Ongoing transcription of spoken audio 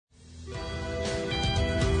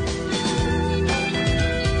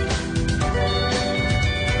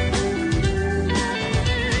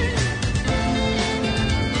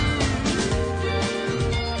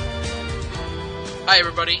Hi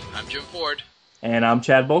everybody, I'm Jim Ford. And I'm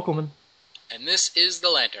Chad Bokelman. And this is the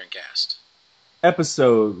LanternCast.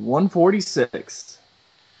 Episode 146.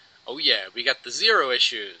 Oh yeah, we got the Zero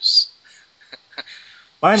issues.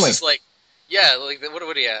 Finally. It's just like, yeah, like, what are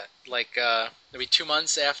we at? Like, maybe 2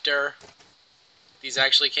 months after these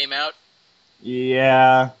actually came out?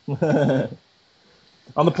 Yeah.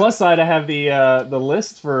 On the plus side, I have the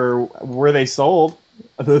list for where they sold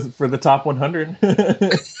for the top 100.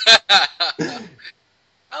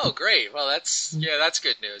 Oh, great. Well, that's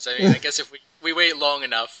good news. I mean, I guess if we wait long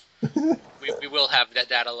enough, we will have that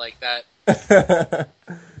data like that.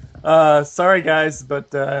 Sorry guys, but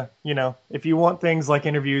if you want things like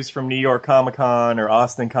interviews from New York Comic Con or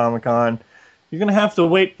Austin Comic Con, you're gonna have to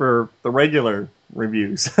wait for the regular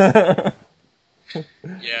reviews. Yeah,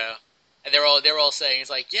 and they're all saying it's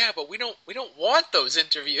like, yeah, but we don't want those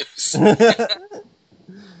interviews.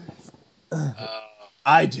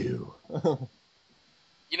 I do.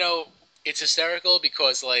 You know, it's hysterical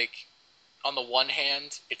because, like, on the one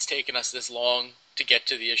hand, it's taken us this long to get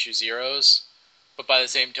to the issue zeros, but by the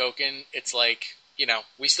same token, it's like,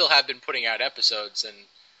 we still have been putting out episodes, and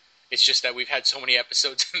it's just that we've had so many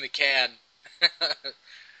episodes in the can.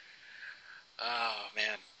 Oh,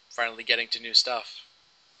 man. Finally getting to new stuff.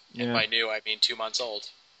 Yeah. And by new, I mean 2 months old.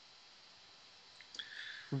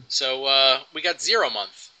 So, we got Zero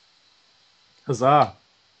Month. Huzzah.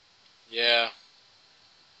 Yeah.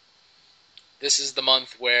 This is the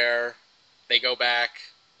month where they go back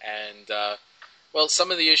and,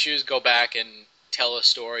 some of the issues go back and tell a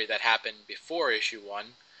story that happened before issue 1,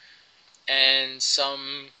 and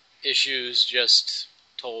some issues just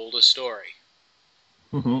told a story.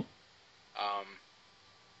 Mm-hmm.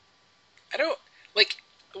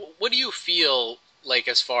 What do you feel like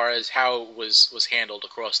as far as how it was handled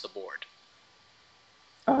across the board?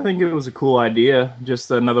 I think it was a cool idea.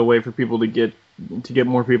 Just another way for people to get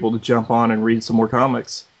more people to jump on and read some more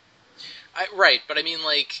comics. Right, but I mean,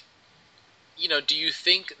 like, do you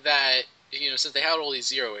think that, since they had all these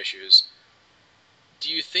Zero issues,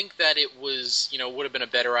 do you think that it was, would have been a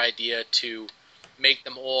better idea to make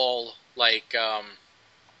them all, like,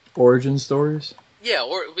 origin stories? Yeah,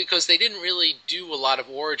 or because they didn't really do a lot of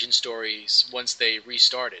origin stories once they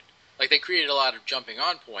restarted. Like, they created a lot of jumping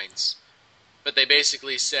on points, but they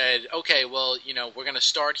basically said, okay, well, we're going to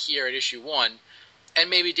start here at issue 1, and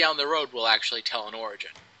maybe down the road we'll actually tell an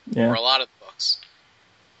origin. Yeah. For a lot of the books.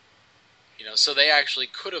 So they actually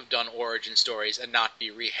could have done origin stories and not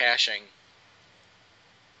be rehashing,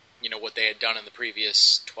 what they had done in the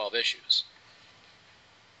previous 12 issues.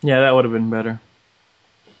 Yeah, that would have been better.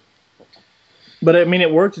 But, I mean,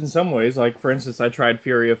 it worked in some ways. Like, for instance, I tried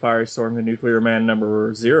Fury of Firestorm, the Nuclear Man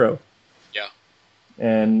number 0. Yeah.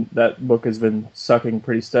 And that book has been sucking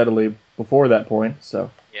pretty steadily before that point, so...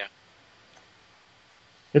 Yeah.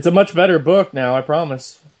 It's a much better book now, I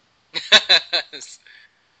promise.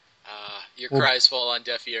 Your cries fall on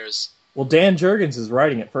deaf ears. Well, Dan Jurgens is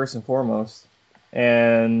writing it, first and foremost.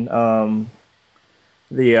 And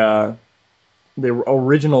the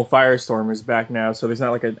original Firestorm is back now, so there's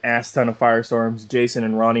not like an ass ton of Firestorms. Jason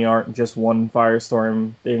and Ronnie aren't just one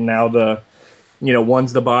Firestorm. They're now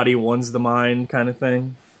one's the body, one's the mind kind of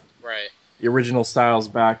thing. Right. The original style's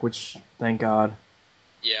back, which, thank God.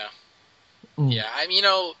 Yeah. Yeah,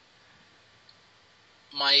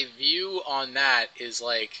 my view on that is,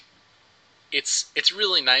 like, it's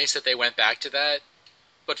really nice that they went back to that,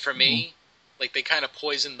 but for me, like, they kind of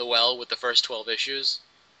poisoned the well with the first 12 issues.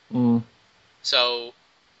 So,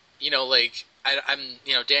 I'm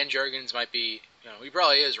Dan Jurgens might be, he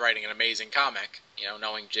probably is writing an amazing comic,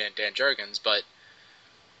 knowing Dan Jurgens, but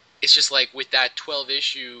it's just, like, with that 12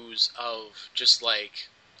 issues of just, like,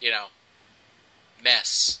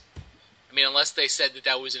 mess. I mean, unless they said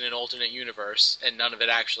that was in an alternate universe and none of it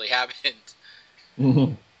actually happened,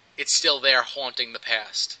 it's still there haunting the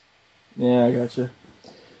past. Yeah, I gotcha.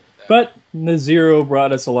 So. But the Zero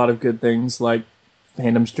brought us a lot of good things, like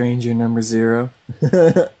Phantom Stranger number 0.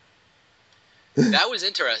 That was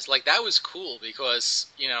interesting. Like, that was cool because,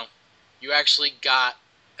 you actually got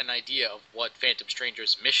an idea of what Phantom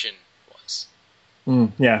Stranger's mission was.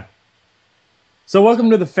 Yeah. So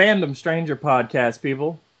welcome to the Phantom Stranger podcast,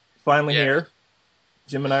 people. Finally here.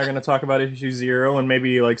 Jim and I are going to talk about issue 0 and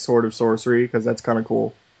maybe like Sword of Sorcery, because that's kind of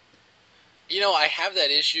cool. I have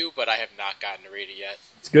that issue, but I have not gotten to read it yet.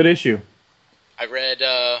 It's a good issue. I read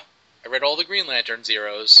all the Green Lantern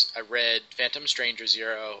Zeros. I read Phantom Stranger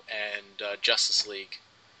 0 and Justice League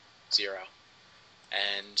 0.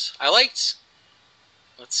 And I liked...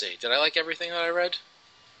 Let's see, did I like everything that I read?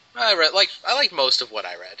 I liked most of what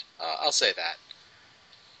I read. I'll say that.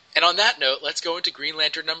 And on that note, let's go into Green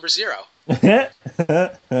Lantern number 0.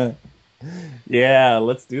 Yeah,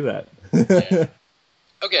 let's do Yeah. that.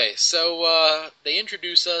 Okay, so they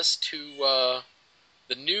introduce us to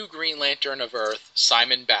the new Green Lantern of Earth,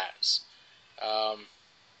 Simon Baz. Um,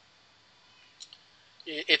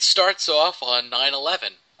 it starts off on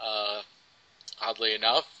 9/11. Oddly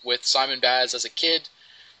enough, with Simon Baz as a kid.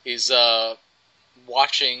 He's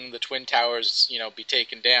watching the Twin Towers, be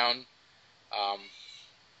taken down, um,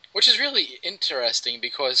 which is really interesting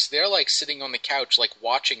because they're like sitting on the couch, like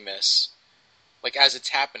watching this, like as it's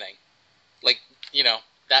happening. Like, you know,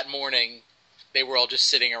 that morning, they were all just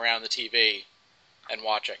sitting around the TV and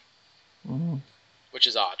watching, Mhm. which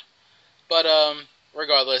is odd. But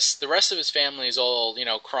regardless, the rest of his family is all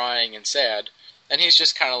crying and sad, and he's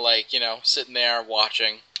just kind of like sitting there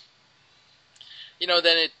watching.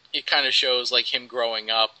 Then it kind of shows like him growing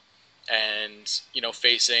up and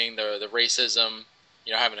facing the racism,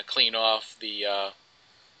 having to clean off the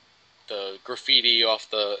graffiti off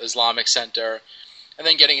the Islamic Center, and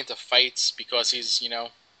then getting into fights because he's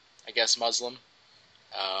I guess Muslim,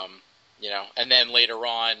 and then later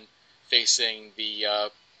on facing the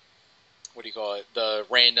what do you call it, the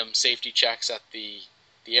random safety checks at the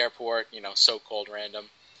airport, so-called random.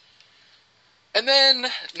 And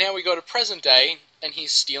then now we go to present day, and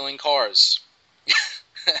he's stealing cars.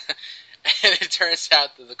 And it turns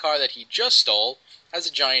out that the car that he just stole has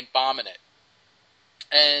a giant bomb in it.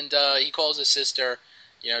 And he calls his sister,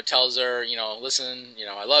 tells her, listen,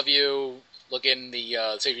 I love you. Look in the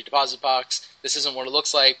safety deposit box. This isn't what it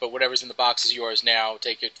looks like, but whatever's in the box is yours now.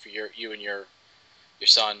 Take it for you and your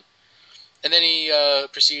son. And then he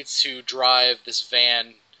proceeds to drive this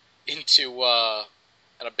van into an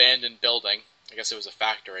abandoned building. I guess it was a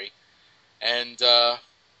factory. And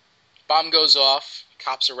bomb goes off.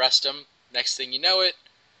 Cops arrest him. Next thing you know it,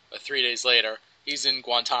 3 days later, he's in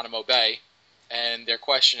Guantanamo Bay, and they're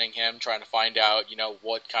questioning him, trying to find out,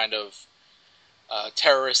 what kind of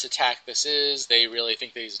terrorist attack this is. They really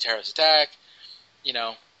think that he's a terrorist attack, you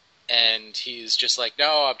know, and he's just like,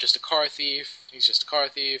 no, I'm just a car thief. He's just a car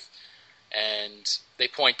thief, and they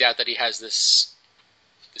point out that he has this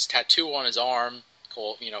tattoo on his arm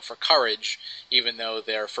called, for courage, even though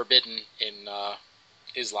they're forbidden in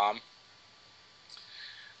Islam.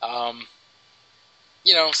 Um,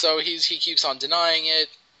 so he keeps on denying it.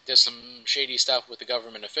 There's some shady stuff with the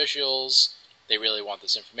government officials. They really want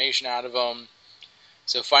this information out of him.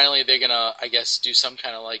 So finally, they're gonna, I guess, do some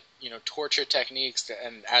kind of like torture techniques.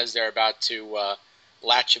 And as they're about to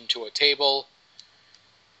latch him to a table,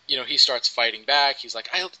 he starts fighting back. He's like,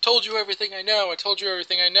 "I told you everything I know. I told you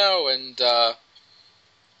everything I know." And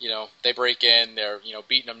they break in. They're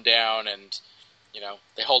beating him down, and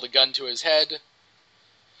they hold a gun to his head.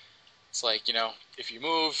 It's like, if you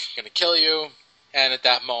move, I'm going to kill you. And at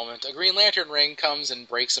that moment, a Green Lantern ring comes and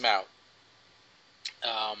breaks him out.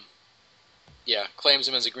 Claims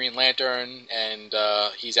him as a Green Lantern, and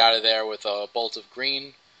he's out of there with a bolt of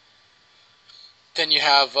green. Then you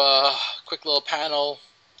have a quick little panel.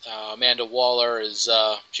 Amanda Waller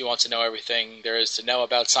she wants to know everything there is to know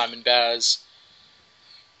about Simon Baz.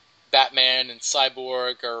 Batman and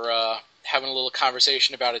Cyborg are having a little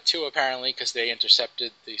conversation about it too, apparently, because they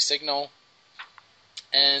intercepted the signal.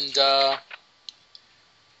 And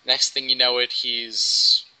next thing you know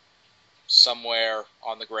he's somewhere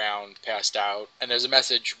on the ground, passed out, and there's a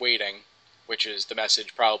message waiting, which is the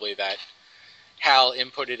message probably that Hal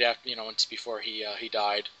inputted after, before he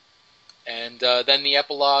died. And then the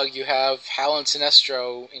epilogue, you have Hal and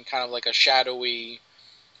Sinestro in kind of like a shadowy,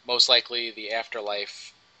 most likely the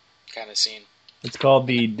afterlife kind of scene. It's called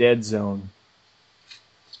the Dead Zone.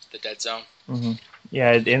 The Dead Zone. Mm-hmm.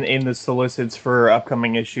 Yeah, in the solicits for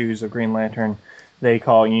upcoming issues of Green Lantern, they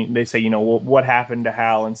call you. They say, what happened to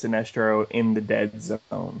Hal and Sinestro in the Dead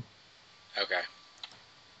Zone. Okay.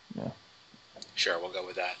 Yeah. Sure, we'll go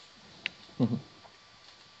with that. Mm-hmm.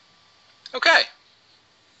 Okay.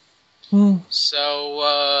 Hmm.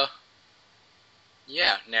 So,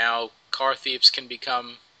 now car thieves can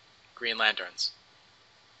become Green Lanterns.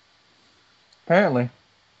 Apparently.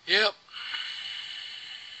 Yep.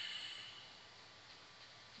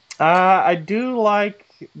 I do like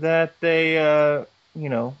that they,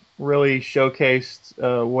 really showcased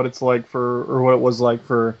what it's like or what it was like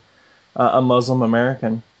for a Muslim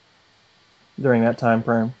American during that time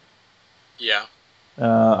frame. Yeah.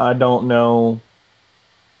 I don't know.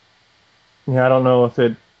 Yeah, I don't know if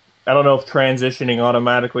transitioning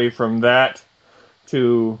automatically from that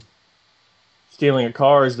to stealing a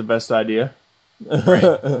car is the best idea.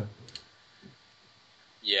 Right.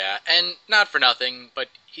 Yeah, and not for nothing, but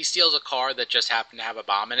he steals a car that just happened to have a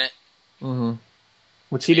bomb in it. hmm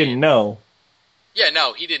Which I he mean, didn't know. Yeah,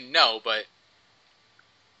 no, he didn't know, but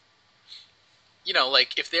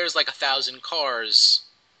like if there's like 1,000 cars,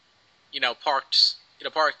 parked in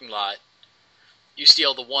a parking lot, you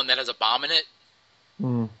steal the one that has a bomb in it.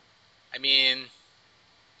 Mm. I mean,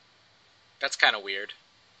 that's kind of weird.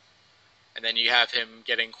 And then you have him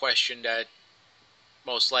getting questioned at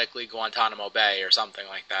most likely Guantanamo Bay or something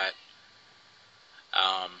like that.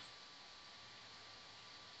 Um,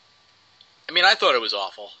 I mean, I thought it was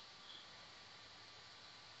awful.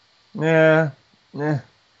 Yeah, yeah.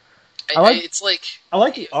 It's like, I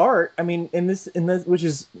like the art. I mean, in this, which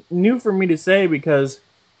is new for me to say because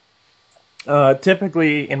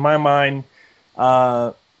typically in my mind,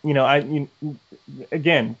 uh,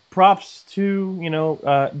 again, props to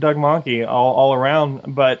Doug Mahnke all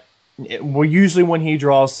around, but well, usually when he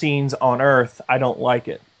draws scenes on Earth, I don't like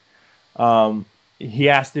it. He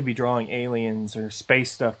has to be drawing aliens or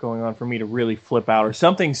space stuff going on for me to really flip out, or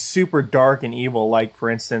something super dark and evil, like for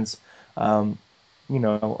instance, um, you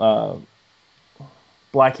know,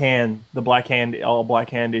 Black Hand, the Black Hand, all Black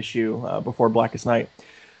Hand issue before Blackest Night.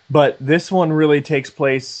 But this one really takes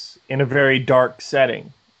place in a very dark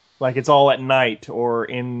setting, like it's all at night or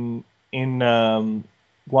in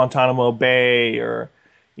Guantanamo Bay or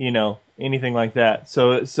anything like that.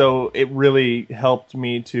 So it really helped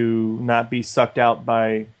me to not be sucked out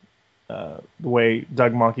by the way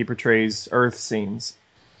Doug Mahnke portrays Earth scenes.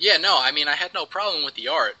 yeah, no, I mean, I had no problem with the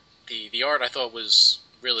art. The art I thought was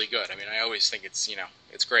really good. I mean, I always think it's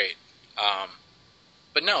great. Um,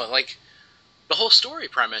 but no, like the whole story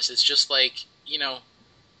premise is just like,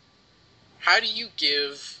 how do you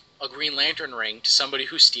give a Green Lantern ring to somebody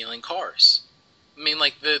who's stealing cars? I mean,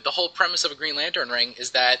 like the whole premise of a Green Lantern ring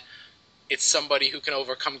is that it's somebody who can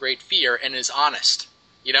overcome great fear and is honest.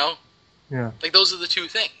 You know, Yeah. like those are the two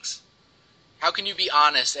things. How can you be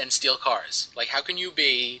honest and steal cars? Like, how can you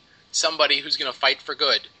be somebody who's going to fight for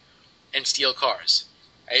good and steal cars?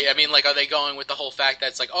 I mean, like, are they going with the whole fact that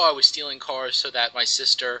it's like, oh, I was stealing cars so that my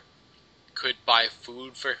sister could buy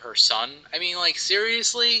food for her son? I mean, like,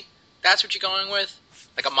 seriously? That's what you're going with?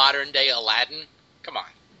 Like a modern day Aladdin? Come on.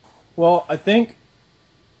 Well, I think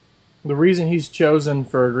the reason he's chosen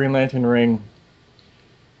for a Green Lantern ring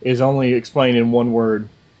is only explained in one word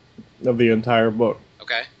of the entire book.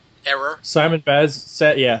 Okay. Error. Simon Baz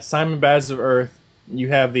said, yeah, Simon Baz of Earth, you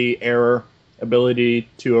have the error ability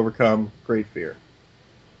to overcome great fear.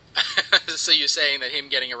 So you're saying that him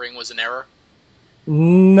getting a ring was an error?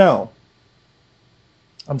 No.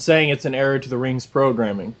 I'm saying it's an error to the ring's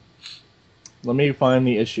programming. Let me find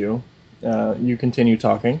the issue. You continue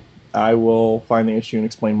talking. I will find the issue and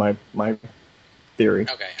explain my theory.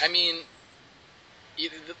 Okay. I mean,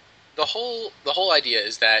 the whole idea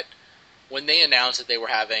is that when they announced that they were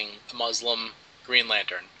having a Muslim Green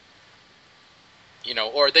Lantern,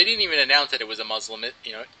 or they didn't even announce that it was a Muslim,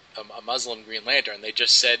 a Muslim Green Lantern. They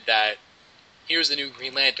just said that here's the new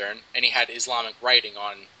Green Lantern, and he had Islamic writing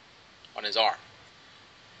on his arm.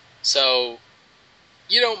 So,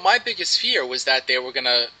 my biggest fear was that they were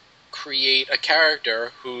gonna create a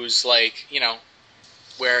character who's like,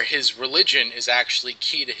 where his religion is actually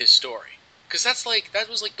key to his story. Because that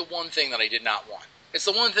was like the one thing that I did not want. It's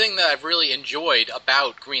the one thing that I've really enjoyed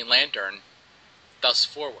about Green Lantern thus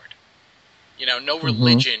forward. No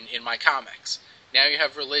religion in my comics. Now you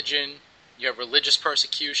have religion, you have religious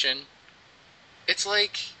persecution. It's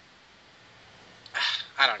like,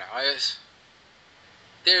 I don't know.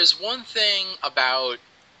 There's one thing about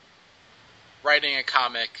writing a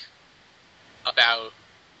comic about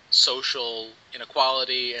social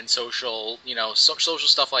inequality and social, social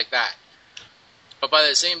stuff like that. But by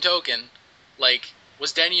the same token, like,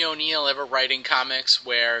 was Denny O'Neil ever writing comics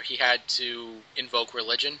where he had to invoke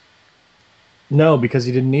religion? No, because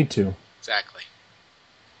he didn't need to. Exactly.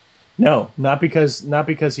 No, not because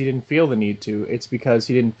he didn't feel the need to. It's because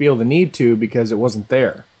he didn't feel the need to because it wasn't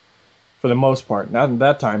there, for the most part. Not in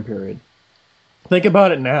that time period. Think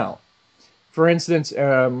about it now. For instance,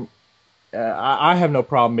 I have no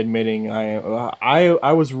problem admitting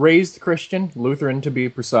I was raised Christian, Lutheran to be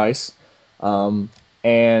precise, and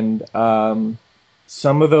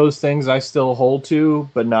some of those things I still hold to,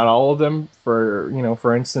 but not all of them.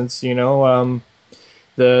 For instance,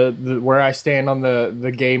 the where I stand on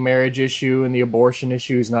the gay marriage issue and the abortion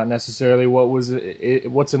issue is not necessarily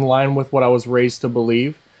what's in line with what I was raised to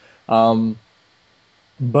believe.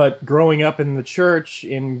 But growing up in the church,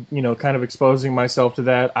 in kind of exposing myself to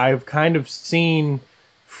that, I've kind of seen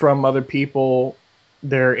from other people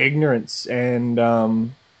their ignorance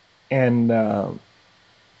and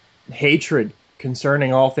hatred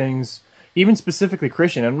concerning all things even specifically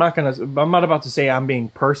Christian. I'm not about to say I'm being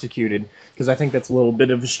persecuted because I think that's a little bit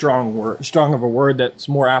of a strong of a word that's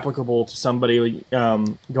more applicable to somebody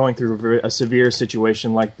going through a severe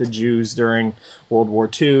situation like the Jews during World War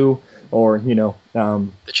II, or The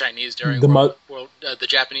Chinese during the the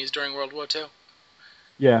Japanese during World War II.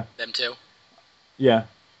 yeah, Them too. yeah,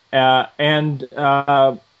 and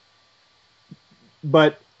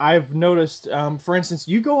but I've noticed, for instance,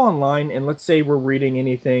 you go online and let's say we're reading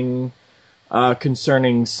anything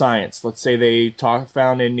concerning science. Let's say they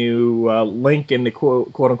found a new link in the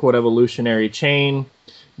quote unquote evolutionary chain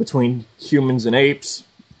between humans and apes,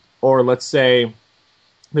 or let's say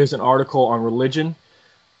there's an article on religion.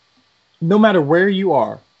 No matter where you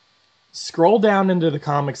are, scroll down into the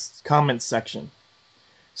comments section.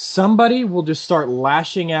 Somebody will just start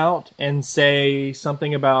lashing out and say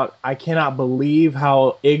something about, I cannot believe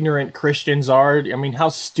how ignorant Christians are. I mean, how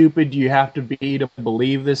stupid do you have to be to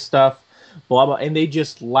believe this stuff? Blah, blah. And they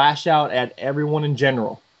just lash out at everyone in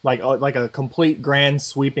general, like a complete grand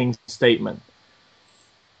sweeping statement.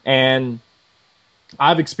 And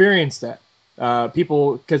I've experienced that.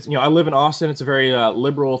 People, because I live in Austin, it's a very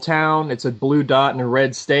liberal town. It's a blue dot in a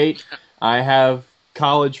red state. I have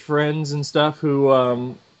college friends and stuff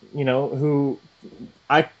who, who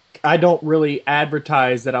I don't really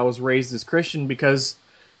advertise that I was raised as Christian because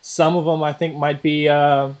some of them I think might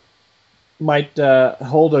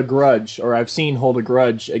hold a grudge, or I've seen hold a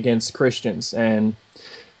grudge against Christians, and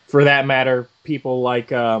for that matter, people like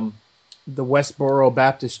the Westboro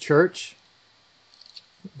Baptist Church.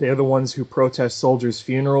 They're the ones who protest soldiers'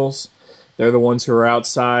 funerals. They're the ones who are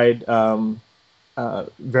outside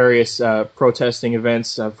various protesting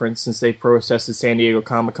events. For instance, they protested San Diego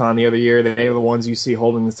Comic-Con the other year. They're the ones you see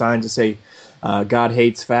holding the signs to say, God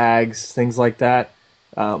hates fags, things like that.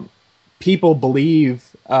 People believe,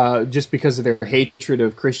 just because of their hatred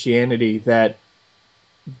of Christianity, that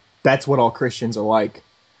that's what all Christians are like.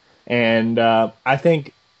 And I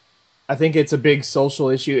think it's a big social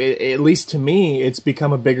issue. At least to me, it's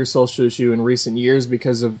become a bigger social issue in recent years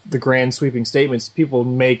because of the grand sweeping statements people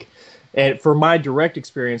make. And for my direct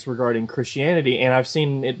experience regarding Christianity, and I've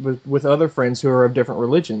seen it with other friends who are of different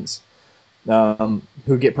religions,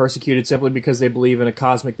 who get persecuted simply because they believe in a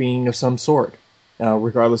cosmic being of some sort,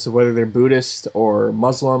 regardless of whether they're Buddhist or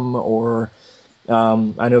Muslim, or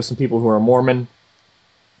I know some people who are Mormon,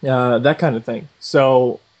 that kind of thing.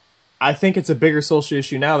 So I think it's a bigger social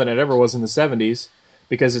issue now than it ever was in the 70s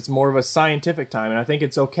because it's more of a scientific time. And I think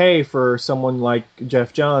it's okay for someone like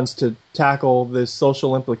Jeff Johns to tackle the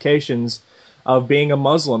social implications of being a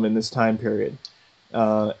Muslim in this time period,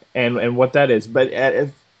 and what that is. But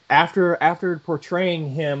after portraying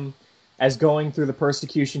him as going through the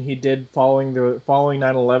persecution he did following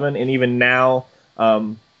 9/11, and even now,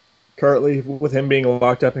 currently with him being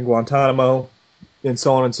locked up in Guantanamo and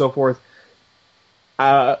so on and so forth,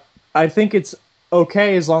 I think it's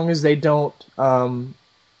okay as long as they don't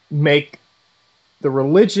make the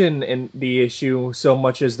religion in the issue so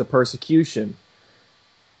much as the persecution,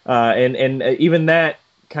 and even that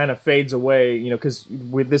kind of fades away. Because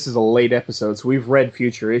this is a late episode, so we've read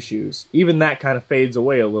future issues. Even that kind of fades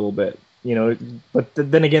away a little bit. But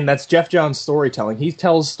then again, that's Jeff Johns' storytelling. He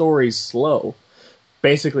tells stories slow,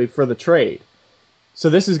 basically for the trade. So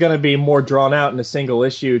this is going to be more drawn out in a single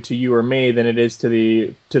issue to you or me than it is to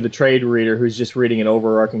the trade reader who's just reading an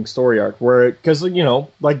overarching story arc. Because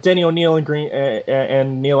like Denny O'Neil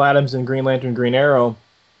and Neil Adams in Green Lantern, Green Arrow,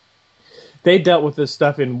 they dealt with this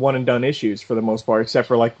stuff in one and done issues for the most part, except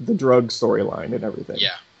for like the drug storyline and everything.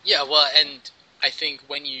 Yeah. Well, and I think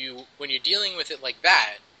when you're dealing with it like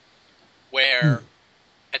that, where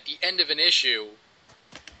at the end of an issue,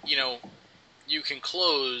 you can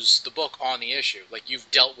close the book on the issue. Like, you've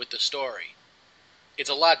dealt with the story. It's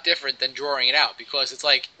a lot different than drawing it out, because it's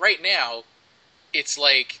like, right now, it's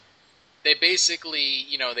like, they basically,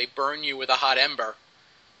 they burn you with a hot ember,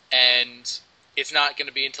 and it's not going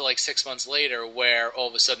to be until like 6 months later where all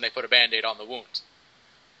of a sudden they put a Band-Aid on the wound.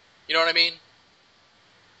 You know what I mean?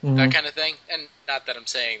 Mm-hmm. That kind of thing. And not that I'm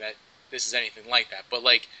saying that this is anything like that, but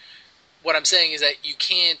like, what I'm saying is that you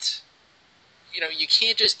can't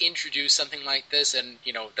just introduce something like this and,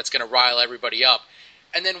 that's going to rile everybody up,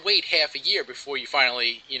 and then wait half a year before you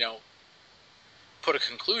finally, put a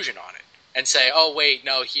conclusion on it and say, oh, wait,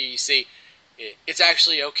 no, you see, it's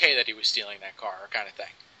actually okay that he was stealing that car, kind of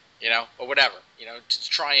thing, or whatever, to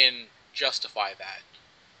try and justify that.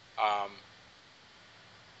 I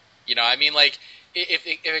mean, like, if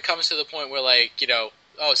it comes to the point where, like,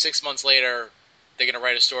 6 months later, they're going to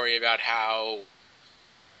write a story about how,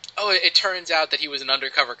 it turns out that he was an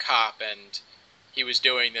undercover cop, and he was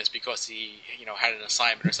doing this because he, had an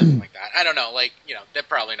assignment or something like that. I don't know. Like, they're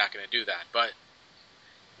probably not going to do that. But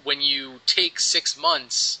when you take 6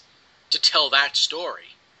 months to tell that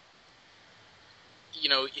story,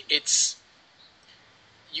 it's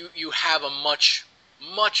you have a much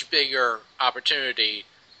bigger opportunity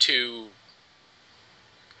to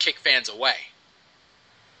kick fans away.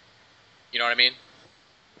 You know what I mean?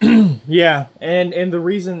 Yeah, and the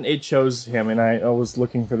reason it chose him, and I was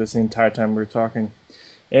looking for this the entire time we were talking,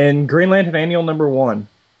 in Green Lantern Annual #1,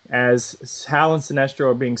 as Hal and Sinestro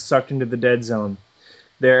are being sucked into the dead zone,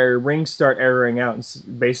 their rings start erroring out,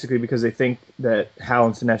 basically because they think that Hal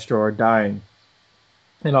and Sinestro are dying.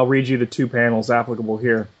 And I'll read you the 2 panels applicable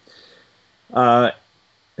here.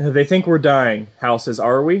 They think we're dying. Hal says,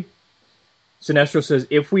 "Are we?" Sinestro says,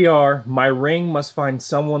 "If we are, my ring must find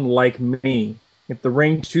someone like me. If the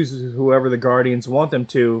ring chooses whoever the Guardians want them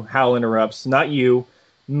to," Hal interrupts, "not you,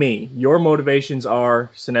 me. Your motivations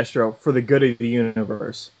are, Sinestro, for the good of the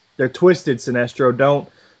universe. They're twisted, Sinestro.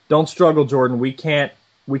 Don't struggle, Jordan. We can't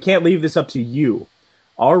leave this up to you.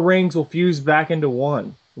 Our rings will fuse back into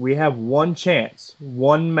one. We have one chance,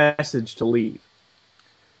 one message to leave."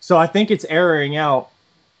 So I think it's airing out,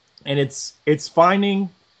 and it's finding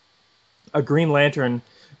a Green Lantern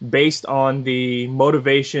based on the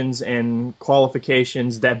motivations and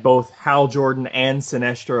qualifications that both Hal Jordan and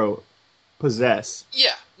Sinestro possess.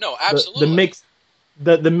 Yeah, no, The absolutely.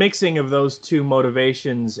 the mixing of those 2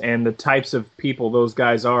 motivations and the types of people those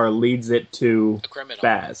guys are leads it to A criminal.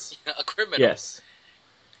 Baz. A criminal. Yes.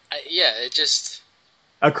 Yeah, it just...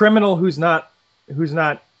 A criminal who's not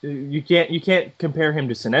you can't compare him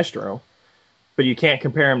to Sinestro, but you can't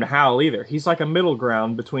compare him to Hal either. He's like a middle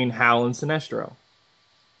ground between Hal and Sinestro.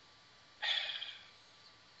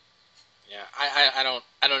 Yeah, I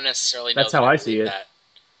don't necessarily know That's that how I I see believe it. that.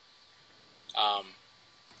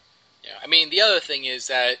 Yeah, I mean, the other thing is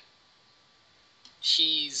that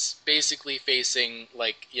he's basically facing,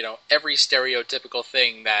 like, every stereotypical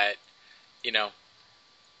thing that, you know,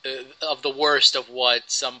 of the worst of what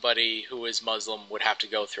somebody who is Muslim would have to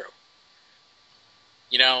go through.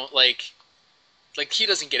 Like he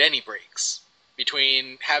doesn't get any breaks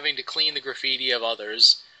between having to clean the graffiti of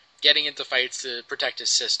others, getting into fights to protect his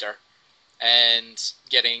sister, and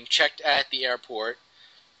getting checked at the airport,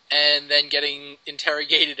 and then getting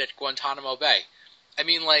interrogated at Guantanamo Bay. I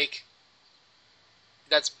mean, like,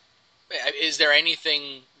 that's... Is there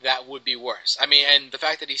anything that would be worse? I mean, and the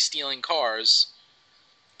fact that he's stealing cars,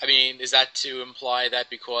 I mean, is that to imply that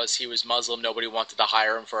because he was Muslim, nobody wanted to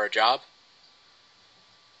hire him for a job?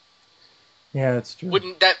 Yeah, that's true.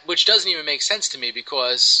 Which doesn't even make sense to me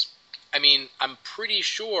because, I mean, I'm pretty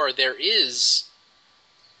sure there is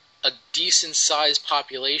a decent sized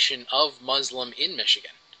population of Muslim in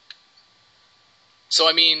Michigan. So,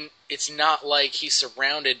 I mean, it's not like he's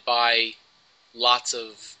surrounded by lots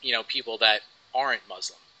of, people that aren't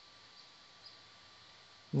Muslim.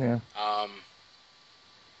 Yeah. I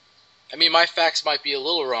mean, my facts might be a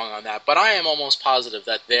little wrong on that, but I am almost positive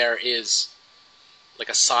that there is, like,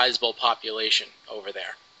 a sizable population over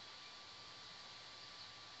there.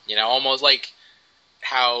 Almost like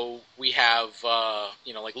how we have,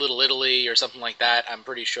 like Little Italy or something like that. I'm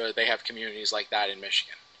pretty sure they have communities like that in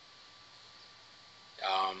Michigan.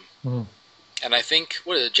 And I think,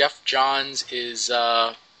 Jeff Johns is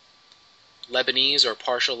Lebanese or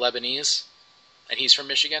partial Lebanese, and he's from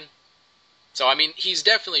Michigan. So, I mean, he's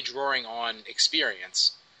definitely drawing on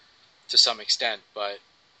experience to some extent, but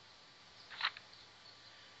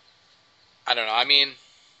I don't know. I mean,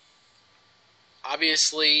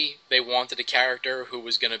 obviously they wanted a character who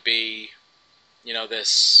was going to be,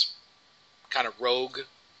 this kind of rogue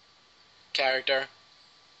character,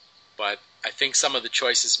 but I think some of the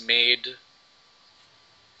choices made,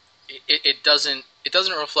 it doesn't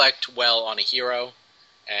reflect well on a hero,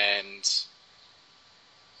 and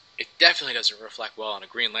it definitely doesn't reflect well on a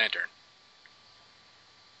Green Lantern.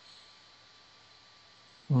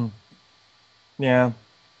 Yeah.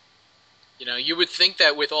 You would think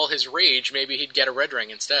that with all his rage, maybe he'd get a red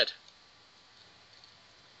ring instead.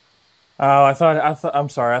 Oh, I'm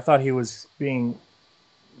sorry. I thought he was being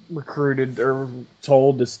recruited or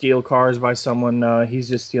told to steal cars by someone. No, he's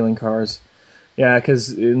just stealing cars. Yeah,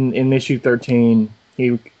 because in issue 13, he,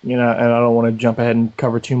 and I don't want to jump ahead and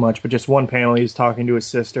cover too much, but just one panel, he's talking to his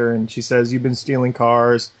sister, and she says, "You've been stealing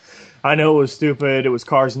cars. I know it was stupid. It was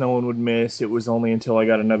cars no one would miss. It was only until I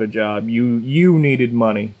got another job. You needed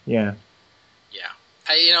money." Yeah. Yeah.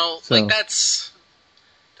 Like, that's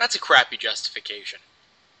a crappy justification.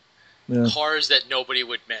 Yeah. Cars that nobody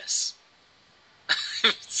would miss.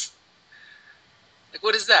 Like,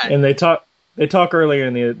 what is that? And they talk. They talk earlier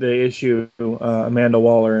in the issue, Amanda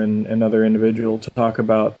Waller and another individual talk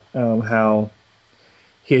about how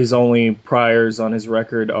his only priors on his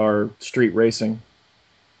record are street racing.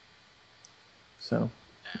 So,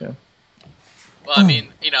 yeah. Well, I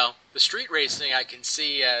mean, the street racing I can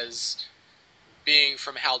see as being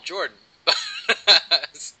from Hal Jordan.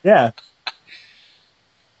 Yeah.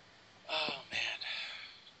 Oh man.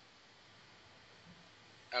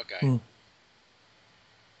 Okay. Hmm.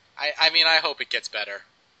 I mean, I hope it gets better.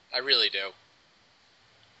 I really do.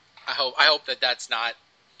 I hope that that's not,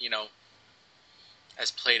 you know,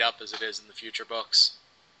 as played up as it is in the future books.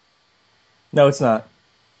 No, it's not.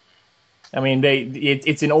 I mean,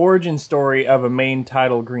 it's an origin story of a main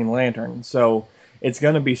title Green Lantern, so it's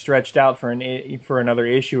going to be stretched out for another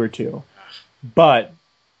issue or two. But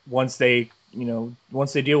once they deal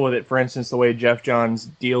with it, for instance, the way Jeff Johns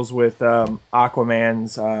deals with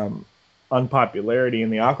Aquaman's unpopularity in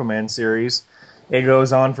the Aquaman series, it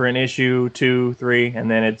goes on for an issue, 2, 3, and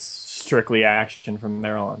then it's strictly action from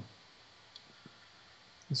there on.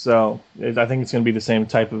 So I think it's going to be the same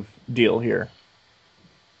type of deal here.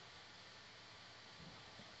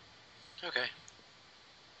 Okay.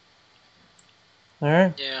 All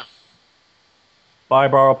right. Yeah. Buy,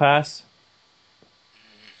 borrow, pass.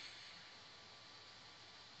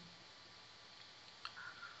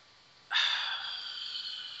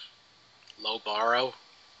 Low borrow.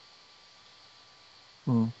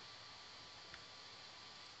 Hmm.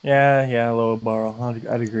 Yeah, low borrow.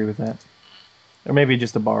 I'd agree with that. Or maybe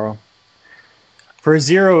just a borrow. For a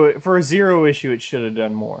zero issue, it should have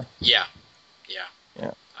done more. Yeah. Yeah.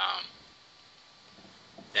 Yeah.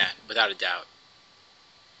 Yeah, without a doubt.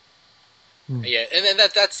 Hmm. Yeah, and then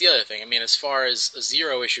that's the other thing. I mean, as far as a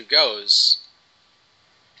zero issue goes,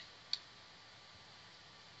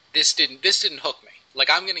 this didn't hook me. Like,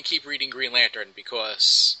 I'm gonna keep reading Green Lantern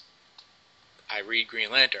because I read Green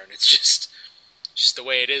Lantern. It's just the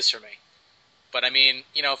way it is for me. But I mean,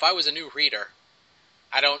 if I was a new reader,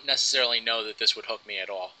 I don't necessarily know that this would hook me at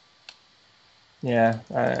all. Yeah,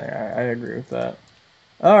 I agree with that.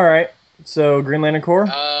 All right. So Green Lantern Corps.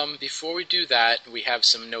 Before we do that, we have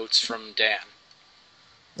some notes from Dan.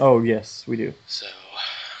 Oh yes, we do. So,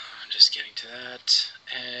 I'm just getting to that.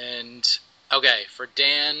 And okay, for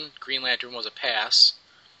Dan, Green Lantern was a pass.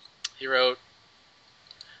 He wrote,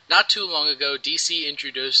 "Not too long ago, DC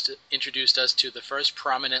introduced us to the first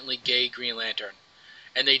prominently gay Green Lantern,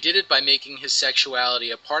 and they did it by making his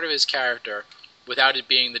sexuality a part of his character without it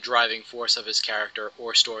being the driving force of his character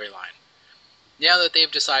or storyline. Now that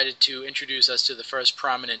they've decided to introduce us to the first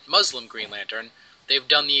prominent Muslim Green Lantern, they've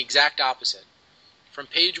done the exact opposite. From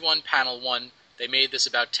page 1, panel 1, they made this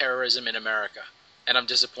about terrorism in America, and I'm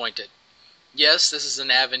disappointed. Yes, this is an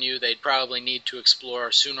avenue they'd probably need to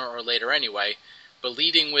explore sooner or later anyway, but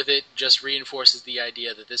leading with it just reinforces the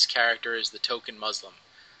idea that this character is the token Muslim.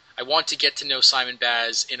 I want to get to know Simon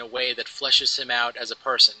Baz in a way that fleshes him out as a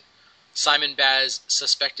person. Simon Baz,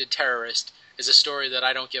 suspected terrorist, is a story that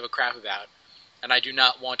I don't give a crap about, and I do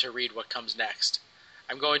not want to read what comes next.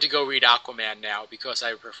 I'm going to go read Aquaman now because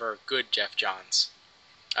I prefer good Jeff Johns."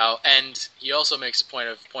 Oh, and he also makes a point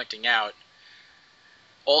of pointing out,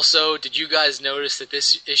 also, did you guys notice that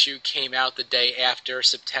this issue came out the day after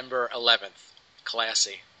September 11th?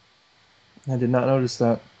 Classy. I did not notice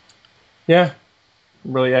that. Yeah,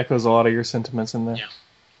 really echoes a lot of your sentiments in there. Yeah.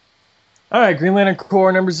 All right, Green Lantern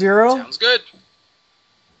Corps number 0. Sounds good.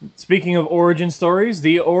 Speaking of origin stories,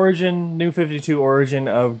 the New 52 origin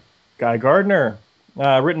of Guy Gardner.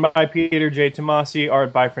 Written by Peter J. Tomasi,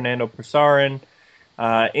 art by Fernando Pesarin,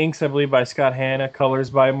 inks, I believe, by Scott Hanna, colors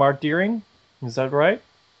by Mark Deering. Is that right?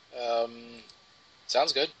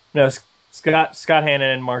 Sounds good. No, Scott Hanna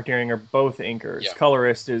and Mark Deering are both inkers. Yeah.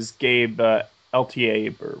 Colorist is Gabe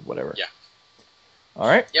LTA or whatever. Yeah. All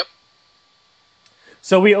right. Yep.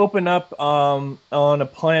 So we open up on a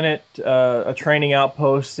planet, a training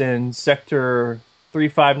outpost in Sector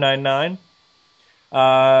 3599.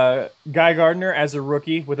 Guy Gardner, as a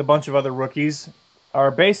rookie, with a bunch of other rookies,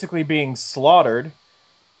 are basically being slaughtered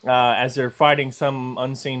as they're fighting some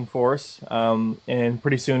unseen force. And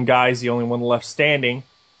pretty soon, Guy's the only one left standing.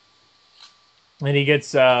 And he gets,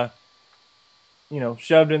 shoved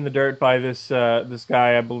in the dirt by this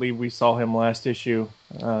guy. I believe we saw him last issue.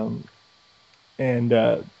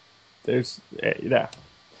 There's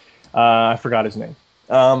I forgot his name.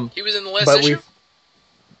 He was in the last issue?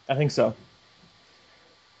 I think so.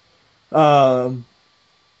 Yeah,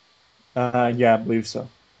 I believe so.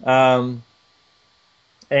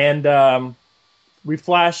 We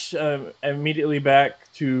flash immediately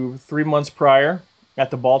back to 3 months prior at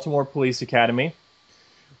the Baltimore Police Academy,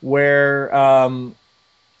 where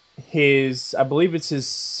I believe it's his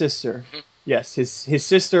sister. Mhm. Yes, his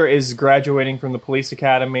sister is graduating from the police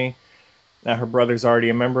academy. Her brother's already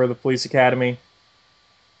a member of the police academy,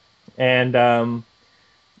 and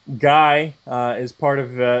Guy is part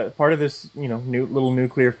of this little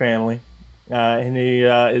nuclear family, and he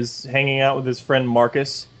is hanging out with his friend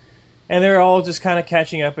Marcus, and they're all just kind of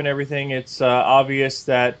catching up and everything. It's obvious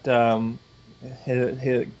that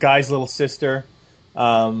Guy's little sister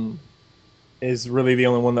um, is really the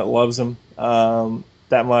only one that loves him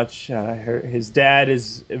that much. His dad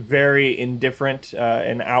is very indifferent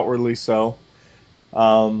and outwardly so.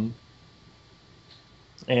 Um,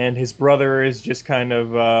 and his brother is just kind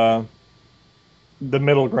of the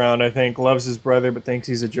middle ground, I think. Loves his brother but thinks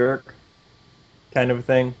he's a jerk, kind of a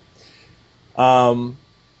thing. Um,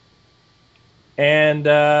 and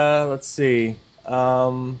let's see.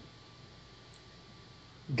 Guy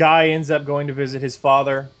ends up going to visit his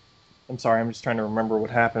father. I'm sorry, I'm just trying to remember what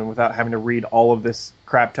happened without having to read all of this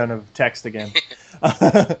crap ton of text again.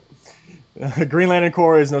 Green Lantern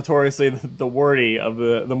Corps is notoriously the wordy of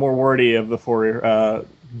the more wordy of the four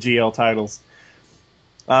GL titles.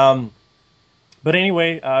 Um, but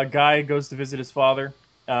anyway, Guy goes to visit his father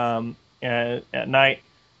at night,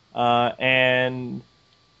 and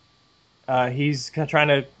he's kind of trying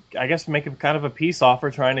to, I guess, make a kind of a peace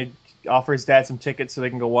offer, trying to offer his dad some tickets so they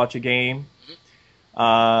can go watch a game.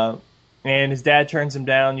 Uh, and his dad turns him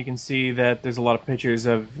down. You can see that there's a lot of pictures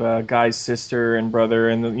of Guy's sister and brother,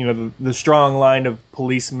 and the strong line of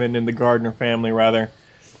policemen in the Gardner family, rather.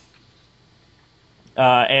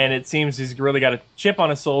 And it seems he's really got a chip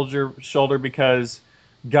on his shoulder because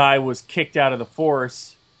Guy was kicked out of the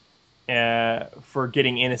force for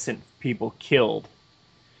getting innocent people killed.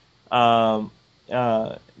 And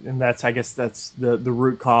I guess that's the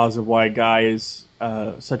root cause of why Guy is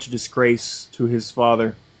such a disgrace to his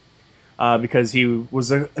father. Because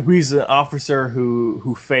he's an officer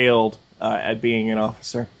who failed at being an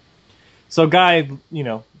officer. So Guy,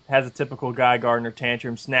 has a typical Guy Gardner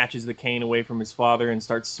tantrum, snatches the cane away from his father and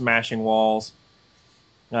starts smashing walls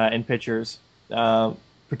and pictures,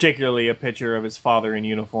 particularly a picture of his father in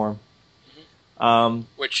uniform.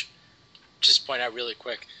 Which, just point out really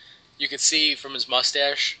quick, you could see from his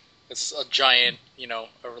mustache, it's a giant,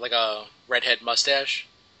 like a redhead mustache.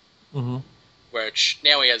 Mm-hmm. Which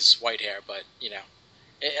now he has white hair, but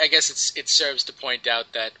I guess it serves to point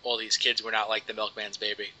out that all these kids were not like the milkman's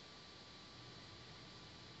baby.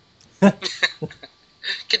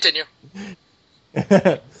 Continue.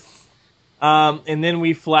 And then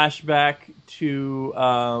we flash back to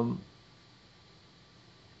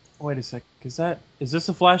wait a sec. Is this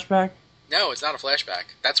a flashback? No, it's not a flashback.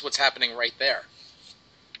 That's what's happening right there.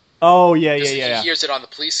 Oh yeah. He hears it on the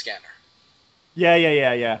police scanner.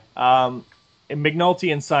 Yeah. And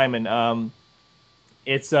McNulty and Simon.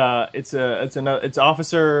 It's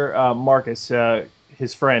Officer Marcus,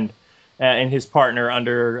 his friend, and his partner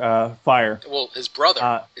under fire. Well, his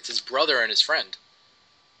brother. It's his brother and his friend.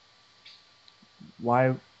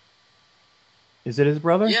 Why? Is it his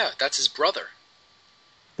brother? Yeah, that's his brother.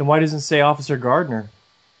 Then why doesn't it say Officer Gardner?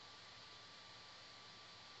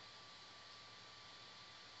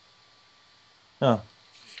 Huh.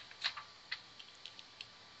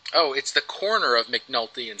 Oh, it's the corner of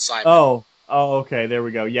McNulty and Simon. Oh, okay. There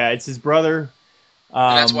we go. Yeah, it's his brother.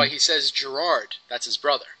 And that's why he says Gerard. That's his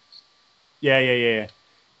brother. Yeah.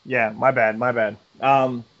 Yeah, my bad.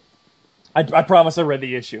 I promise I read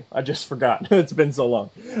the issue. I just forgot. It's been so long.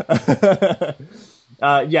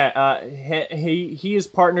 He is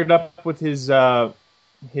partnered up with his no,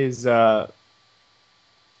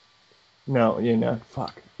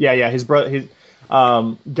 fuck. Yeah, his brother,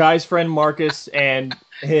 Guy's friend Marcus and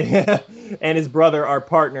and his brother are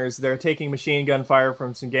partners. They're taking machine gun fire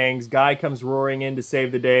from some gangs. Guy comes roaring in to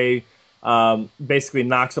save the day. Basically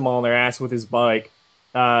knocks them all on their ass with his bike.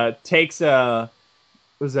 Takes that's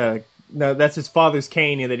his father's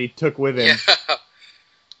cane that he took with him.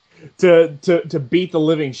 Yeah. To beat the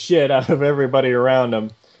living shit out of everybody around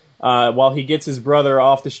him, while he gets his brother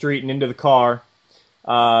off the street and into the car,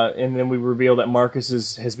 and then we reveal that Marcus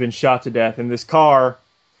has been shot to death. And this car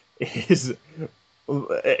is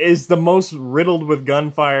the most riddled with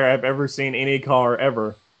gunfire I've ever seen any car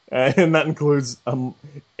ever, and that includes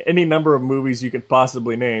any number of movies you could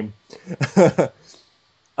possibly name.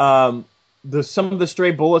 Some of the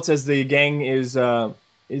stray bullets as the gang is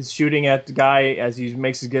shooting at the Guy as he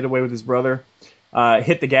makes his getaway with his brother,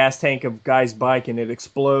 hit the gas tank of Guy's bike and it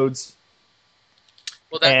explodes.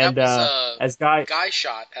 Well, that was as Guy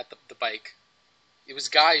shot at the bike. It was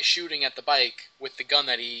Guy shooting at the bike with the gun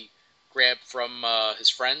that he grabbed from his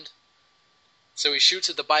friend. So he shoots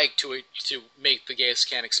at the bike to make the gas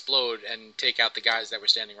can explode and take out the guys that were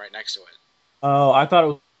standing right next to it. Oh, I thought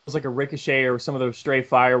it was like a ricochet or some of the stray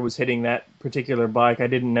fire was hitting that particular bike. I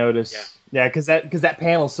didn't Yeah. notice. Yeah, because that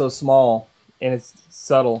panel's so small and it's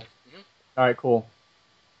subtle. Mm-hmm. All right, cool.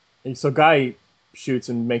 So guy shoots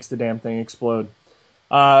and makes the damn thing explode.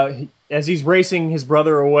 As he's racing his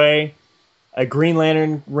brother away, a Green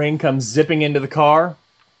Lantern ring comes zipping into the car.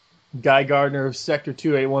 Guy Gardner of Sector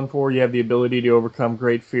 2814, you have the ability to overcome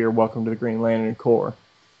great fear. Welcome to the Green Lantern Corps.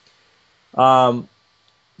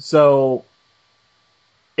 So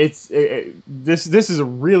this is a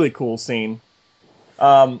really cool scene.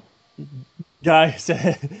 Um, guy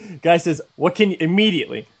says, "What can you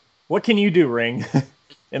immediately? What can you do, Ring?"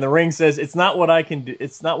 And the Ring says, "It's not what I can do.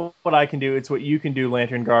 It's not what I can do. It's what you can do,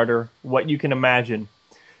 Lantern Guarder. What you can imagine."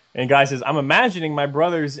 And Guy says, "I'm imagining my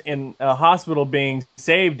brother's in a hospital being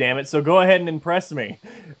saved. Damn it! So go ahead and impress me."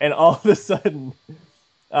 And all of a sudden,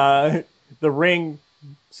 uh, the Ring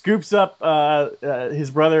scoops up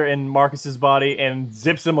his brother and Marcus's body and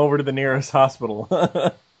zips him over to the nearest hospital.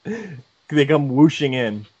 They come whooshing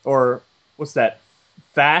in, or what's that?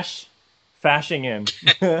 Fashing in.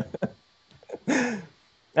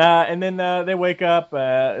 And then they wake up.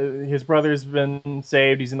 His brother's been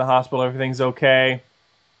saved. He's in the hospital. Everything's okay.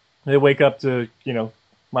 They wake up to,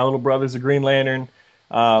 my little brother's a Green Lantern.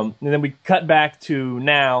 And then we cut back to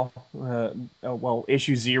now,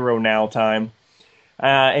 issue 0 now time.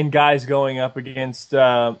 And Guy's going up against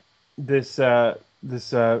this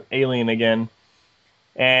alien again.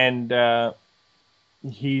 And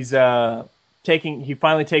he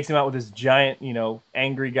finally takes him out with this giant,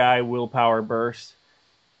 angry guy willpower burst.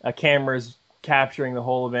 A camera's capturing the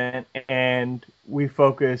whole event, and we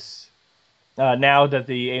focus now that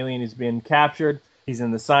the alien has been captured. He's in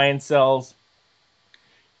the science cells.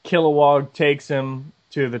 Kilowog takes him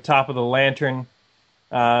to the top of the Lantern,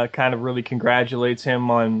 kind of really congratulates him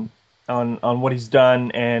on what he's done,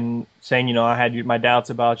 and saying, I had my doubts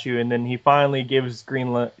about you. And then he finally gives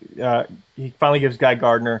Guy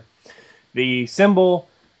Gardner the symbol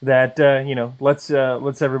that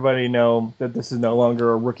lets everybody know that this is no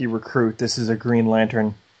longer a rookie recruit. This is a Green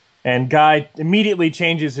Lantern. And Guy immediately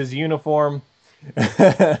changes his uniform,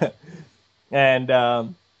 and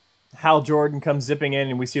Hal Jordan comes zipping in,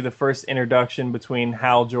 and we see the first introduction between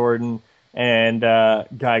Hal Jordan and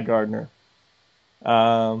Guy Gardner.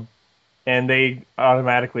 And they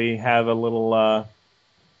automatically have a little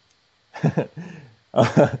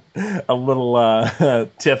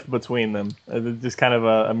tiff between them. Just kind of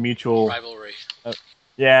a mutual rivalry.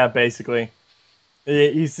 Yeah, basically.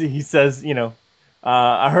 He says,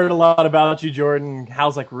 I heard a lot about you, Jordan.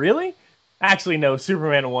 Hal's like, really? Actually, no.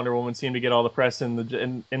 Superman and Wonder Woman seem to get all the press in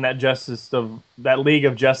that League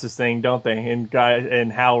of Justice thing, don't they?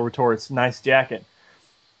 And Hal retorts, "Nice jacket.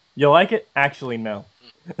 You like it? Actually, no."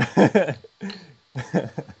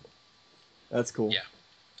 That's cool. Yeah.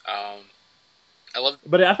 I love.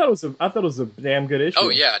 But I thought it was a damn good issue. Oh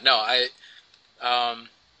yeah, no,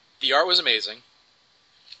 the art was amazing,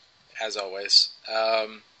 as always.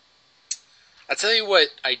 I'll tell you what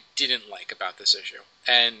I didn't like about this issue,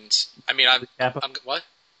 and I mean, I'm what?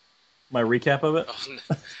 My recap of it? Oh,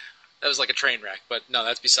 that was like a train wreck, but no,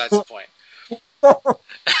 that's besides the point.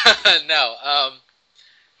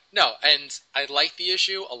 No, and I like the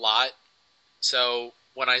issue a lot. So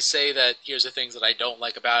when I say that here's the things that I don't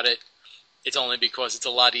like about it, it's only because it's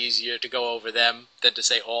a lot easier to go over them than to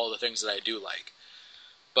say all the things that I do like.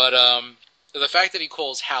 But the fact that he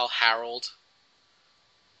calls Hal Harold,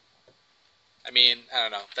 I mean, I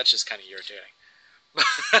don't know, that's just kind of irritating.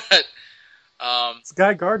 It's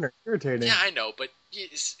Guy Gardner, irritating. Yeah, I know, but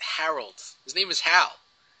it's Harold. His name is Hal.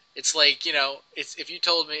 It's like, it's if you're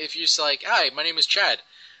like, hi, my name is Chad,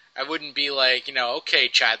 I wouldn't be like, okay,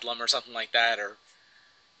 Chadlum or something like that, or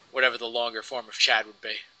whatever the longer form of Chad would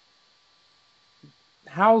be.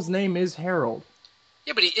 Hal's name is Harold.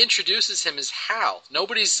 Yeah, but he introduces him as Hal.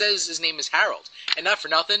 Nobody says his name is Harold. And not for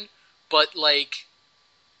nothing, but like,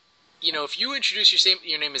 if you introduce your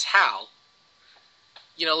name as Hal,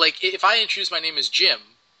 like if I introduce my name as Jim,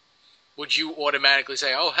 would you automatically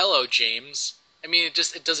say, "Oh, hello, James"? I mean,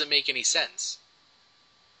 it doesn't make any sense.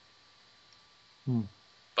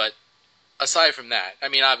 But aside from that, I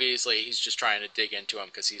mean, obviously he's just trying to dig into him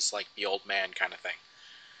because he's like the old man kind of thing.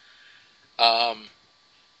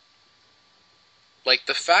 Like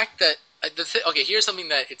the fact that okay, here's something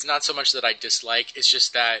that it's not so much that I dislike. It's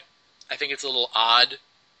just that I think it's a little odd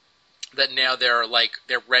that now they're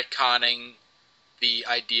retconning the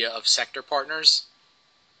idea of sector partners.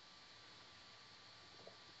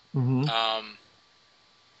 Mm-hmm.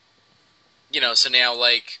 So now,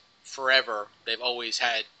 like, forever, they've always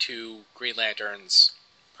had 2 Green Lanterns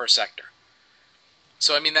per sector.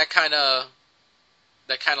 So I mean that kind of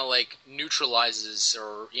like neutralizes,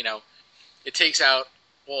 or it takes out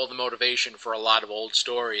all the motivation for a lot of old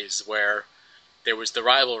stories where there was the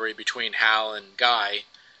rivalry between Hal and Guy,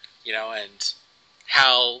 and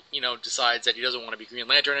Hal, decides that he doesn't want to be Green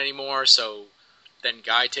Lantern anymore, so then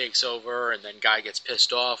Guy takes over, and then Guy gets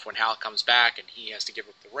pissed off when Hal comes back and he has to give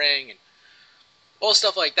up the ring, and all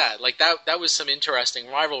stuff like that. Like, that was some interesting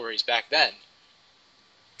rivalries back then.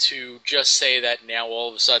 To just say that now all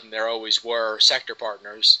of a sudden there always were sector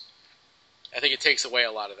partners, I think it takes away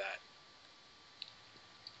a lot of that.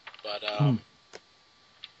 But,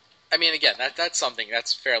 I mean, again, that's something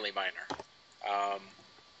that's fairly minor.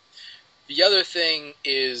 The other thing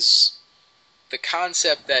is the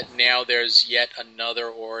concept that now there's yet another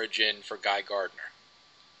origin for Guy Gardner.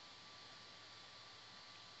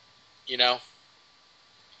 He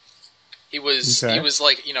was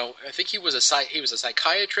like, I think he was a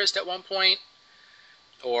psychiatrist at one point,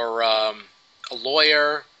 or a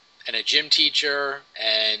lawyer and a gym teacher,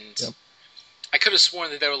 and yep. I could have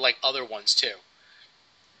sworn that there were like other ones too.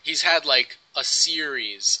 He's had like a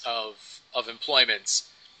series of employments,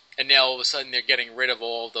 and now all of a sudden they're getting rid of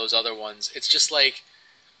all of those other ones. It's just like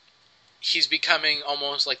he's becoming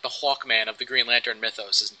almost like the Hawkman of the Green Lantern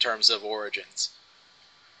mythos in terms of origins.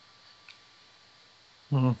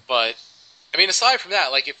 Mm-hmm. But I mean, aside from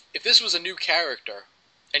that, like if this was a new character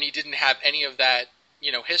and he didn't have any of that,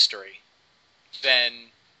 history, then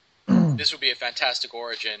this would be a fantastic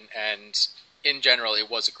origin, and in general, it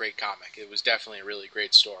was a great comic. It was definitely a really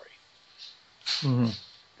great story. Mm-hmm.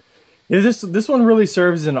 Yeah, this one really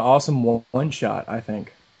serves as an awesome one-shot, I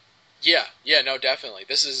think. Yeah, no, definitely.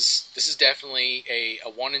 This is definitely a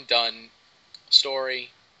one and done story.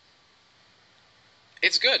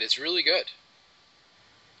 It's good. It's really good.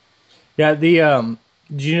 Yeah, did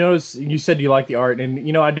you notice, you said you liked the art,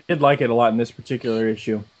 and I did like it a lot in this particular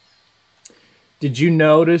issue. Did you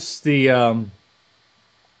notice the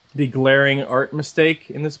glaring art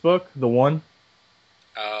mistake in this book, the one?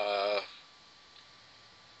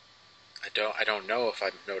 I don't know if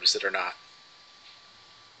I've noticed it or not.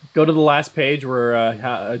 Go to the last page where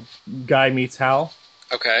a Guy meets Hal.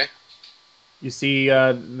 Okay. You see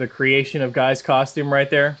the creation of Guy's costume right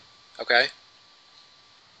there? Okay.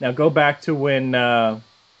 Now go back to when a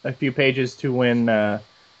few pages to when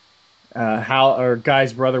Hal or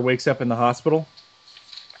Guy's brother wakes up in the hospital.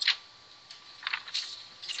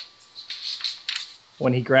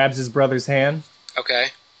 When he grabs his brother's hand. Okay.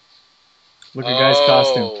 Look at Guy's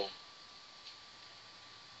costume.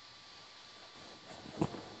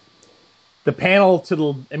 The panel to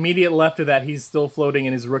the immediate left of that, he's still floating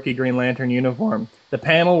in his rookie Green Lantern uniform. The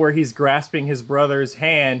panel where he's grasping his brother's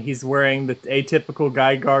hand, he's wearing the atypical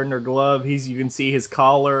Guy Gardner glove. You can see his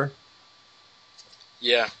collar.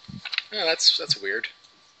 Yeah. Oh, that's weird.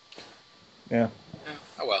 Yeah.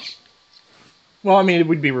 Oh well. Well, I mean, it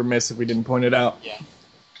would be remiss if we didn't point it out. Yeah.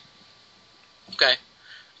 Okay.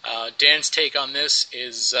 Dan's take on this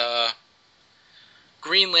is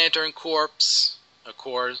Green Lantern Corps. Of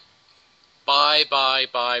course. Bye.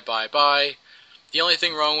 The only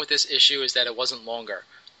thing wrong with this issue is that it wasn't longer.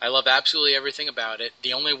 I love absolutely everything about it.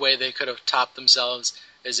 The only way they could have topped themselves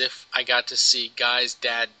is if I got to see Guy's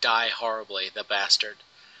dad die horribly, the bastard.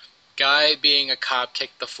 Guy being a cop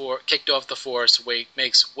kicked off the force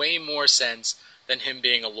makes way more sense than him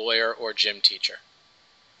being a lawyer or gym teacher.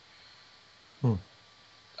 So,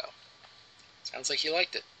 sounds like he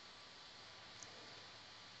liked it.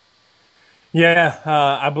 Yeah,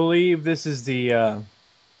 I believe this is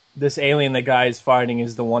this alien that Guy is fighting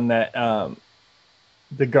is the one that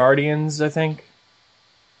the Guardians, I think.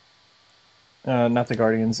 Not the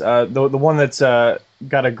Guardians. The one that's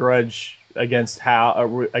got a grudge against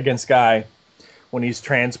against Guy when he's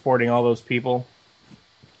transporting all those people,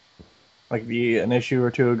 like an issue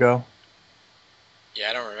or two ago. Yeah,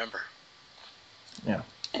 I don't remember. Yeah,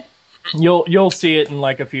 you'll see it in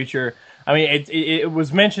like a future. I mean, it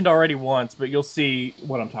was mentioned already once, but you'll see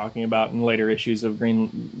what I'm talking about in later issues of the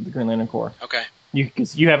Green Lantern Corps. Okay.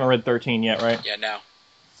 Because you haven't read 13 yet, right? Yeah, no.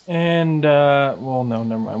 And well, no,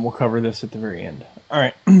 never mind. We'll cover this at the very end. All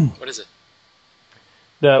right. What is it?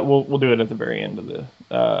 We'll do it at the very end of the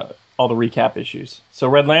all the recap issues. So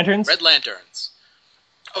Red Lanterns. Red Lanterns.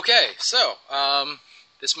 Okay, so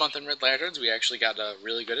this month in Red Lanterns, we actually got a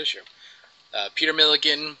really good issue. Peter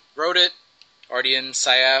Milligan wrote it. Ardian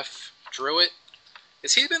Syaf drew it.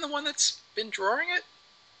 Has he been the one that's been drawing it?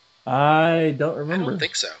 I don't remember. I don't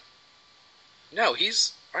think so. No,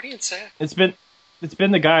 he's Ardian Syaf. It's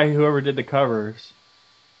been the guy whoever did the covers.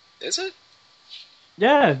 Is it?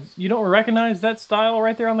 Yeah, you don't recognize that style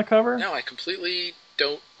right there on the cover? No, I completely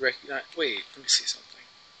don't recognize. Wait, let me see something.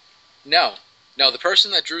 No, no, the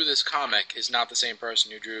person that drew this comic is not the same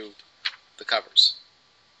person who drew the covers.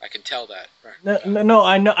 I can tell that. Right. No,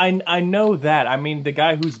 no, no, I know that. I mean, the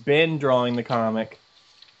guy who's been drawing the comic,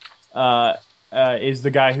 uh, is the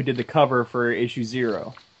guy who did the cover for issue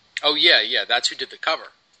 0. Oh yeah, yeah, that's who did the cover.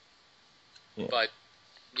 Yeah. But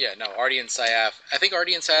yeah, no, Artie and Syaf. I think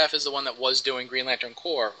Artie and Syaf is the one that was doing Green Lantern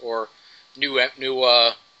Corps or new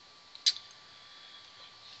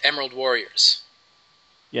Emerald Warriors.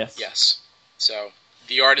 Yes. Yes. So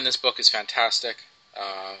the art in this book is fantastic.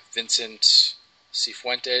 Vincent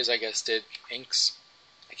Cifuentes, I guess, did inks.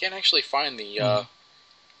 I can't actually find the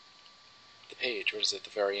page. What is it? At the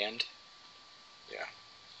very end. Yeah.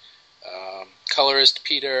 Colorist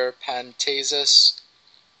Peter Pantasis.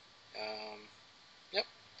 Yep,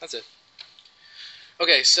 that's it.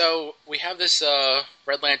 Okay, so we have this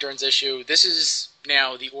Red Lanterns issue. This is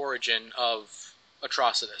now the origin of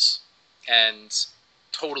Atrocitus, and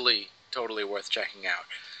totally worth checking out.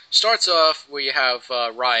 Starts off where you have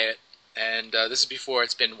Riot, and this is before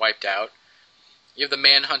it's been wiped out. You have the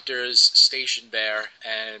Manhunters stationed there,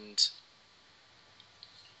 and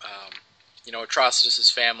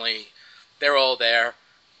Atrocitus's family. They're all there.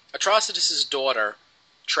 Atrocitus's daughter,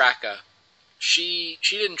 Traka, she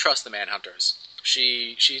didn't trust the Manhunters.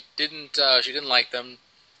 She didn't like them.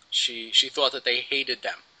 She thought that they hated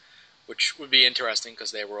them, which would be interesting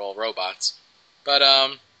because they were all robots. But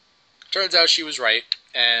turns out she was right,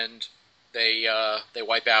 and they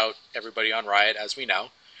wipe out everybody on Riot, as we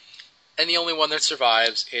know. And the only one that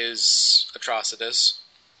survives is Atrocitus,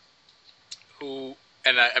 who,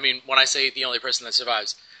 and I mean, when I say the only person that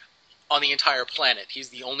survives, on the entire planet, he's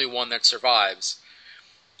the only one that survives.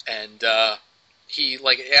 And he,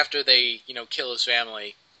 like, after they, kill his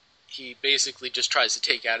family, he basically just tries to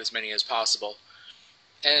take out as many as possible.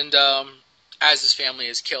 And as his family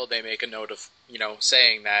is killed, they make a note of,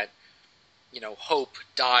 saying that, hope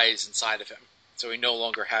dies inside of him. So he no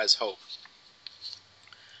longer has hope.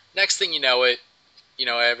 Next thing you know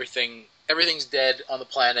everything's dead on the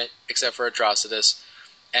planet except for Atrocitus.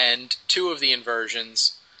 And two of the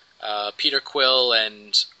inversions, Peter Quill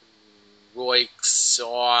and Roy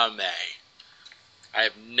Xaume. I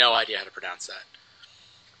have no idea how to pronounce that.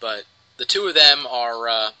 But the two of them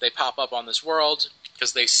they pop up on this world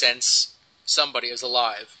because they sense somebody is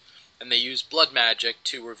alive. And they use blood magic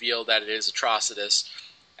to reveal that it is Atrocitus.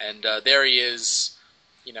 And there he is,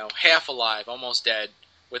 half alive, almost dead,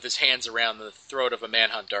 with his hands around the throat of a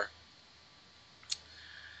manhunter.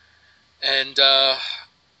 And,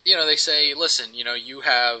 they say, listen, you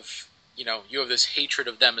have this hatred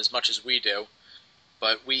of them as much as we do,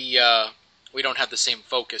 but we don't have the same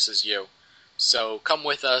focus as you. So come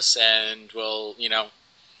with us, and we'll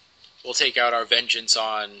take out our vengeance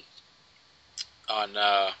on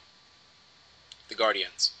the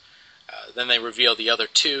Guardians. Then they reveal the other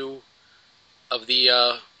two of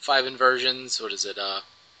the 5 inversions. What is it?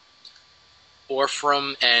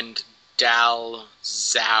 Orphram and Dal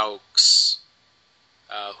Zaux,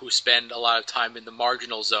 who spend a lot of time in the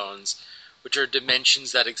marginal zones, which are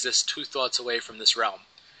dimensions that exist 2 thoughts away from this realm.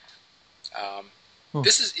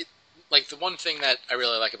 This is like the one thing that I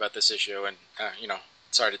really like about this issue, and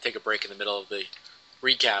sorry to take a break in the middle of the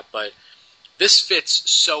recap, but this fits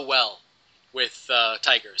so well with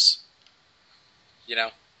Tigers.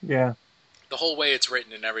 Yeah. The whole way it's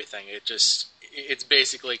written and everything, it's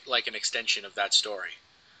basically like an extension of that story.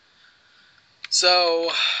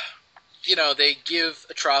 So, they give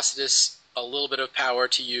Atrocitus a little bit of power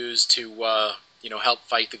to use to, help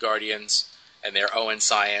fight the Guardians and their Owen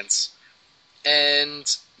science.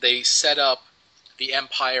 And they set up the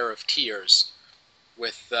Empire of Tears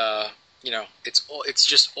with, it's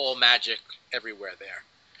just all magic everywhere there.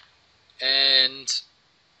 And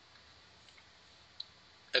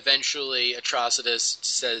eventually Atrocitus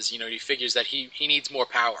says, he figures that he needs more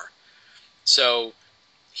power. So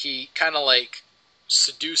he kind of like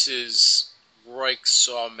seduces Roy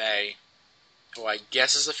Xaume, who I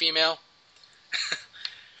guess is a female.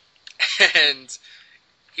 And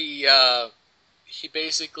he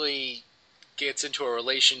basically gets into a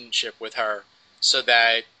relationship with her so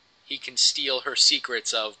that he can steal her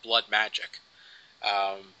secrets of blood magic.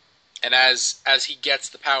 And as he gets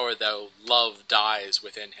the power, though, love dies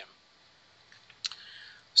within him.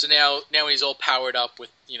 So now he's all powered up with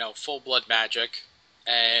full blood magic,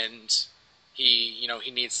 and he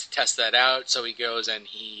needs to test that out. So he goes and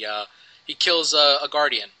he kills a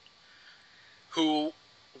Guardian who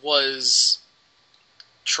was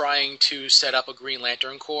trying to set up a Green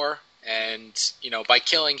Lantern Corps, and by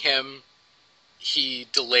killing him, he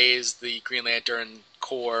delays the Green Lantern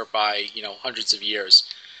Corps by, hundreds of years.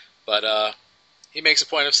 But he makes a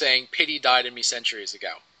point of saying, "Pity died in me centuries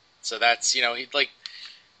ago." So that's,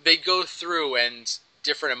 they go through and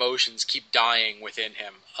different emotions keep dying within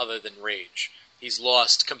him other than rage. He's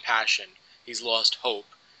lost compassion. He's lost hope.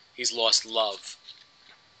 He's lost love.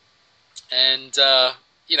 And,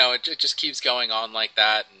 it just keeps going on like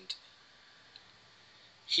that. And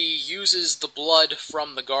he uses the blood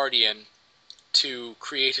from the Guardian to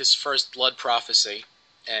create his first blood prophecy.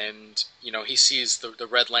 And, he sees the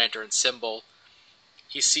Red Lantern symbol.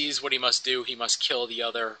 He sees what he must do. He must kill the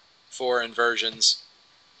other 4 inversions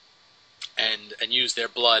and use their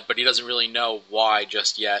blood, but he doesn't really know why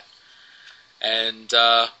just yet. And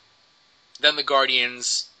then the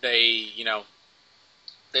Guardians, they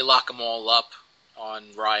lock them all up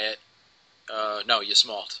on Riot. No,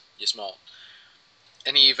 Yasmalt.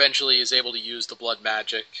 And he eventually is able to use the blood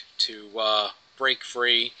magic to break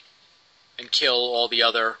free and kill all the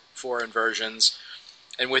other 4 inversions.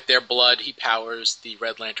 And with their blood, he powers the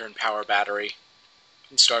Red Lantern power battery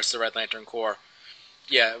and starts the Red Lantern Corps.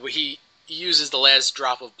 Yeah, he uses the last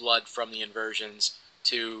drop of blood from the inversions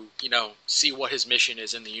to, see what his mission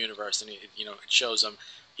is in the universe. And, it shows him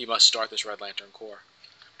he must start this Red Lantern Corps.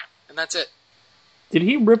 And that's it. Did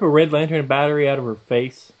he rip a Red Lantern battery out of her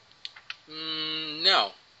face?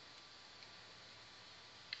 No.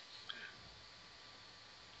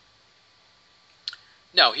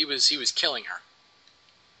 No, he was killing her.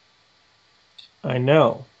 I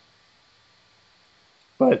know.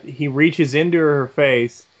 But he reaches into her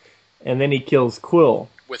face, and then he kills Quill.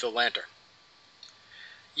 With a lantern.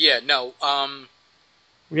 Yeah, no,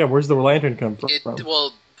 Yeah, where's the lantern come from?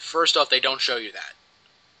 Well, first off, they don't show you that.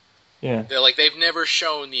 Yeah. They've never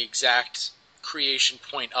shown the exact creation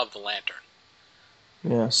point of the lantern.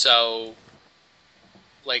 Yeah. So,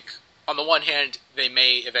 on the one hand, they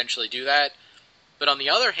may eventually do that, but on the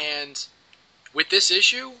other hand, with this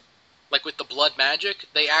issue, with the blood magic,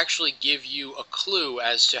 they actually give you a clue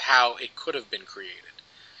as to how it could have been created.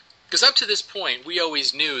 Because up to this point, we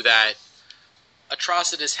always knew that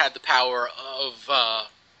Atrocitus had the power of,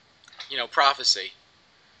 prophecy.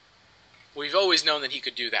 We've always known that he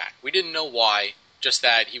could do that. We didn't know why, just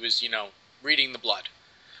that he was, reading the blood.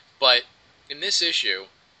 But in this issue,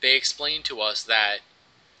 they explain to us that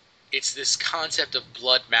it's this concept of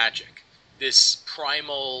blood magic, this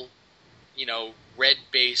primal,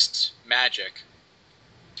 red-based magic.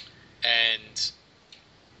 And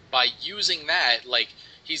by using that,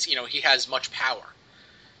 he has much power.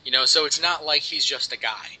 So it's not like he's just a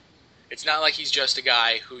guy. It's not like he's just a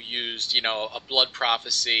guy who used, a blood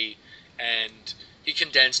prophecy and he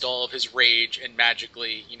condensed all of his rage and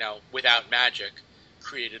magically, without magic,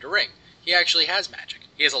 created a ring. He actually has magic.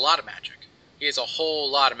 He has a lot of magic. He has a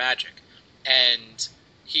whole lot of magic. And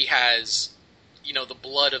he has, the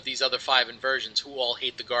blood of these other 5 inversions who all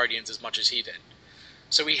hate the Guardians as much as he did.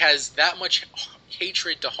 So he has that much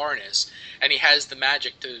hatred to harness, and he has the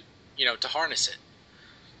magic to, to harness it.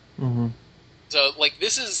 Mm-hmm. So,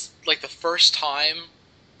 this is, the first time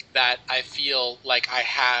that I feel like I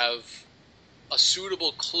have a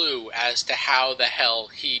suitable clue as to how the hell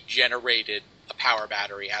he generated a power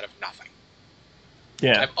battery out of nothing.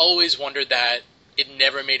 Yeah. I've always wondered that. It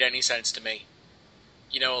never made any sense to me.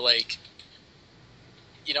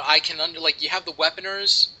 I can you have the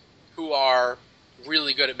weaponers who are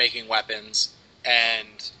really good at making weapons,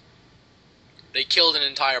 and they killed an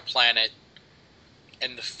entire planet,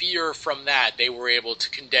 and the fear from that they were able to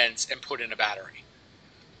condense and put in a battery.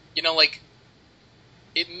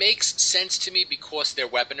 It makes sense to me because they're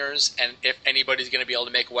weaponers, and if anybody's going to be able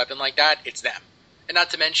to make a weapon like that, it's them. And not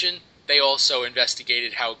to mention, they also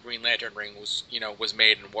investigated how Green Lantern ring was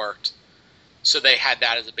made and worked. So they had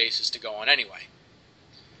that as a basis to go on anyway.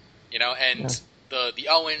 And the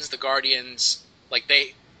Owens, the Guardians,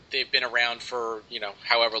 they've been around for,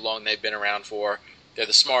 however long they've been around for. They're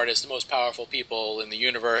the smartest, the most powerful people in the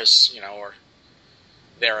universe, or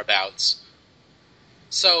thereabouts.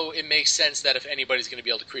 So it makes sense that if anybody's going to be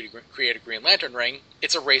able to create a Green Lantern ring,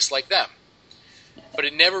 it's a race like them. But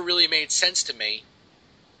it never really made sense to me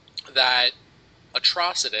that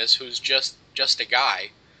Atrocitus, who's just a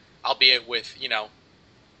guy, albeit with,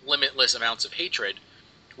 limitless amounts of hatred,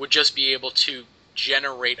 would just be able to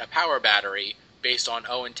generate a power battery based on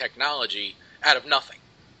Owen technology out of nothing.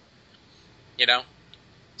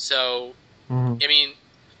 So, I mean,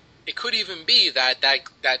 it could even be that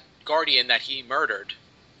Guardian that he murdered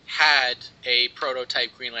had a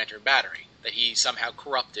prototype Green Lantern battery that he somehow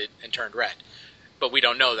corrupted and turned red. But we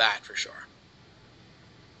don't know that for sure.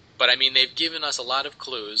 But, I mean, they've given us a lot of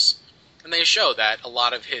clues, and they show that a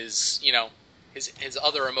lot of his, his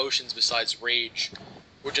other emotions besides rage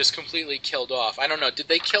were just completely killed off. I don't know. Did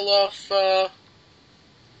they kill off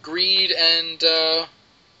greed and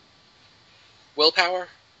willpower?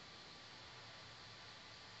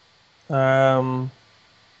 I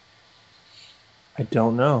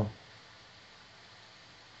don't know.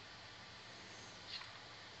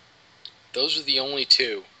 Those are the only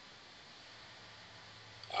two.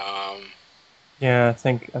 Yeah, I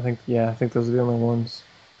think those are the only ones.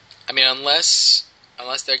 I mean, unless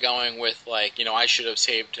they're going with like, I should have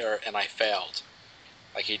saved her and I failed.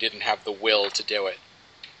 Like he didn't have the will to do it.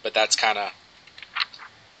 But that's kind of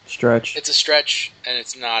Stretch. it's a stretch, and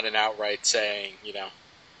it's not an outright saying,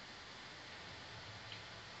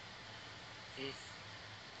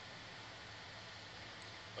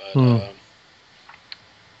 But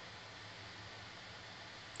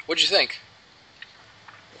what'd you think?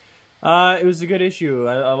 It was a good issue.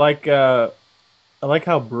 I like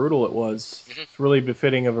how brutal it was. Mm-hmm. It's really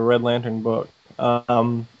befitting of a Red Lantern book.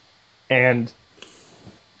 And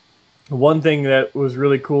one thing that was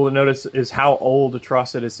really cool to notice is how old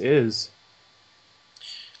Atrocitus is.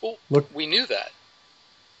 Well, we knew that.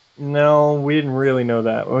 No, we didn't really know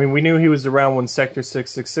that. I mean, we knew he was around when Sector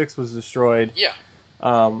 666 was destroyed. Yeah.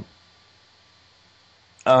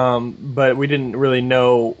 But we didn't really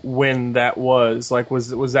know when that was. Like,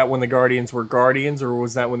 was that when the Guardians were Guardians, or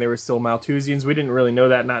was that when they were still Malthusians? We didn't really know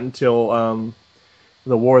that, not until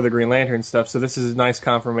the War of the Green Lantern stuff. So this is a nice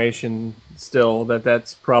confirmation still that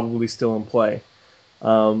that's probably still in play.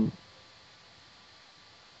 Look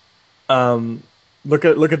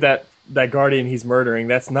at that Guardian he's murdering.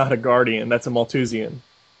 That's not a Guardian. That's a Malthusian.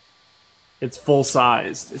 It's full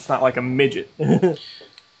sized. It's not like a midget.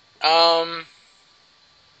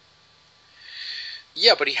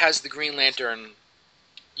 Yeah, but he has the Green Lantern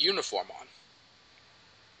uniform on.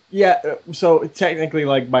 Yeah, so technically,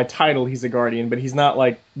 like, by title, he's a Guardian, but he's not,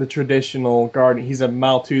 like, the traditional Guardian. He's a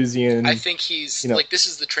Malthusian. I think he's, like, this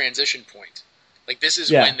is the transition point. Like, this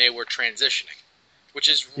is when they were transitioning. Which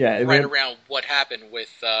is right around what happened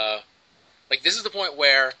with, like, this is the point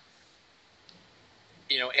where,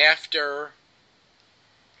 after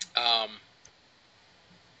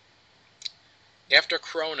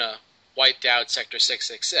Krona wiped out Sector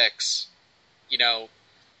 666,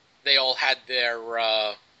 they all had their,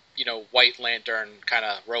 White Lantern kind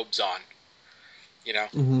of robes on.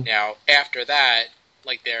 Mm-hmm. Now after that,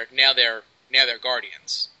 like they're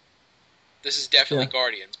Guardians. This is definitely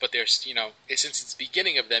Guardians, but they're since it's the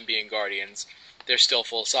beginning of them being Guardians, they're still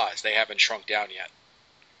full size. They haven't shrunk down yet.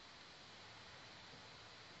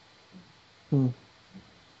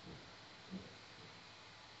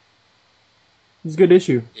 It's a good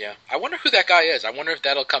issue. Yeah, I wonder who that guy is. I wonder if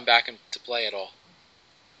that'll come back into play at all.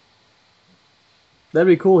 That'd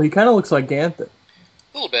be cool. He kind of looks like Ganthet.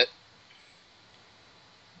 A little bit.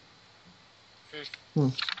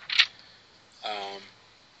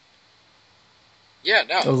 Yeah,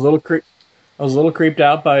 no. I was a little creeped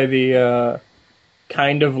out by the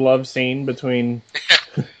kind of love scene between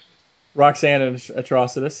Roxanne and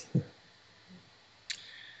Atrocitus.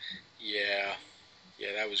 Yeah,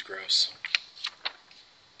 that was gross.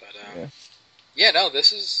 But yeah, no,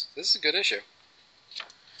 this is a good issue.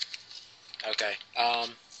 Okay,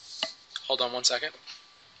 hold on one second.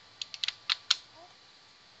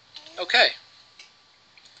 Okay.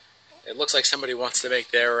 It looks like somebody wants to make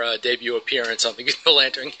their debut appearance on the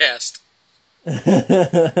LanternCast.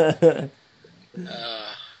 Okay.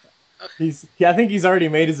 I think he's already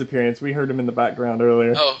made his appearance. We heard him in the background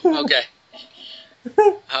earlier. Oh, okay.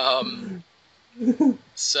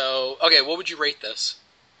 So, okay, what would you rate this?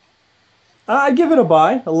 I'd give it a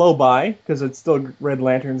buy, a low buy, because it's still Red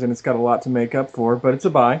Lanterns and it's got a lot to make up for, but it's a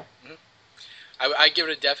buy. Mm-hmm. I give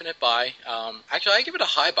it a definite buy. Actually, I give it a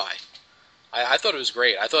high buy. I thought it was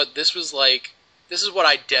great. I thought this is what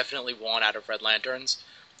I definitely want out of Red Lanterns.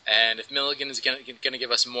 And if Milligan is going to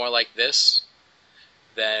give us more like this,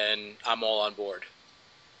 then I'm all on board.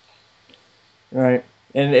 Right.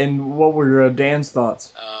 And what were Dan's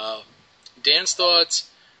thoughts? Dan's thoughts,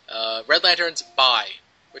 Red Lanterns, buy.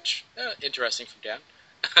 Which, interesting from Dan.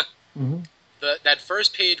 Mm-hmm. That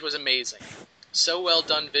first page was amazing. So well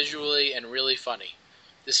done visually and really funny.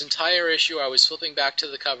 This entire issue, I was flipping back to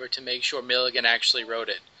the cover to make sure Milligan actually wrote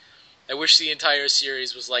it. I wish the entire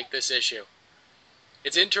series was like this issue.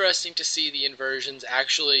 It's interesting to see the inversions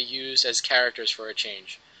actually used as characters for a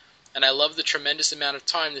change. And I love the tremendous amount of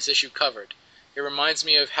time this issue covered. It reminds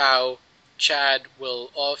me of how Chad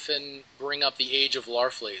will often bring up the age of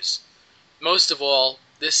Larfleeze. Most of all,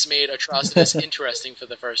 this made Atrocitus interesting for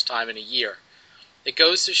the first time in a year. It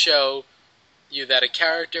goes to show you that a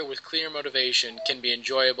character with clear motivation can be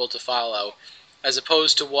enjoyable to follow, as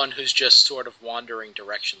opposed to one who's just sort of wandering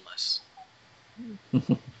directionless.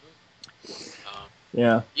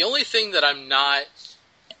 Yeah. The only thing that I'm not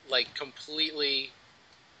like completely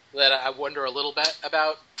that I wonder a little bit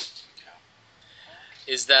about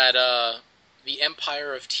is that the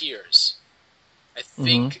Empire of Tears. I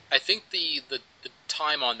think the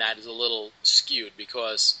time on that is a little skewed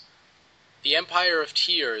because the Empire of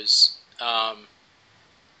Tears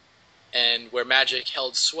and where magic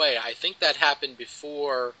held sway, I think that happened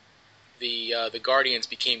before the Guardians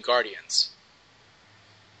became Guardians.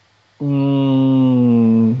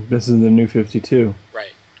 This is the New 52.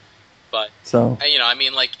 Right. But so I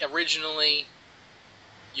mean, like originally,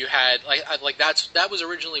 you had like that was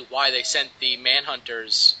originally why they sent the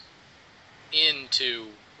Manhunters into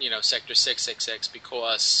Sector 666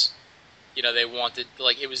 because they wanted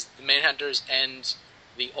it was the Manhunters and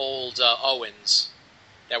the old Owens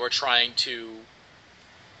that were trying to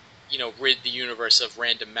rid the universe of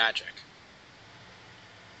random magic.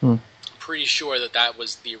 I'm pretty sure that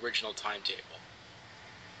was the original timetable.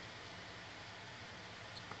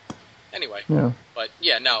 Anyway, but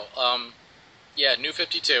New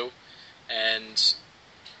 52, and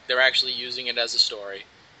they're actually using it as a story.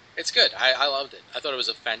 It's good. I loved it. I thought it was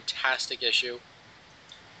a fantastic issue.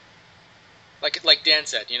 Like Dan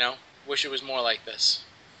said, wish it was more like this.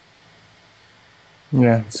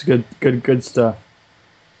 Yeah, it's good stuff.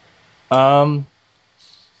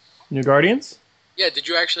 New Guardians? Yeah, did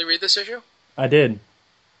you actually read this issue? I did.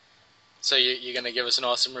 So you're going to give us an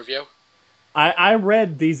awesome review? I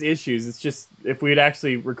read these issues. It's just if we'd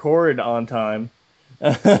actually record on time,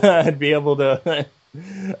 I'd be able to.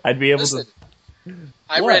 Listen,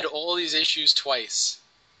 I read all these issues twice.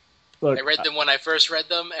 Look, I read them when I first read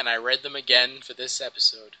them, and I read them again for this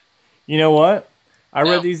episode. You know what? I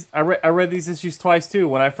read these issues twice too.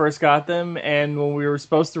 When I first got them, and when we were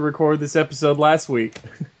supposed to record this episode last week.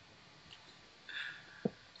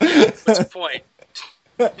 Yeah, what's your point?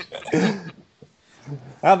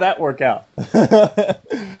 How'd that work out?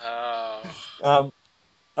 All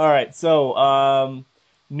right, so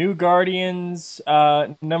New Guardians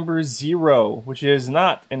number 0, which is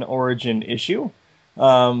not an Origin issue,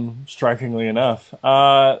 strikingly enough.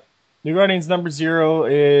 New Guardians number 0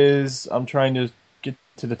 is, I'm trying to get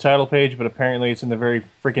to the title page, but apparently it's in the very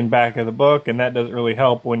freaking back of the book, and that doesn't really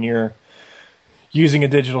help when you're using a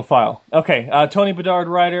digital file. Okay, Tony Bedard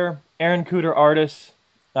writer, Aaron Cooter artist,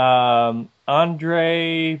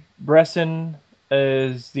 Andre Bresson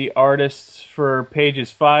is the artist for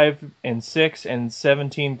pages 5 and 6 and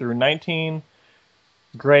 17 through 19.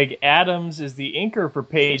 Greg Adams is the inker for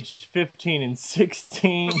page 15 and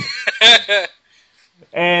 16.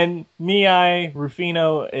 And Mihai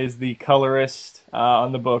Rufino is the colorist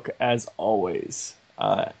on the book, as always.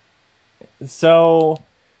 So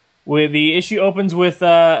the issue opens with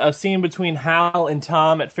a scene between Hal and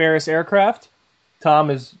Tom at Ferris Aircraft. Tom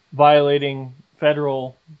is violating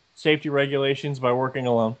federal safety regulations by working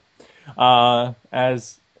alone,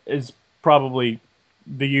 as is probably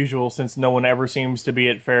the usual since no one ever seems to be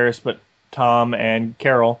at Ferris but Tom and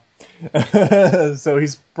Carol. So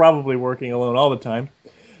he's probably working alone all the time.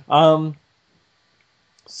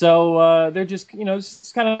 So they're just,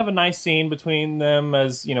 it's kind of a nice scene between them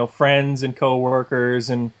as, friends and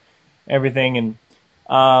co-workers and everything. And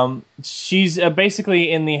she's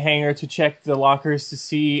basically in the hangar to check the lockers to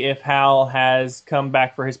see if Hal has come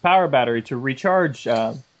back for his power battery to recharge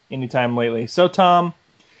anytime lately. So Tom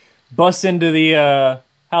busts into the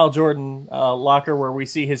Hal Jordan locker where we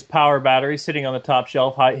see his power battery sitting on the top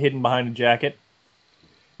shelf, hidden behind a jacket.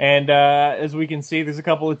 And as we can see, there's a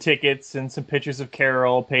couple of tickets and some pictures of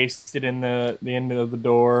Carol pasted in the end of the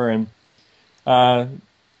door. And Tom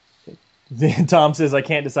says, I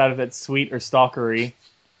can't decide if that's sweet or stalkery.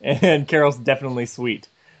 And Carol's definitely sweet.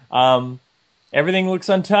 Everything looks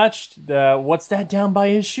untouched. What's that down by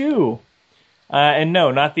his shoe? And no,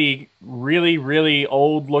 not the really, really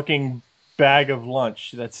old-looking bag of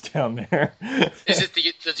lunch that's down there. Is it the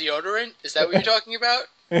deodorant? Is that what you're talking about?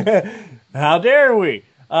 How dare we?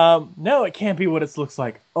 No, it can't be what it looks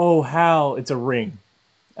like. Oh, Hal, it's a ring.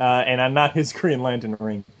 And I'm not his Green Lantern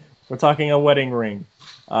ring. We're talking a wedding ring.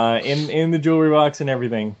 In the jewelry box and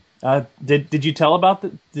everything. Did you tell about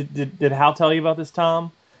did Hal tell you about this,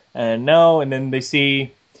 Tom? And no, and then they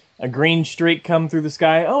see a green streak come through the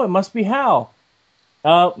sky. Oh, it must be Hal.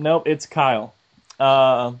 Oh, nope, it's Kyle.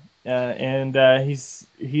 And he's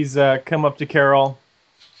come up to Carol.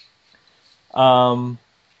 One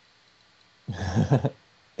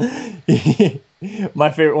of my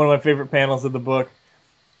favorite panels of the book.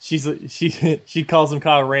 She calls him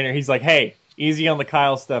Kyle Rayner. He's like, "Hey, Easy on the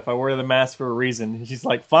Kyle stuff. I wear the mask for a reason. And she's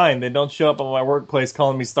like, fine, then don't show up at my workplace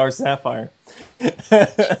calling me Star Sapphire.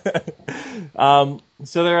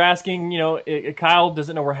 So they're asking, Kyle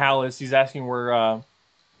doesn't know where Hal is. He's asking where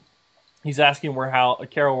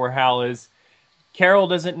Carol where Hal is. Carol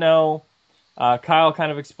doesn't know. Kyle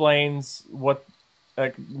kind of explains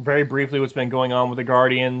very briefly what's been going on with the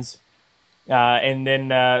Guardians. And then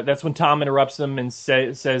that's when Tom interrupts them and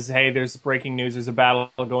says, hey, there's breaking news. There's a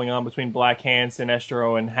battle going on between Black Hand,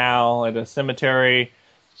 Sinestro, and Hal at a cemetery.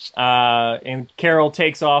 And Carol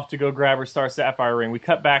takes off to go grab her Star Sapphire ring. We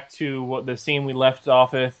cut back to the scene we left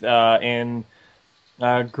off with in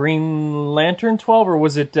Green Lantern 12, or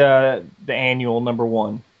was it the annual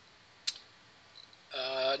 #1?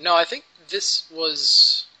 No, I think this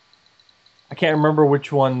was... I can't remember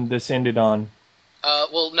which one this ended on.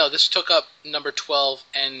 Well, no, this took up number 12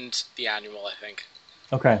 and the annual, I think.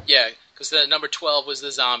 Okay. Yeah, because the number 12 was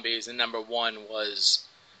the zombies, and number 1 was,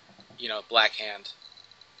 Black Hand.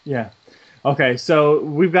 Yeah. Okay, so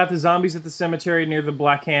we've got the zombies at the cemetery near the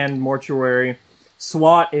Black Hand mortuary.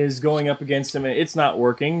 SWAT is going up against them, and it's not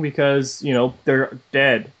working because, they're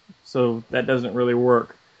dead. So that doesn't really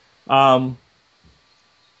work.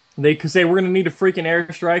 They could say, we're going to need a freaking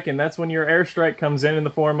airstrike, and that's when your airstrike comes in the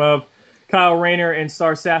form of Kyle Rayner and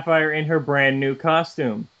Star Sapphire in her brand new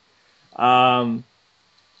costume. Let's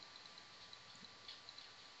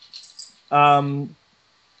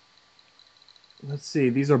see.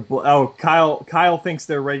 These are Kyle thinks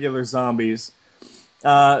they're regular zombies.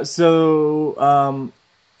 Or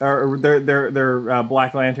they're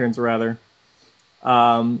Black Lanterns rather.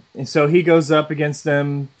 And so he goes up against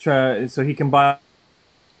them. So he combines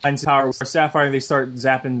power with Sapphire. They start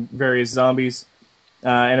zapping various zombies.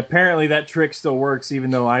 And apparently that trick still works, even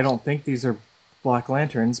though I don't think these are Black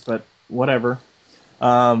Lanterns, but whatever.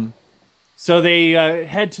 So they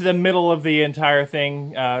head to the middle of the entire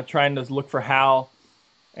thing, trying to look for Hal,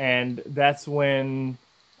 and that's when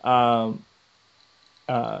Kyle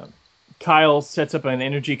sets up an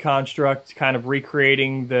energy construct, kind of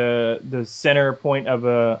recreating the center point of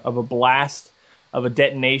a blast, of a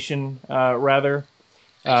detonation, rather.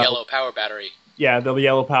 A yellow power battery. Yeah, the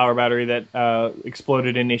yellow power battery that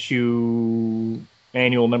exploded in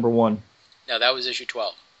annual #1. No, that was issue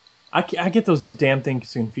 12. I get those damn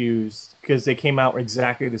things confused because they came out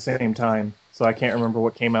exactly the same time, so I can't remember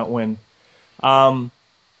what came out when.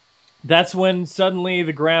 That's when suddenly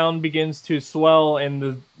the ground begins to swell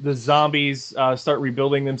and the zombies start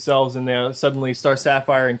rebuilding themselves, and suddenly Star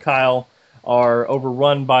Sapphire and Kyle are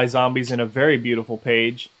overrun by zombies in a very beautiful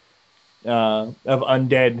page of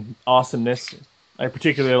undead awesomeness. I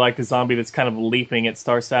particularly like the zombie that's kind of leaping at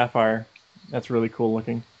Star Sapphire. That's really cool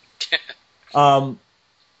looking.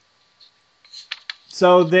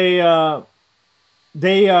 So they are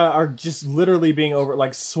just literally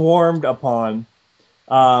being swarmed upon.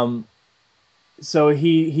 So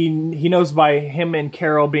he knows by him and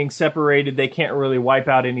Carol being separated, they can't really wipe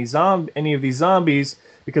out any of these zombies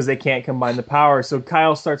because they can't combine the power. So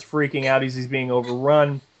Kyle starts freaking out as he's being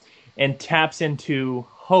overrun and taps into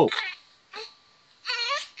Hope.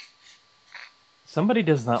 Somebody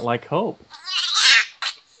does not like Hope.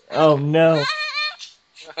 Oh no.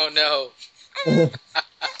 Oh no.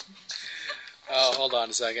 Oh, hold on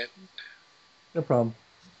a second. No problem.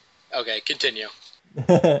 Okay, continue.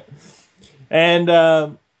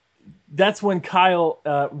 And that's when Kyle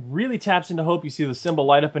really taps into Hope. You see the symbol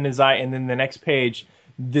light up in his eye, and then the next page,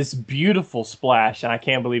 this beautiful splash. And I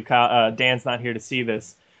can't believe Dan's not here to see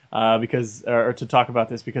this or to talk about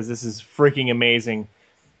this, because this is freaking amazing.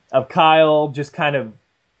 Of Kyle just kind of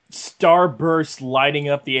starburst lighting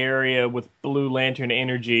up the area with blue lantern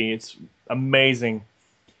energy. It's amazing.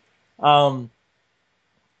 And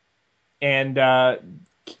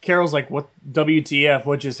Carol's like, what, WTF,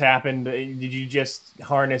 what just happened? Did you just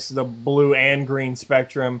harness the blue and green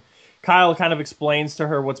spectrum? Kyle kind of explains to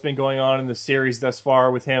her what's been going on in the series thus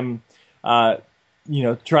far with him,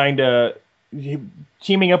 trying to,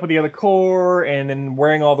 teaming up with the other Corps and then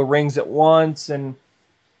wearing all the rings at once and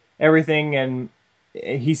everything. And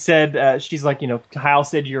he said, she's like, Hal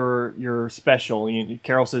said you're special.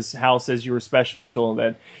 Carol says, Hal says you were special,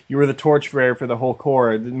 that you were the torchbearer for the whole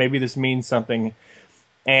Corps. Maybe this means something.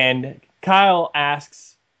 And Kyle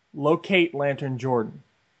asks, locate Lantern Jordan.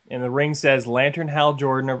 And the ring says, Lantern Hal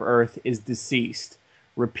Jordan of Earth is deceased.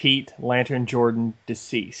 Repeat, Lantern Jordan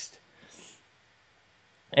deceased.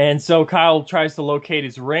 And so Kyle tries to locate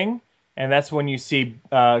his ring, and that's when you see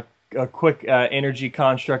a quick energy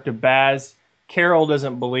construct of Baz. Carol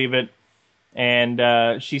doesn't believe it,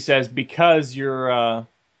 and she says, because you're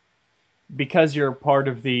part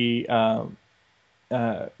of the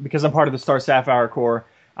because I'm part of the Star Sapphire Corps,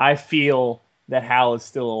 I feel that Hal is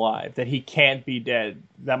still alive, that he can't be dead,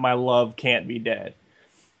 that my love can't be dead.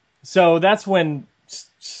 So that's when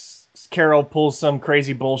Carol pulls some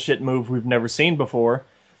crazy bullshit move we've never seen before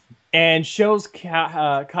and shows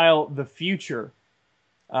Kyle the future.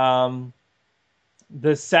 Um,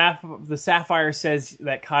 the Sapphire says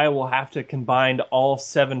that Kyle will have to combine all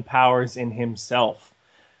 7 powers in himself.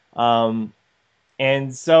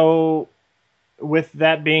 And so, with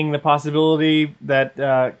that being the possibility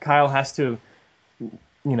that Kyle has to,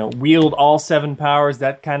 wield all 7 powers,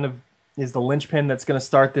 that kind of is the linchpin that's going to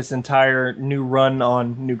start this entire new run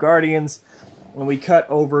on New Guardians. And we cut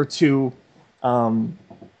over to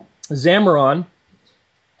Zamaron,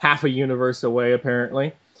 half a universe away,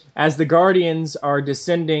 apparently, as the Guardians are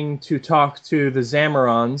descending to talk to the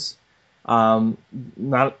Zamarons.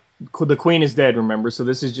 Not the Queen is dead, remember? So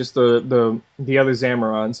this is just the other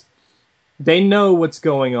Zamarons. They know what's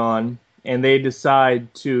going on, and they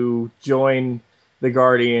decide to join the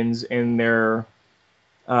Guardians in their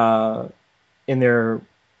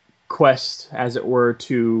quest, as it were,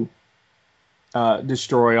 to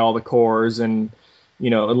destroy all the cores and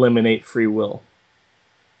eliminate free will.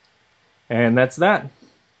 And that's that.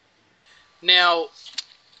 Now,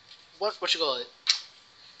 what you call it?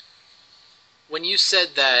 When you said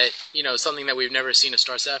that, something that we've never seen a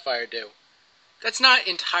Star Sapphire do, that's not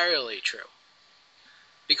entirely true.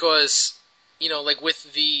 Because, like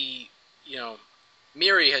with the,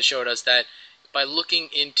 Miri has showed us that by looking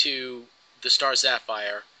into the Star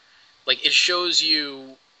Sapphire, like it shows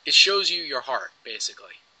you your heart,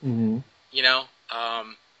 basically. Mm-hmm.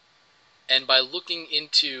 And by looking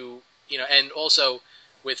into, and also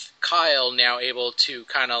with Kyle now able to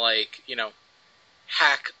kind of like,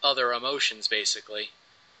 hack other emotions, basically,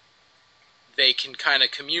 they can kind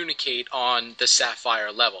of communicate on the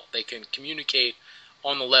Sapphire level. They can communicate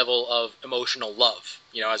on the level of emotional love,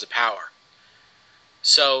 as a power.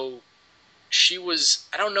 So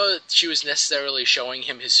I don't know that she was necessarily showing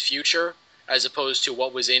him his future as opposed to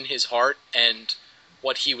what was in his heart and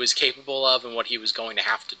what he was capable of and what he was going to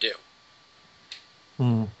have to do.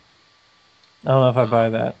 I don't know if I buy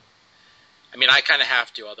that. I mean, I kind of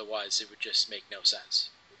have to, otherwise it would just make no sense.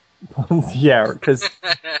 Yeah, because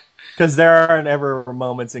there aren't ever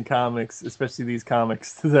moments in comics, especially these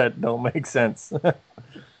comics, that don't make sense.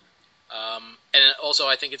 And also,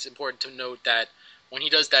 I think it's important to note that when he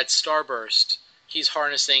does that starburst, he's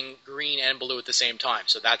harnessing green and blue at the same time.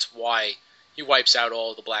 So that's why he wipes out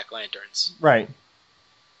all the Black Lanterns. Right.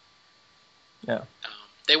 Yeah.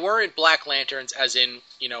 They weren't Black Lanterns as in,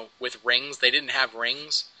 with rings. They didn't have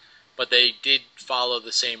rings, but they did follow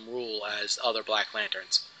the same rule as other Black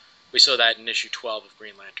Lanterns. We saw that in issue 12 of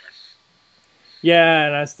Green Lantern. Yeah,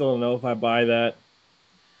 and I still don't know if I buy that.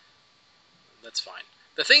 That's fine.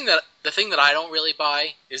 The thing that I don't really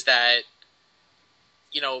buy is that,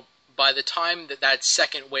 by the time that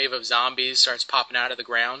second wave of zombies starts popping out of the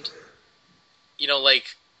ground, I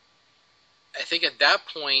think at that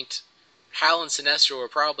point, Hal and Sinestro were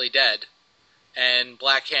probably dead, and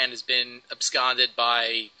Black Hand has been absconded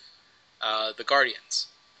by the Guardians.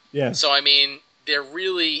 Yeah. So, I mean,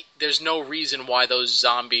 there's no reason why those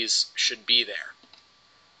zombies should be there.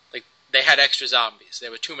 Like, they had extra zombies.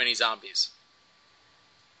 There were too many zombies.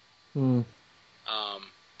 I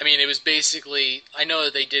mean, it was basically, I know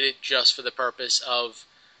that they did it just for the purpose of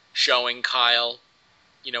showing Kyle,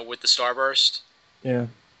 with the starburst. Yeah.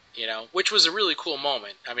 Which was a really cool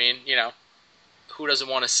moment. I mean, who doesn't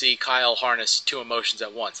want to see Kyle harness 2 emotions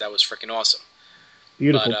at once? That was freaking awesome.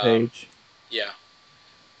 Beautiful page. Yeah.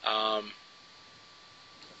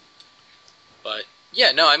 But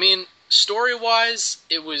yeah, no, I mean, story-wise,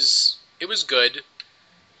 it was good.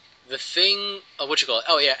 The thing, what you call it?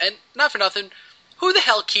 Oh yeah, and not for nothing, who the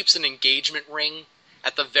hell keeps an engagement ring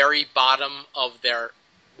at the very bottom of their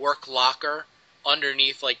work locker,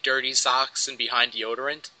 underneath like dirty socks and behind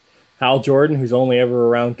deodorant? Hal Jordan, who's only ever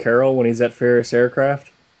around Carol when he's at Ferris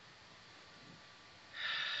Aircraft.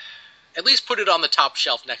 At least put it on the top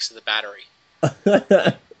shelf next to the battery.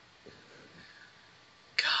 God.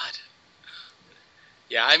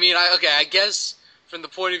 Yeah, I mean, I guess from the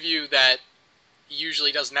point of view that he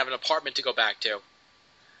usually doesn't have an apartment to go back to.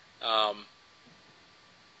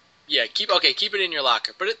 Yeah, keep it in your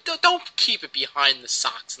locker, but don't keep it behind the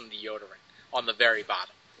socks and the deodorant on the very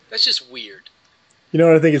bottom. That's just weird. You know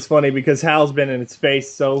what I think is funny? Because Hal's been in its face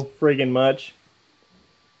so friggin' much.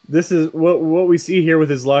 This is what we see here with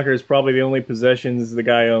his locker is probably the only possessions the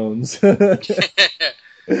guy owns.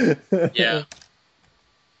 Yeah,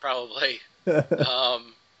 probably.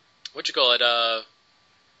 What you call it?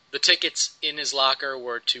 The tickets in his locker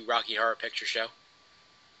were to Rocky Horror Picture Show.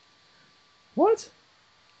 What?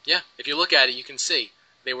 Yeah, if you look at it, you can see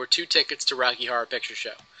they were 2 tickets to Rocky Horror Picture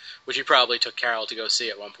Show, which he probably took Carol to go see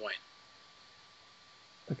at one point.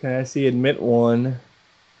 Okay, I see admit one.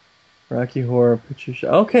 Rocky Horror Picture Show.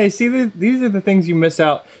 Okay, see, these are the things you miss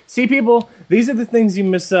out. See, people, these are the things you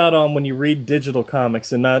miss out on when you read digital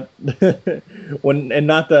comics and not not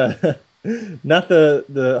the not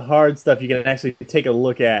the hard stuff you can actually take a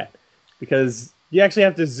look at because you actually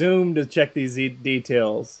have to zoom to check these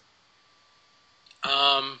details.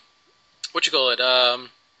 Um, what you call it?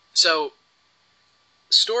 So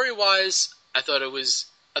story wise, I thought it was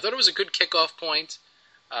a good kickoff point.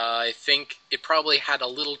 I think it probably had a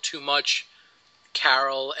little too much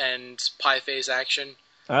Carol and Pieface action.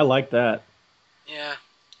 I like that. Yeah,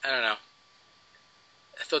 I don't know.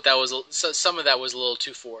 I thought that was some of that was a little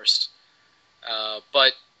too forced.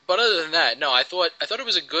 But other than that, no, I thought it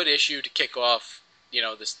was a good issue to kick off.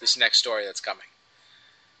 This next story that's coming.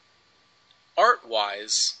 Art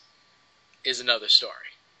wise, is another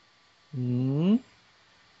story. Hmm.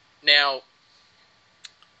 Now,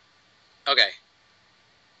 okay,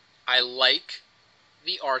 I like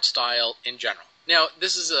the art style in general. Now,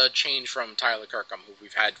 this is a change from Tyler Kirkham, who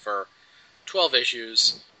we've had for 12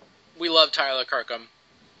 issues. We love Tyler Kirkham.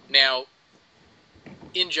 Now,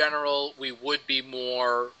 in general, we would be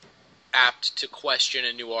more apt to question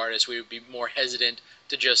a new artist. We would be more hesitant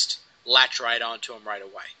to just latch right onto him right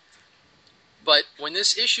away. But when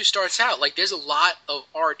this issue starts out, like, there's a lot of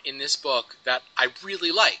art in this book that I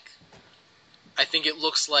really like. I think it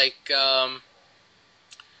looks like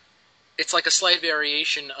it's like a slight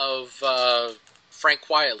variation of Frank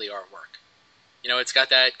Quietly artwork. It's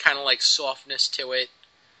got that kind of like softness to it.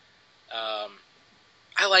 Um,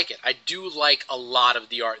 I like it. I do like a lot of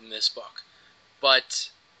the art in this book,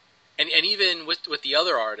 but and even with the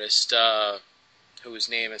other artist, whose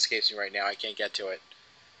name escapes me right now, I can't get to it.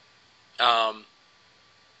 Um,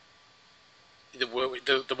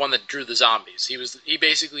 the one that drew the zombies. He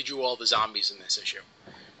basically drew all the zombies in this issue.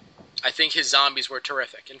 I think his zombies were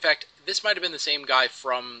terrific. In fact, this might have been the same guy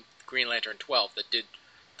from Green Lantern 12 that did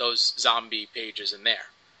those zombie pages in there.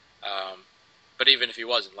 But even if he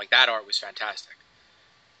wasn't, like, that art was fantastic.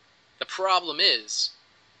 The problem is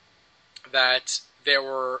that there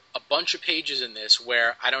were a bunch of pages in this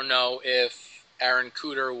where I don't know if Aaron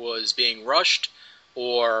Cooter was being rushed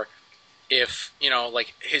or if,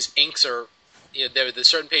 like, his inks are... there were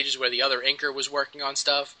certain pages where the other inker was working on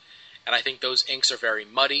stuff, and I think those inks are very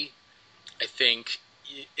muddy. I think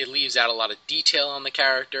it leaves out a lot of detail on the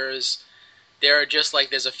characters.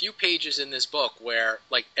 There's a few pages in this book where,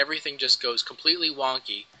 like, everything just goes completely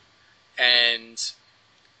wonky, and,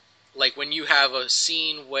 like, when you have a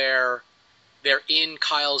scene where they're in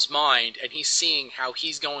Kyle's mind and he's seeing how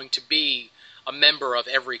he's going to be a member of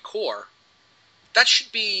every corps, that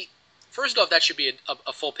should be, first off, that should be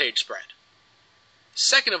a full page spread.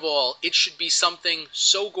 Second of all, it should be something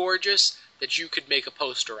so gorgeous that you could make a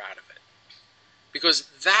poster out of it. Because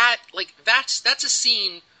that's a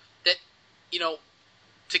scene that,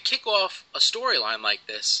 to kick off a storyline like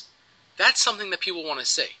this, that's something that people want to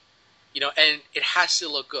see. And it has to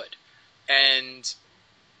look good. And,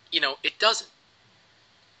 it doesn't.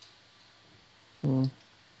 Hmm.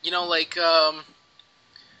 Like,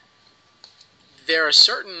 there are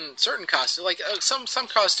certain costumes, like, some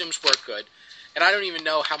costumes work good, and I don't even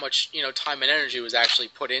know how much, time and energy was actually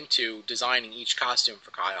put into designing each costume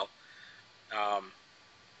for Kyle.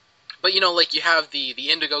 But, like, you have the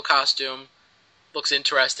Indigo costume, looks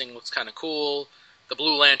interesting, looks kind of cool. The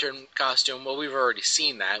Blue Lantern costume, well, we've already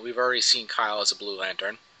seen that. We've already seen Kyle as a Blue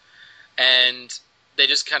Lantern. And they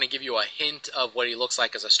just kind of give you a hint of what he looks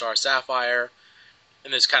like as a Star Sapphire.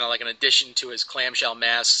 And there's kind of like an addition to his clamshell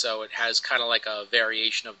mask, so it has kind of like a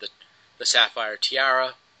variation of the Sapphire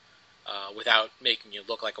tiara, without making it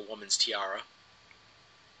look like a woman's tiara.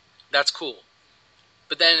 That's cool.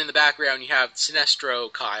 But then in the background you have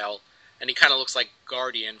Sinestro Kyle, and he kind of looks like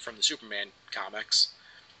Guardian from the Superman comics.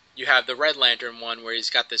 You have the Red Lantern one where he's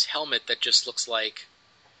got this helmet that just looks like,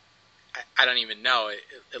 I don't even know,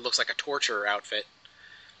 it looks like a torturer outfit.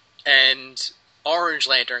 And Orange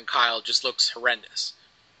Lantern Kyle just looks horrendous.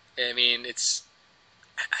 I mean,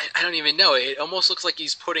 I don't even know, it almost looks like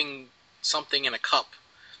he's putting something in a cup.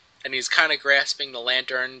 And he's kind of grasping the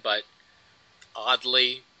lantern, but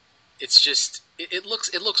oddly, it's just, it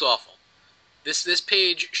looks awful. This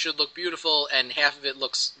page should look beautiful, and half of it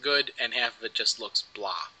looks good, and half of it just looks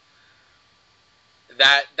blah.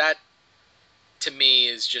 That to me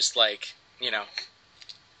is just like,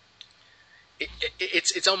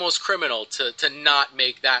 it's almost criminal to not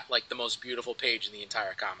make that like the most beautiful page in the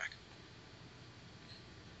entire comic.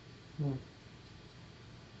 Hmm.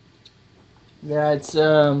 Yeah, it's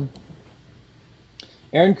Aaron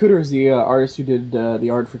Cooter is the artist who did the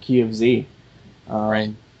art for Key of Z, Right.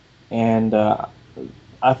 um, and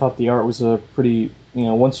I thought the art was a pretty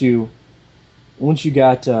once you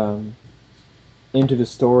got into the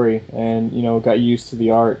story and got used to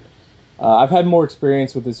the art. I've had more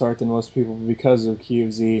experience with this art than most people because of Key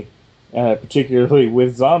of Z, particularly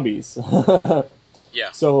with zombies.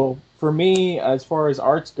 Yeah. So for me, as far as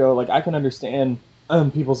arts go, like I can understand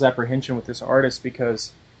people's apprehension with this artist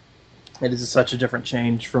because it is such a different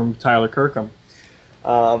change from Tyler Kirkham.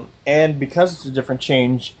 And because it's a different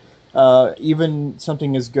change, even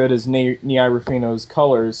something as good as Nia Rufino's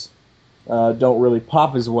colors don't really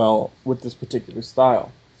pop as well with this particular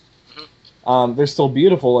style. Hmm. They're still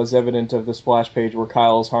beautiful, as evident of the splash page where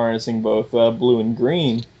Kyle's harnessing both blue and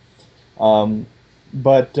green. Um,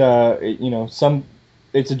 but some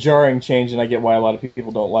it's a jarring change, and I get why a lot of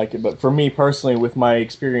people don't like it. But for me personally, with my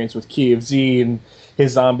experience with Key of Z and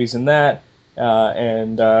his zombies and that,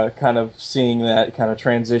 and kind of seeing that kind of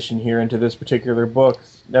transition here into this particular book,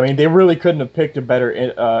 I mean, they really couldn't have picked a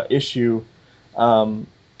better issue um,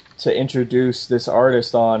 to introduce this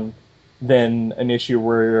artist on than an issue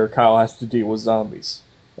where Kyle has to deal with zombies.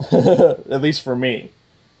 At least for me.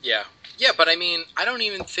 Yeah. Yeah, but I mean, I don't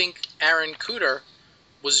even think Aaron Cooter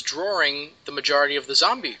was drawing the majority of the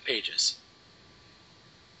zombie pages.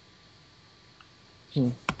 Hmm.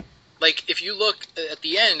 Like, if you look at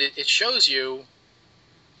the end, it shows you,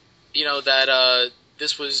 that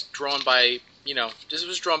this was drawn by, this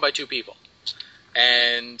was drawn by two people.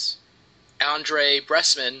 And Andre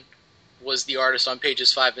Bressman was the artist on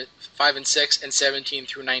pages 5 and 6 and 17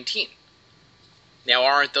 through 19. Now,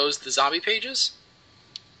 aren't those the zombie pages?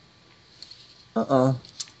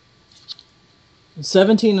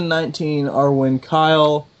 17 and 19 are when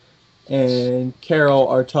Kyle and Carol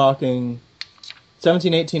are talking.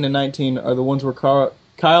 17, 18, and 19 are the ones where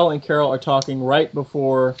Kyle and Carol are talking right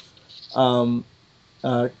before um,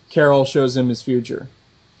 Carol shows him his future. Oh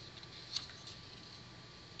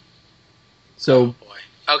So, boy.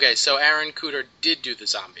 Okay, so Aaron Cooter did do the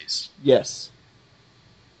zombies. yes.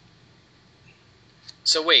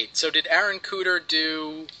 So wait, so did Aaron Cooter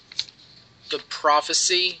do the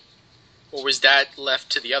prophecy, or was that left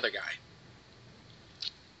to the other guy?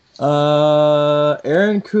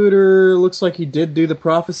 Aaron Cooter looks like he did do the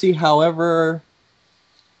prophecy. However,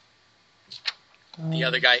 The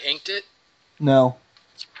other guy inked it? no,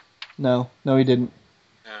 no, he didn't.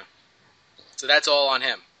 Oh. So that's all on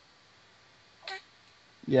him.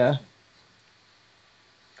 Yeah,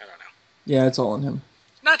 I don't know. yeah, it's all on him.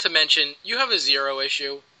 Not to mention, you have a zero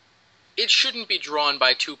issue. It shouldn't be drawn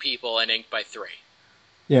by two people and inked by three.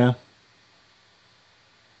 Yeah,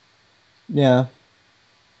 yeah.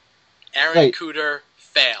 Aaron Wait. Cooter,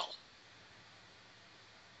 fail.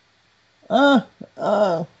 Uh,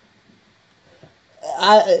 uh,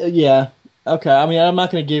 yeah. Okay. I mean, I'm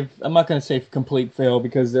not gonna say complete fail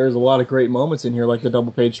because there's a lot of great moments in here, like the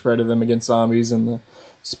double page spread of them against zombies and the Yeah.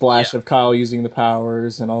 splash of Kyle using the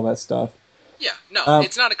powers and all that stuff. Yeah, no, Um,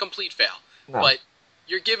 it's not a complete fail. no. But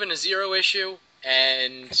you're given a zero issue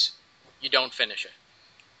and you don't finish it.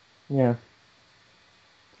 Yeah,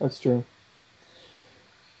 that's true.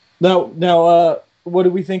 Now, what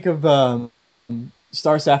do we think of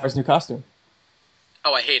Star Sapphire's new costume?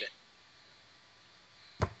 Oh, I hate it.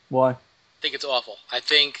 Why? I think it's awful. I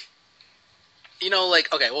think,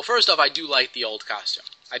 okay, well, first off, I do like the old costume.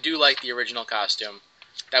 I do like the original costume.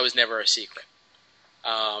 That was never a secret.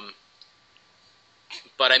 Um,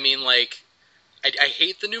 but I mean, like, I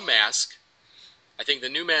hate the new mask. I think the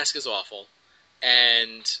new mask is awful.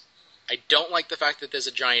 And I don't like the fact that there's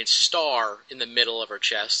a giant star in the middle of her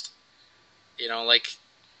chest. Like,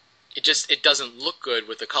 it doesn't look good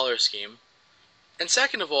with the color scheme. And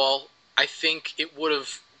second of all, I think it would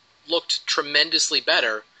have looked tremendously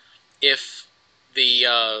better if the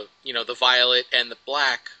violet and the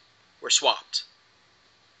black were swapped.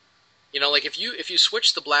 Like if you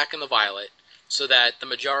switch the black and the violet so that the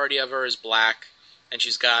majority of her is black and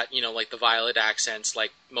she's got like the violet accents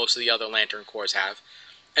like most of the other Lantern Corps have,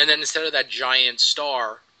 and then instead of that giant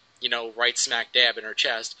star, right smack dab in her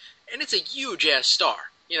chest, and it's a huge ass star.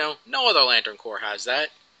 No other Lantern Corps has that.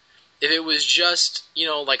 If it was just,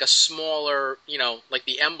 like a smaller, like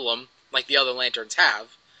the emblem, like the other lanterns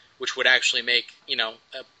have, which would actually make,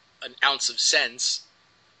 an ounce of sense,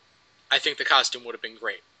 I think the costume would have been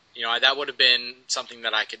great. That would have been something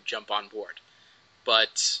that I could jump on board.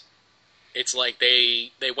 But it's like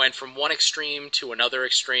they went from one extreme to another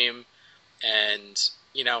extreme, and,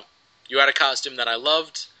 you had a costume that I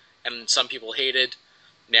loved, and some people hated.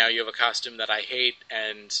 Now you have a costume that I hate,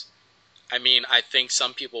 and I mean, I think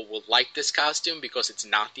some people will like this costume because it's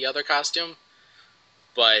not the other costume,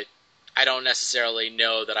 but I don't necessarily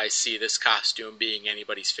know that I see this costume being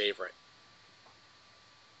anybody's favorite.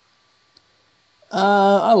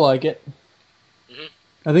 I like it. Hmm.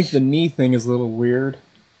 I think the knee thing is a little weird.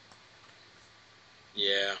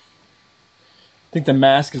 Yeah. I think the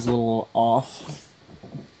mask is a little off.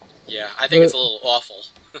 Yeah, I think it's But a little awful.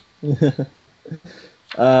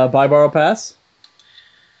 buy borrow pass.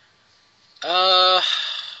 Uh,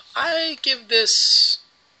 I give this.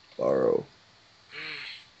 Borrow.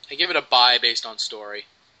 I give it a buy based on story.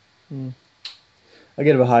 I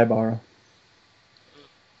give it a high borrow.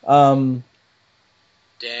 Um,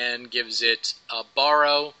 Dan gives it a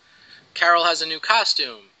borrow. Carol has a new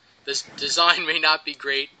costume. This design may not be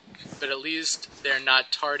great, but at least they're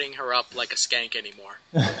not tarting her up like a skank anymore.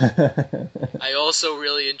 I also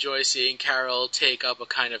really enjoy seeing Carol take up a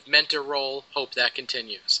kind of mentor role. Hope that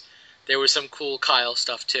continues. There was some cool Kyle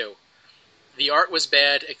stuff too. The art was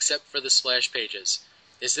bad except for the splash pages.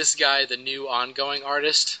 Is this guy the new ongoing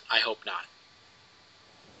artist? I hope not.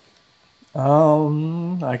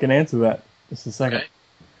 I can answer that. Just a second.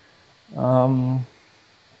 Okay.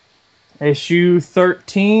 Issue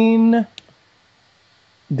 13.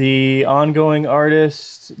 The ongoing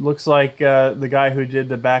artist looks like the guy who did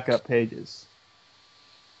the backup pages,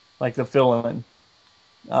 like the fill-in.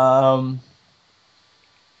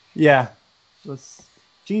 Yeah. Let's.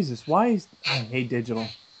 Jesus, why is I hate digital.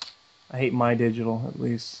 I hate my digital at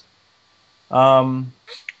least. Custom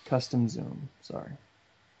zoom. Sorry.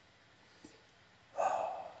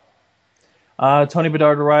 Tony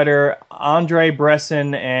Bedard writer, Andre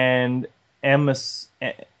Bresson and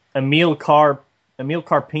Emil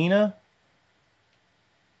Carpina.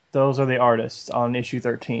 Those are the artists on issue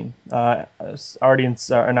 13.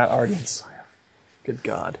 Ardians, or not Ardians. Good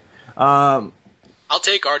God. I'll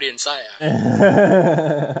take Artie and Saya.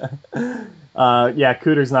 Yeah,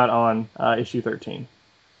 Cooter's not on issue 13.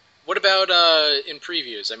 What about in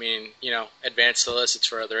previews? I mean, advanced solicits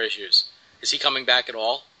for other issues. Is he coming back at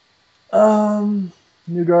all?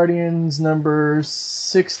 New Guardians number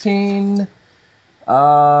 16.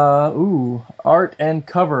 Art and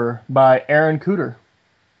cover by Aaron Cooter.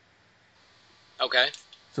 Okay.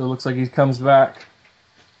 So it looks like he comes back.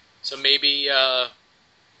 So maybe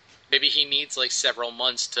he needs like several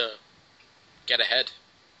months to get ahead.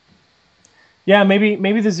 Yeah, maybe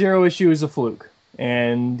the Zero issue is a fluke,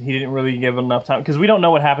 and he didn't really give enough time because we don't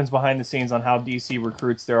know what happens behind the scenes on how DC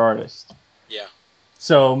recruits their artists. Yeah.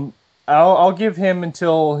 So I'll give him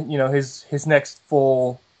until his next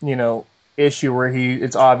full issue where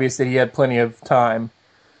it's obvious that he had plenty of time.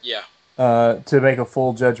 Yeah. To make a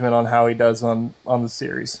full judgment on how he does on the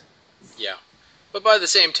series. Yeah. But by the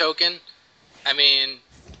same token, I mean,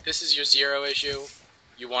 this is your Zero issue.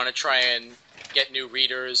 You want to try and get new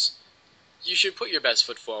readers. You should put your best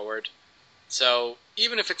foot forward. So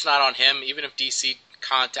even if it's not on him, even if DC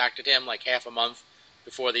contacted him like half a month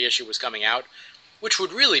before the issue was coming out, which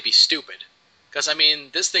would really be stupid, because I mean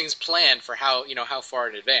this thing's planned for how far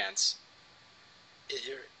in advance.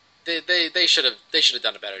 They should have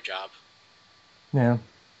done a better job. Yeah.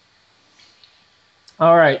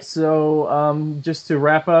 All right. So just to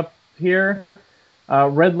wrap up here,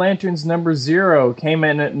 Red Lantern's number 0 came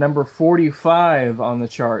in at number 45 on the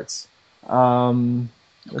charts.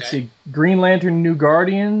 Let's see. Green Lantern New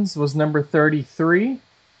Guardians was number 33.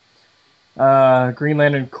 Green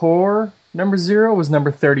Lantern Corps number 0 was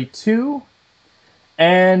number 32.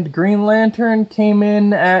 And Green Lantern came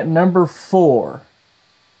in at number 4.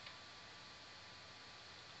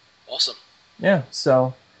 Awesome. Yeah,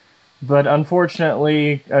 so... But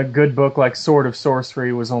unfortunately, a good book like Sword of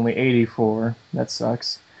Sorcery was only 84. That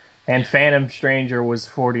sucks. And Phantom Stranger was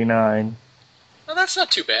 49. Well, that's not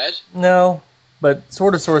too bad. No, but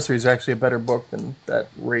Sword of Sorcery is actually a better book than that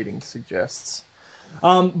rating suggests.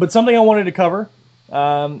 But something I wanted to cover.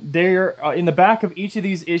 There, in the back of each of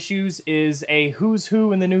these issues is a Who's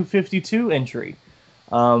Who in the New 52 entry.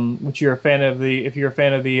 Which you're a fan of if you're a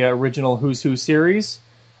fan of the original Who's Who series,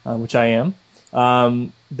 which I am.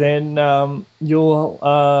 Then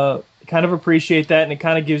you'll kind of appreciate that, and it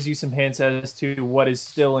kind of gives you some hints as to what is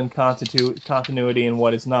still in continuity and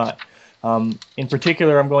what is not. In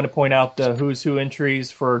particular, I'm going to point out the Who's Who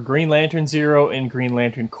entries for Green Lantern 0 and Green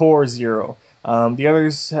Lantern Corps 0. The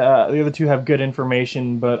other two have good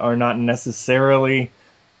information, but are not necessarily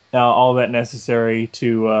all that necessary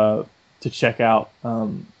to check out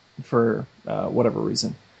for whatever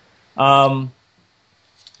reason.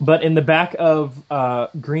 But in the back of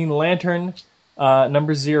Green Lantern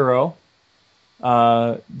number 0,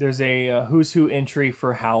 there's a Who's Who entry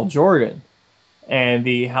for Hal Jordan. And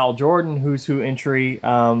the Hal Jordan Who's Who entry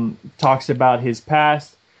talks about his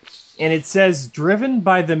past. And it says, driven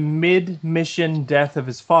by the mid-mission death of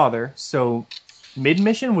his father. So,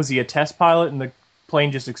 mid-mission? Was he a test pilot and the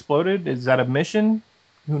plane just exploded? Is that a mission?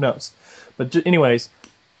 Who knows? But anyways,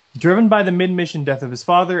 driven by the mid-mission death of his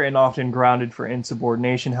father and often grounded for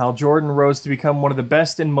insubordination, Hal Jordan rose to become one of the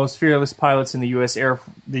best and most fearless pilots in the U.S.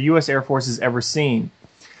 Air Force has ever seen.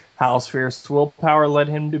 Hal's fierce willpower led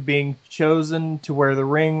him to being chosen to wear the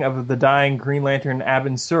ring of the dying Green Lantern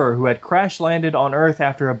Abin Sur, who had crash-landed on Earth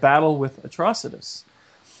after a battle with Atrocitus.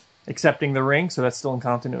 Accepting the ring, so that's still in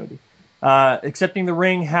continuity. Accepting the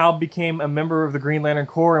ring, Hal became a member of the Green Lantern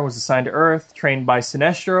Corps and was assigned to Earth, trained by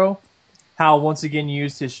Sinestro. Hal once again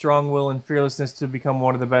used his strong will and fearlessness to become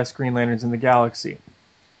one of the best Green Lanterns in the galaxy.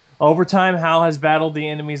 Over time, Hal has battled the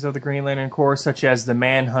enemies of the Green Lantern Corps, such as the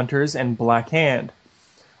Manhunters and Black Hand.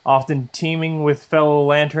 Often teaming with fellow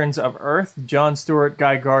Lanterns of Earth, John Stewart,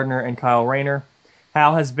 Guy Gardner, and Kyle Rayner,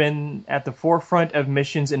 Hal has been at the forefront of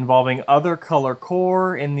missions involving other color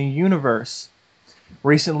corps in the universe.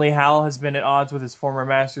 Recently, Hal has been at odds with his former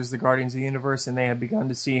masters, the Guardians of the Universe, and they have begun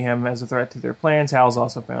to see him as a threat to their plans. Hal is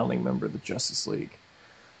also a founding member of the Justice League.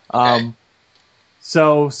 Okay.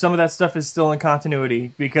 So some of that stuff is still in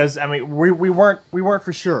continuity because we weren't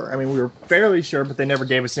for sure. I mean, we were fairly sure, but they never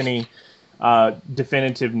gave us any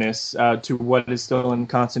definitiveness to what is still in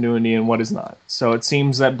continuity and what is not. So it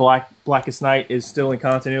seems that Blackest Night is still in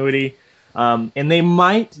continuity. And they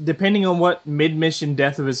might, depending on what mid-mission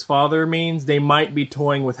death of his father means, they might be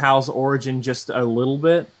toying with Hal's origin just a little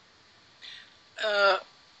bit. I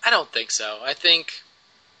don't think so. I think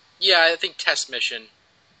test mission.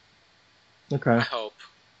 Okay. I hope.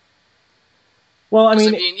 Well, I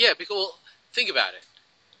mean, because think about it.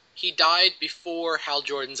 He died before Hal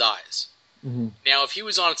Jordan's eyes. Mm-hmm. Now, if he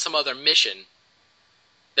was on some other mission,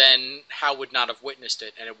 then Hal would not have witnessed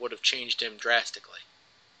it, and it would have changed him drastically.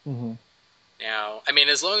 Mm-hmm. Now, I mean,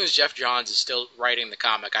 as long as Jeff Johns is still writing the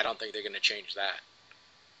comic, I don't think they're going to change that.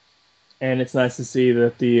 And it's nice to see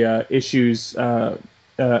that the issues,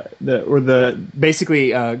 basically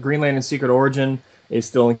Green Lantern's Secret Origin is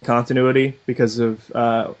still in continuity because of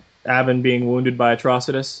Abin being wounded by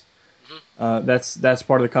Atrocitus. Mm-hmm. That's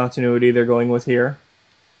part of the continuity they're going with here.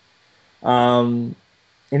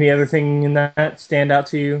 Any other thing in that stand out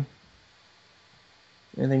to you?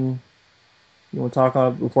 Anything you want to talk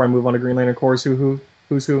about before I move on to Green Lantern Corps?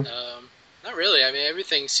 Who's who? Not really. I mean,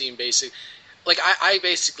 everything seemed basic. Like, I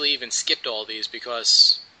basically even skipped all these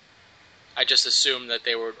because I just assumed that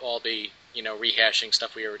they would all be, rehashing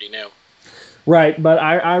stuff we already knew. Right, but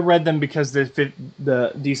I read them because the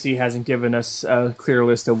DC hasn't given us a clear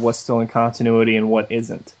list of what's still in continuity and what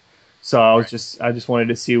isn't. So I just wanted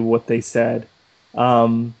to see what they said.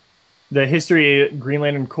 The history of Green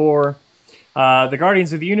Lantern Corps. The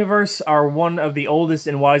Guardians of the Universe are one of the oldest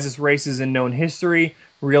and wisest races in known history.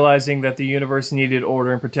 Realizing that the universe needed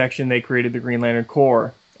order and protection, they created the Green Lantern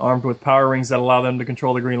Corps. Armed with power rings that allow them to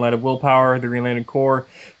control the green light of willpower, the Green Lantern Corps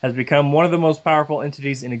has become one of the most powerful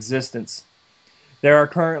entities in existence. There are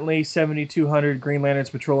currently 7,200 Green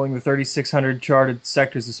Lanterns patrolling the 3,600 charted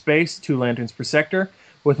sectors of space, 2 lanterns per sector,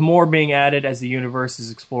 with more being added as the universe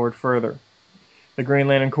is explored further. The Green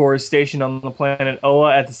Lantern Corps is stationed on the planet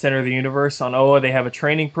Oa at the center of the universe. On Oa, they have a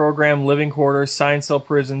training program, living quarters, science cell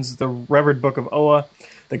prisons, the Revered Book of Oa,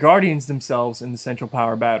 the Guardians themselves, and the Central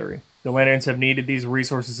Power Battery. The Lanterns have needed these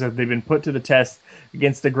resources as they've been put to the test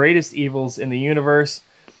against the greatest evils in the universe,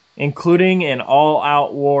 including an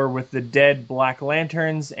all-out war with the dead Black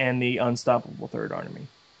Lanterns and the unstoppable Third Army.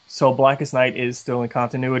 So Blackest Night is still in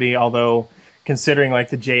continuity, although considering like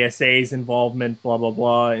the JSA's involvement, blah, blah,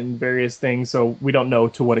 blah, and various things, so we don't know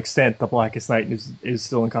to what extent the Blackest Night is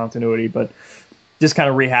still in continuity, but just kind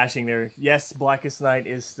of rehashing there. Yes, Blackest Night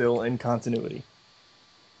is still in continuity.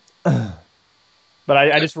 But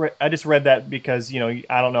I just read that because,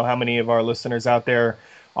 I don't know how many of our listeners out there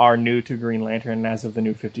are new to Green Lantern as of the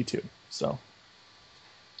New 52. So,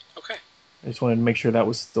 okay, I just wanted to make sure that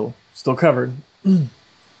was still covered.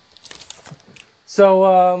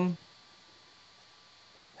 So,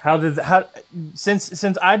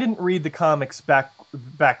 since I didn't read the comics back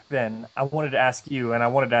then, I wanted to ask you, and I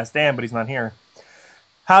wanted to ask Dan, but he's not here.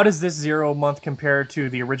 How does this 0 month compare to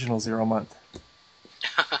the original 0 month?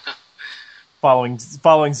 Following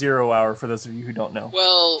 0 hour, for those of you who don't know.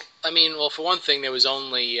 Well, for one thing, there was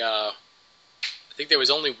only, I think there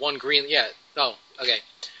was only one Green... Yeah, no, okay.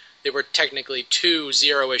 There were technically 2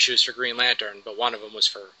 0 issues for Green Lantern, but one of them was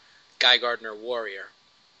for Guy Gardner Warrior.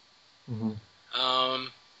 Mm-hmm.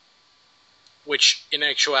 Which, in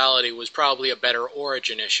actuality, was probably a better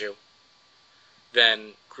origin issue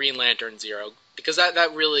than Green Lantern 0. because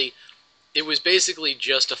that really, it was basically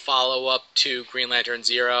just a follow up to Green Lantern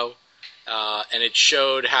Zero, and it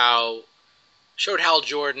showed Hal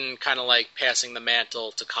Jordan kind of like passing the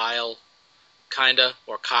mantle to Kyle,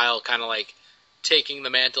 or Kyle kind of like taking the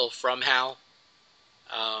mantle from Hal.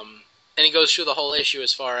 And he goes through the whole issue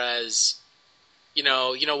as far as, you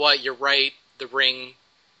know what, you're right, the ring,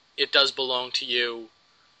 it does belong to you.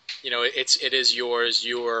 It is yours.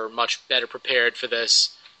 You were much better prepared for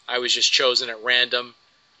this. I was just chosen at random.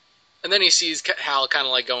 And then he sees Hal kind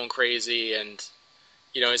of like going crazy, and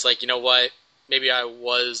he's like, you know what? Maybe I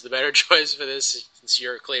was the better choice for this, since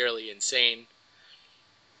you're clearly insane.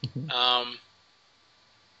 Mm-hmm.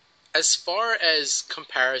 As far as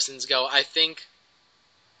comparisons go, I think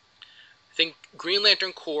Green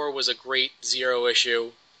Lantern Corps was a great Zero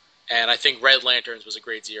issue, and I think Red Lanterns was a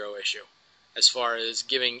great Zero issue, as far as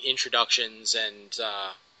giving introductions and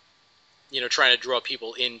trying to draw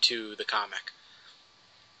people into the comic.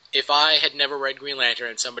 If I had never read Green Lantern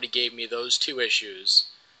and somebody gave me those 2 issues,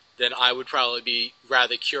 then I would probably be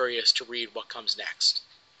rather curious to read what comes next.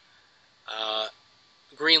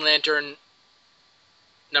 Green Lantern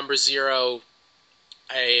number 0,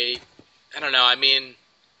 I don't know. I mean,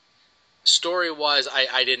 story-wise,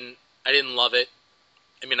 I didn't love it.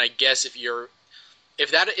 I mean, I guess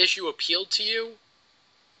if that issue appealed to you,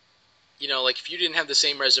 like if you didn't have the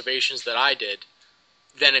same reservations that I did,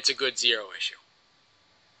 then it's a good Zero issue.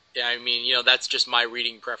 Yeah, I mean, that's just my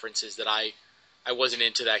reading preferences, that I wasn't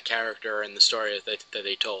into that character and the story that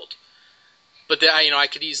they told. But I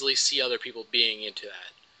could easily see other people being into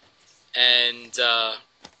that. And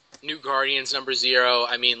New Guardians number 0,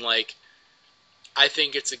 I mean, like, I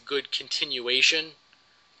think it's a good continuation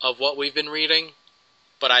of what we've been reading,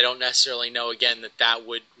 but I don't necessarily know, again, that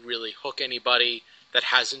would really hook anybody that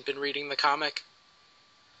hasn't been reading the comic.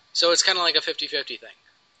 So it's kind of like a 50-50 thing.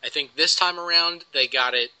 I think this time around, they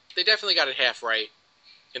definitely got it half right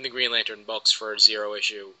in the Green Lantern books for a Zero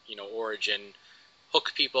issue, origin,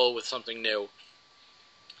 hook people with something new.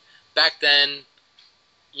 Back then,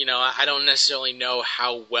 I don't necessarily know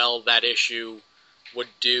how well that issue would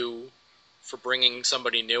do for bringing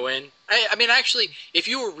somebody new in. I mean, actually, if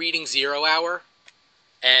you were reading Zero Hour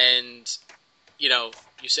and, you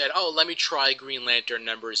said, oh, let me try Green Lantern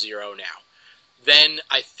number 0 now, then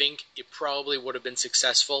I think it probably would have been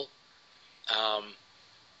successful.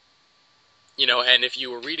 And if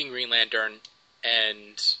you were reading Green Lantern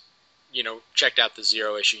and, checked out the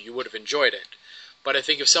Zero issue, you would have enjoyed it. But I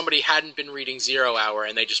think if somebody hadn't been reading Zero Hour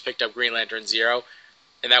and they just picked up Green Lantern 0,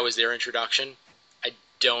 and that was their introduction, I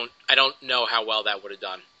don't know how well that would have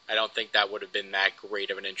done. I don't think that would have been that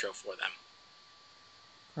great of an intro for them.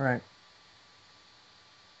 All right.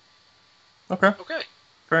 Okay.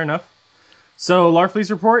 Fair enough. So,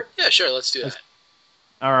 Larfleeze report? Yeah, sure, let's do that.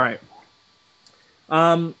 All right.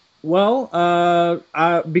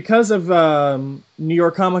 Because of New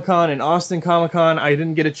York Comic Con and Austin Comic Con, I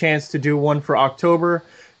didn't get a chance to do one for October.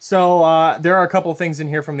 So there are a couple things in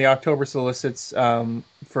here from the October solicits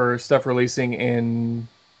for stuff releasing in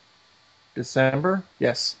December.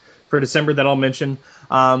 Yes, for December that I'll mention.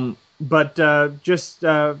 But just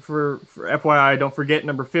for FYI, don't forget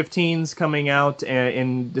number 15's coming out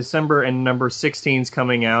in December and number 16's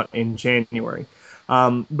coming out in January.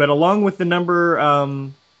 But along with the number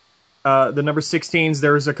 16s,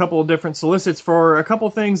 there's a couple of different solicits for a couple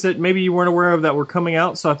things that maybe you weren't aware of that were coming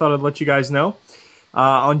out, so I thought I'd let you guys know.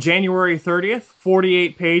 On January 30th,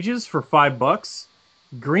 48 pages for $5.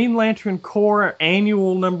 Green Lantern Corps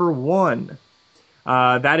Annual number 1.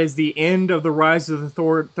 That is the end of the Rise of the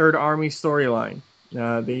Third Army storyline.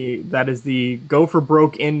 That is the go for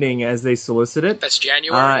broke ending as they solicit it. That's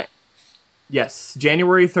January? Yes,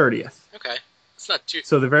 January 30th. Okay. It's not too.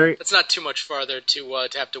 So That's not too much farther to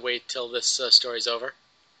have to wait till this story's over.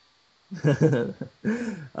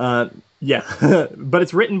 Yeah, but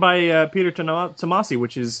it's written by Peter Tomasi,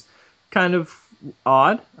 which is kind of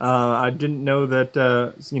odd. I didn't know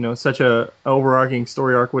that such a overarching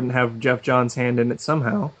story arc wouldn't have Jeff Johns' hand in it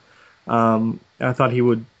somehow. I thought he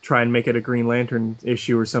would try and make it a Green Lantern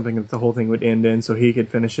issue or something that the whole thing would end in, so he could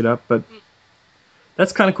finish it up. But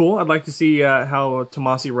that's kind of cool. I'd like to see how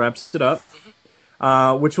Tomasi wraps it up.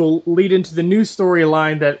 Which will lead into the new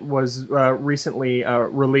storyline that was recently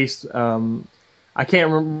released. I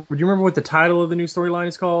can't remember. Do you remember what the title of the new storyline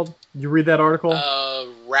is called? Did you read that article?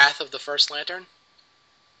 Wrath of the First Lantern?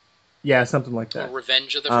 Yeah, something like that. Or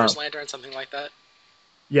Revenge of the First Lantern, something like that.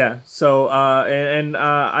 Yeah, so,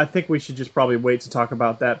 I think we should just probably wait to talk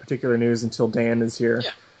about that particular news until Dan is here.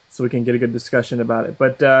 Yeah. So we can get a good discussion about it.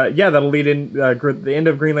 But, that'll lead in, the end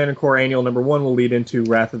of Green Lantern Corps Annual number 1 will lead into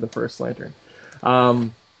Wrath of the First Lantern.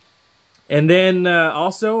 And then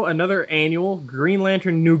also another annual, Green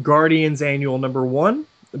Lantern New Guardians Annual #1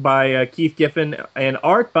 by Keith Giffen and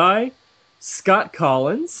art by Scott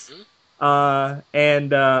Collins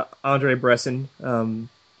and Andre Bresson. And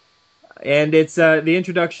it's the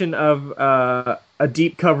introduction of a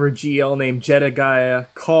deep cover GL named Jedediah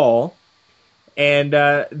Call. And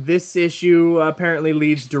this issue apparently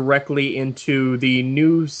leads directly into the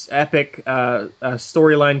new epic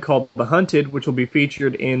storyline called The Hunted, which will be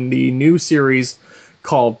featured in the new series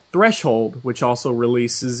called Threshold, which also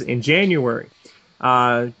releases in January.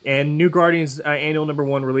 And New Guardians Annual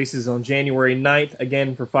 #1 releases on January 9th,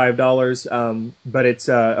 again for $5, but it's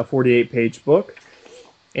a 48-page book.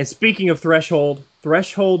 And speaking of Threshold,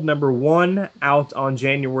 Threshold #1 out on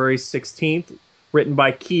January 16th, written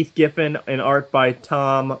by Keith Giffen and art by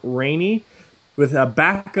Tom Rainey, with a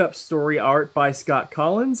backup story art by Scott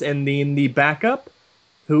Collins, and in the backup,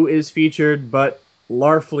 who is featured but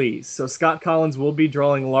Larfleeze. So Scott Collins will be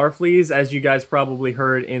drawing Larfleeze, as you guys probably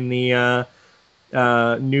heard in the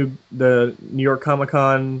New York Comic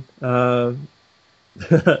Con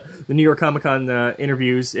the New York Comic Con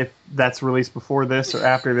interviews. If that's released before this or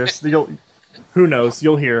after this, who knows?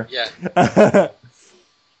 You'll hear. Yeah.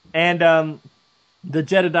 And the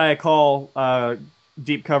Jedediah Call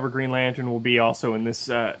deep cover Green Lantern will be also in this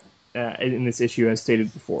issue, as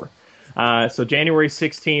stated before. So January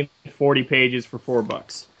 16th, 40 pages for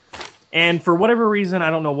 $4. And for whatever reason, I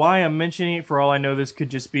don't know why I'm mentioning it. For all I know, this could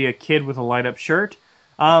just be a kid with a light-up shirt.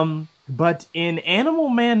 But in Animal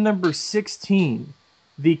Man #16,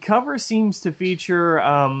 the cover seems to feature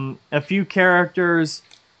a few characters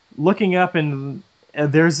looking up, and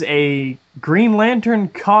there's a Green Lantern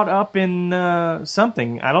caught up in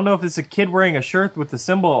something. I don't know if it's a kid wearing a shirt with the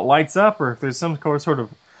symbol that lights up, or if there's some sort of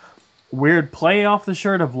weird play off the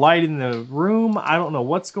shirt of light in the room. I don't know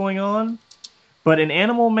what's going on. But in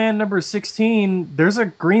Animal Man #16, there's a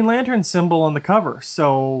Green Lantern symbol on the cover,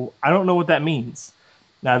 so I don't know what that means.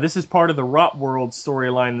 Now, this is part of the Rot World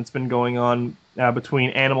storyline that's been going on between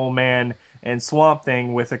Animal Man and Swamp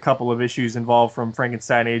Thing, with a couple of issues involved from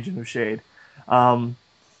Frankenstein Agent of Shade. But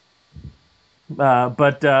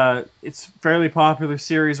it's a fairly popular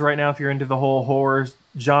series right now if you're into the whole horror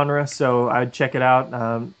genre, so I'd check it out.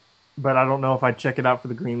 But I don't know if I'd check it out for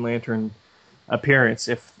the Green Lantern appearance,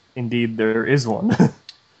 if indeed there is one.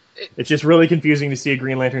 It's just really confusing to see a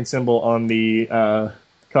Green Lantern symbol on the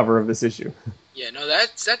cover of this issue. Yeah, no,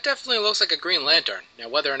 that definitely looks like a Green Lantern. Now,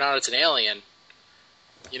 whether or not it's an alien,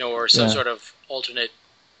 or some sort of alternate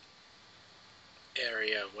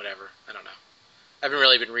area, whatever, I don't know. I haven't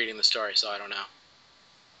really been reading the story, so I don't know.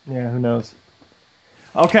 Yeah, who knows?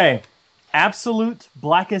 Okay, Absolute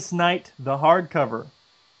Blackest Night, the hardcover.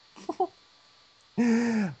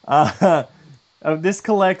 This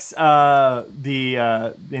collects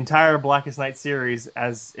the entire Blackest Night series,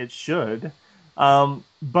 as it should.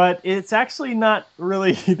 But it's actually not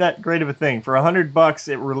really that great of a thing. For $100,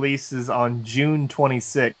 it releases on June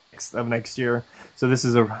 26th of next year. So this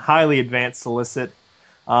is a highly advanced solicit.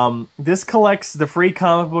 This collects the Free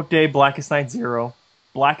Comic Book Day Blackest Night 0,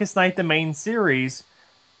 Blackest Night the main series,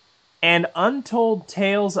 and Untold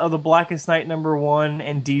Tales of the Blackest Night #1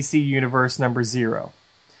 and DC Universe #0.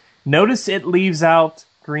 Notice it leaves out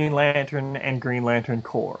Green Lantern and Green Lantern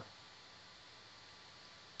Corps.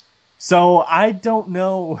 So I don't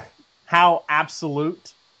know how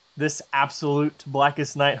absolute this Absolute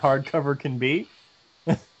Blackest Night hardcover can be.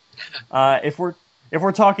 If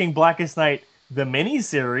we're talking Blackest Night the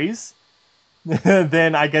miniseries,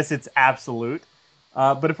 then I guess it's absolute.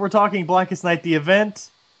 But if we're talking Blackest Night the event,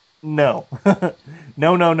 no.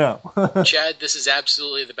 No. Chad, this is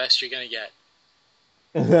absolutely the best you're going to get.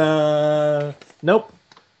 Nope.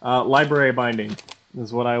 Library binding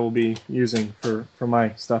is what I will be using for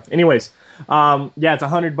my stuff. Anyways, yeah, it's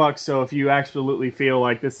 $100. So if you absolutely feel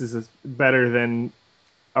like this is better than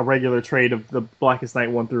a regular trade of the Blackest Night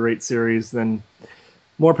 1 through 8 series, then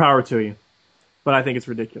more power to you. But I think it's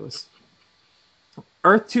ridiculous.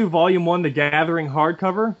 Earth 2 Volume 1, The Gathering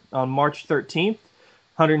hardcover on March 13th.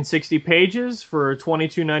 160 pages for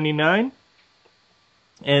 $22.99.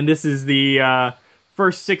 And this is the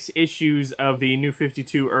first 6 issues of the New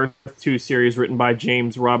 52 Earth 2 series, written by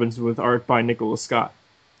James Robbins with art by Nicholas Scott.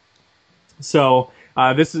 So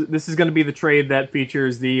this is going to be the trade that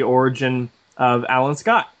features the origin of Alan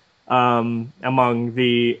Scott, among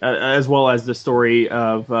the as well as the story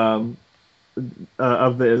of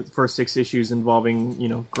the first 6 issues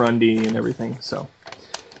involving Grundy and everything. So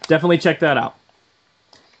definitely check that out.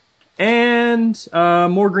 And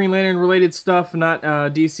more Green Lantern related stuff, not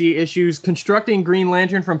DC issues. Constructing Green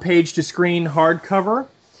Lantern from Page to Screen hardcover.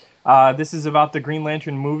 This is about the Green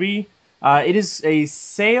Lantern movie. It is a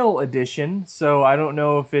sale edition, so I don't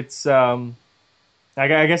know if it's. I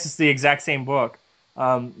guess it's the exact same book,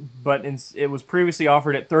 but it was previously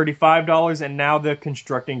offered at $35, and now the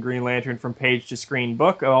Constructing Green Lantern from Page to Screen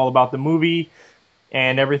book, all about the movie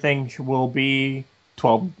and everything, will be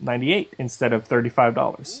 $12.98 instead of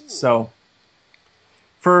 $35. So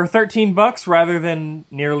for $13 rather than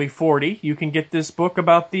nearly 40, you can get this book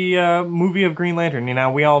about the movie of Green Lantern. You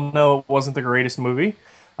know, we all know it wasn't the greatest movie.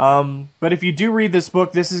 But if you do read this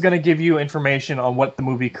book, this is going to give you information on what the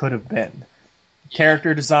movie could have been.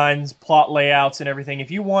 Character designs, plot layouts, and everything.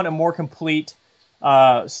 If you want a more complete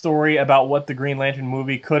story about what the Green Lantern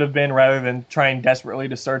movie could have been rather than trying desperately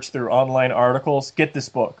to search through online articles, get this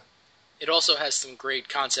book. It also has some great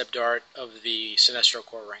concept art of the Sinestro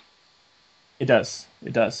Corps ring. It does.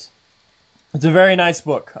 It does. It's a very nice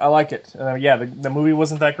book. I like it. Yeah, the movie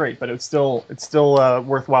wasn't that great, but it's still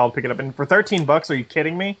worthwhile to pick it up. And for $13, are you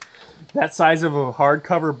kidding me? That size of a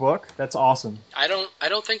hardcover book? That's awesome. I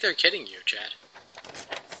don't think they're kidding you, Chad.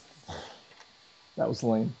 That was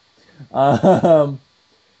lame. And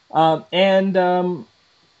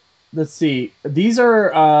let's see. These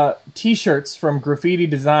are T-shirts from Graffiti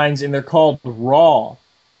Designs, and they're called Raw.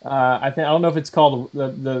 I don't know if it's called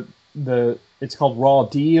it's called Raw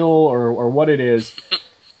Deal or what it is,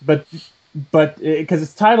 but because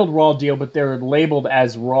it's titled Raw Deal, but they're labeled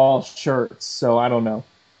as Raw shirts, so I don't know.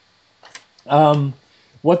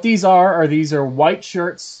 What these are white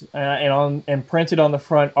shirts, and printed on the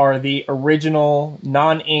front are the original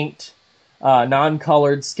non-inked,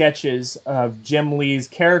 non-colored sketches of Jim Lee's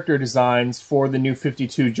character designs for the New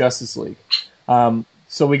 52 Justice League.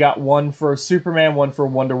 So we got one for Superman, one for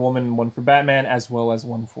Wonder Woman, and one for Batman, as well as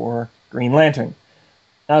one for Green Lantern.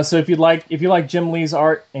 So if you like Jim Lee's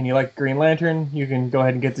art and you like Green Lantern, you can go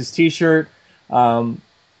ahead and get this T-shirt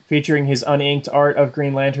featuring his uninked art of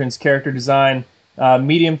Green Lantern's character design.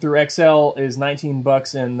 Medium through XL is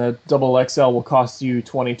 $19, and the double XL will cost you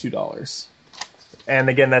 $22. And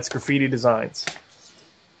again, that's Graffiti Designs.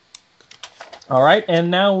 All right,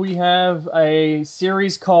 and now we have a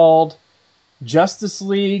series called Justice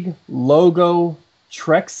League Logo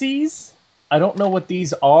Trexies. I don't know what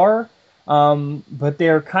these are, but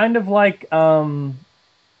they're kind of like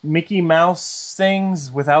Mickey Mouse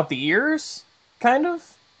things without the ears, kind of.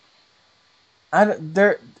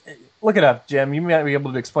 Look it up, Jim. You might be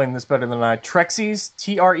able to explain this better than I. Trexies,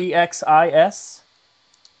 Trexis.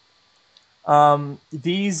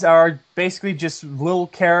 These are basically just little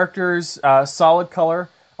characters, solid color.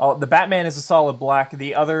 The Batman is a solid black.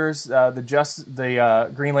 The others,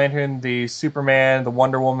 the Green Lantern, the Superman, the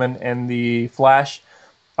Wonder Woman, and the Flash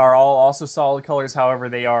are all also solid colors. However,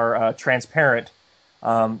 they are transparent.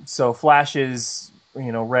 So Flash is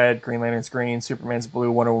red, Green Lantern's green, Superman's blue,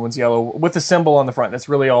 Wonder Woman's yellow, with a symbol on the front. That's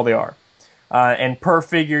really all they are. And per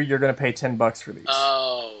figure, you're going to pay $10 for these.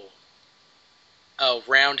 Oh,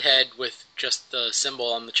 round head with just the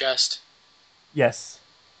symbol on the chest? Yes.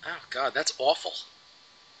 Oh, God, that's awful.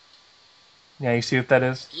 Yeah, you see what that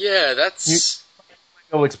is? Yeah, that's...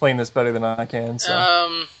 You'll explain this better than I can,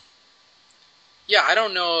 so... Yeah, I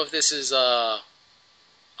don't know if this is a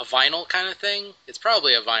vinyl kind of thing. It's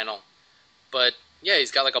probably a vinyl. But, yeah,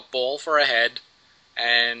 he's got like a ball for a head,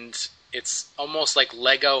 and it's almost like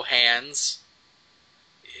Lego hands.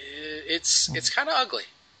 It's kind of ugly.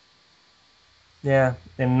 Yeah,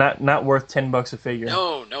 and not worth $10 a figure.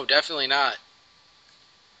 No, definitely not.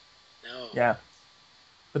 No. Yeah.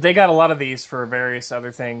 But they got a lot of these for various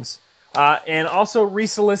other things. And also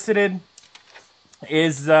resolicited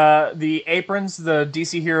is the aprons, the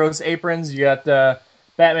DC Heroes aprons. You got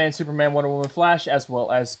Batman, Superman, Wonder Woman, Flash, as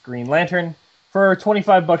well as Green Lantern for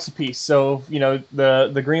 $25 a piece. So,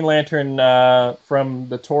 the Green Lantern from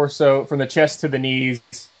the torso, from the chest to the knees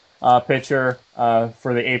picture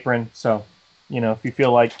for the apron. So, if you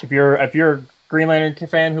feel like, if you're a Green Lantern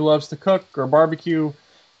fan who loves to cook or barbecue,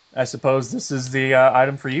 I suppose this is the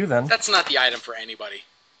item for you then. That's not the item for anybody.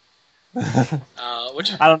 I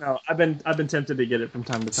don't know. I've been tempted to get it from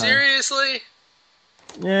time to time. Seriously?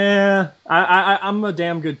 Yeah, I'm a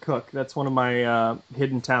damn good cook. That's one of my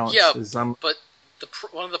hidden talents. Yeah, but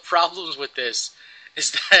one of the problems with this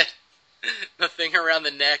is that the thing around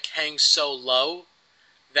the neck hangs so low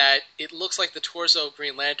that it looks like the torso of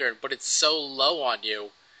Green Lantern, but it's so low on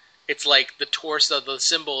you, it's like the torso, the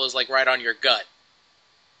symbol is like right on your gut.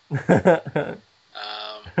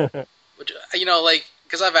 Which,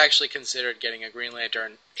 because I've actually considered getting a Green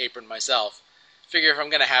Lantern apron myself. Figure if I'm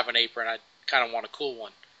going to have an apron, I kind of want a cool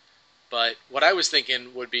one. But what I was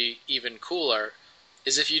thinking would be even cooler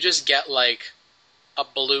is if you just get like a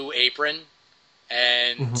blue apron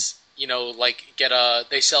and,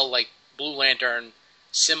 they sell like Blue Lantern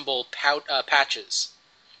symbol patches.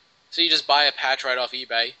 So you just buy a patch right off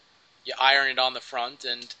eBay, you iron it on the front,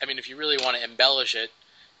 and I mean, if you really want to embellish it,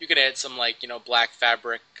 you could add some black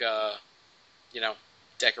fabric,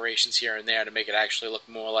 decorations here and there to make it actually look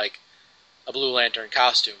more like a Blue Lantern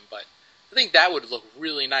costume. But I think that would look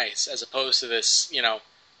really nice as opposed to this,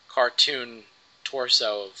 cartoon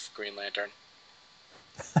torso of Green Lantern.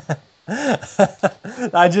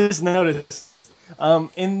 I just noticed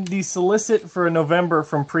in the solicit for November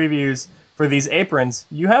from previews for these aprons,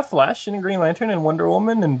 you have Flash and Green Lantern and Wonder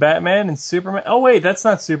Woman and Batman and Superman. Oh wait, that's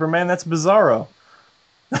not Superman, that's Bizarro.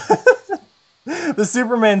 The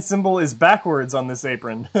Superman symbol is backwards on this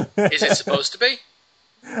apron. Is it supposed to be?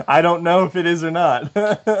 I don't know if it is or not.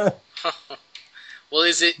 Well,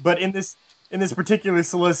 is it? But in this particular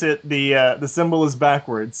solicit, the symbol is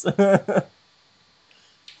backwards. Boy,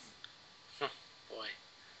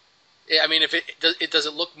 I mean, if does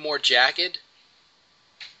it look more jagged?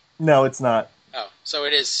 No, it's not. Oh, so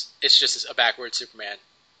it is. It's just a backwards Superman.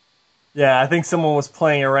 Yeah, I think someone was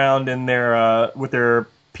playing around in their with their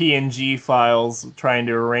PNG files trying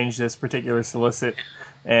to arrange this particular solicit,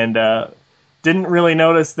 and didn't really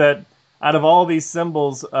notice that out of all these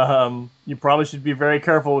symbols, you probably should be very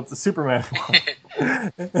careful with the Superman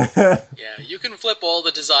one. Yeah, you can flip all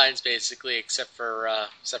the designs basically, except for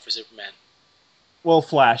Superman. Well,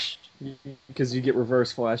 Flash, because you get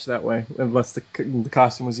reverse Flash that way, unless the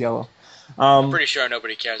costume was yellow. I'm pretty sure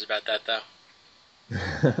nobody cares about that, though.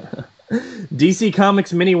 DC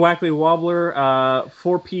Comics Mini Wackly Wobbler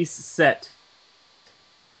 4-piece set.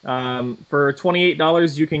 For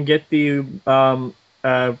 $28, you can get the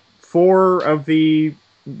 4 of the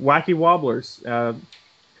Wacky Wobblers.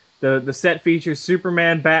 The set features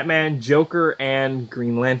Superman, Batman, Joker, and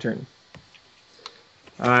Green Lantern.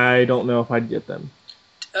 I don't know if I'd get them.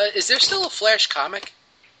 Is there still a Flash comic?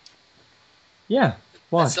 Yeah.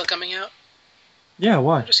 Why? That's still coming out? Yeah,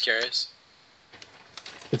 why? I'm just curious.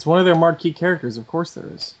 It's one of their marquee characters. Of course there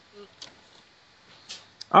is.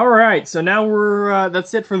 All right, so now we're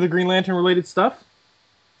that's it for the Green Lantern related stuff.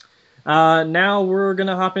 Now we're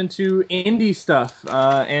gonna hop into indie stuff,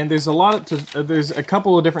 and there's there's a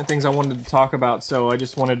couple of different things I wanted to talk about, so I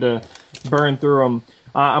just wanted to burn through them.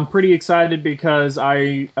 I'm pretty excited because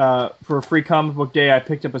for Free Comic Book Day, I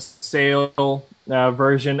picked up a sale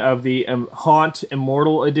version of the Haunt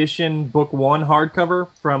Immortal Edition Book 1 hardcover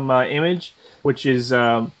from Image, which is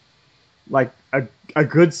like a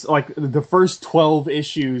good, like the first 12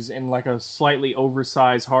 issues in like a slightly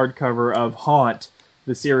oversized hardcover of Haunt,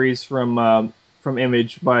 the series from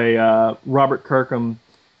Image by Robert Kirkham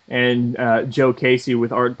and Joe Casey,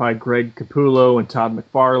 with art by Greg Capullo and Todd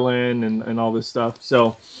McFarlane and all this stuff.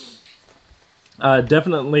 So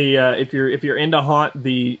definitely, if you're into Haunt,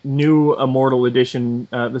 the new Immortal Edition,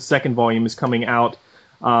 the second volume, is coming out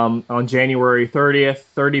on January 30th.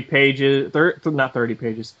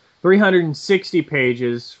 360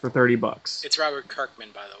 pages for $30. It's Robert Kirkman,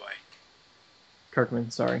 by the way.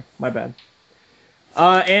 Kirkman, sorry, my bad.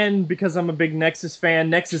 And because I'm a big Nexus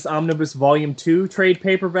fan, Nexus Omnibus Volume 2 trade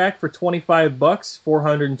paperback for $25,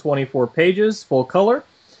 424 pages, full color.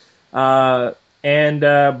 And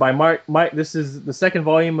by Mike, this is the second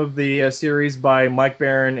volume of the series by Mike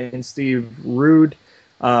Barron and Steve Rude.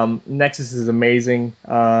 Nexus is amazing.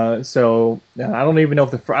 So I don't even know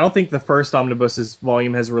if I don't think the first Omnibus's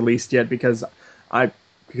volume has released yet because I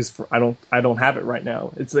don't have it right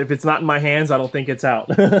now. If it's not in my hands, I don't think it's out.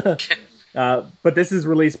 But this is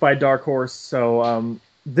released by Dark Horse, so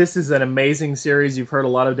this is an amazing series. You've heard a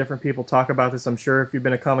lot of different people talk about this, I'm sure, if you've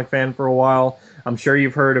been a comic fan for a while. I'm sure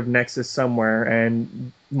you've heard of Nexus somewhere,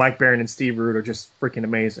 and Mike Barron and Steve Root are just freaking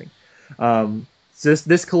amazing. So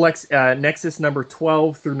this collects Nexus number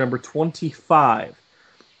 12 through number 25,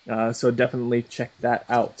 so definitely check that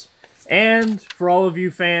out. And for all of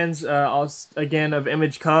you fans, again, of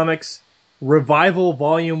Image Comics, Revival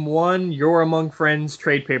Volume 1, You're Among Friends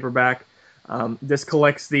trade paperback. This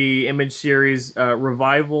collects the Image series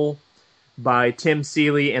Revival by Tim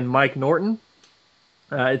Seeley and Mike Norton.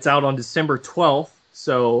 It's out on December 12th,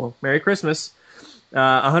 so Merry Christmas.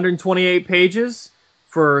 128 pages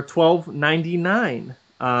for $12.99.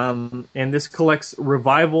 And this collects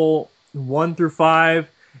Revival 1 through 5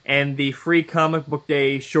 and the Free Comic Book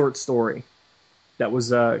Day short story. That was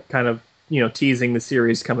kind of teasing the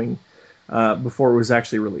series coming before it was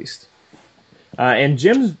actually released. And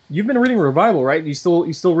Jim, you've been reading Revival, right? You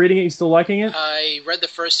still reading it? You still liking it? I read the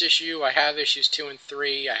first issue. I have issues 2 and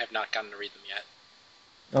 3. I have not gotten to read them yet.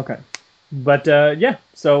 Okay. But yeah,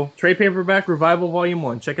 so trade paperback Revival Volume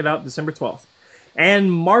 1. Check it out, December 12th.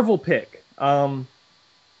 And Marvel Pick.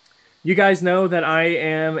 You guys know that I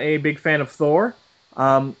am a big fan of Thor.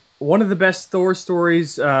 One of the best Thor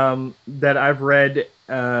stories that I've read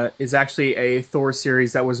is actually a Thor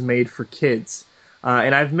series that was made for kids.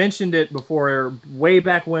 And I've mentioned it before, way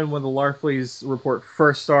back when the Larfleeze report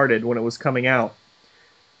first started, when it was coming out.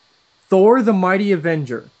 Thor: The Mighty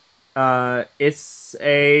Avenger. It's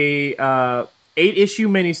a 8-issue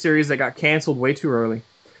miniseries that got canceled way too early.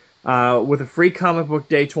 With a free comic book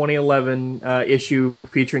day 2011 issue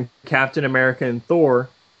featuring Captain America and Thor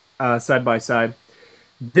side by side.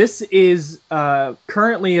 This is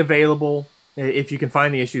currently available, if you can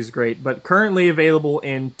find the issues, great, but currently available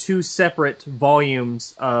in 2 separate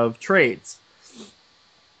volumes of trades.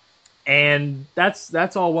 And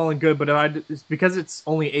that's all well and good, but because it's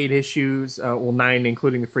only 8 issues, 9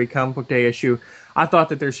 including the free comic book day issue, I thought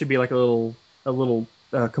that there should be like a little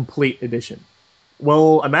complete edition.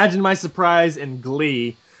 Well, imagine my surprise and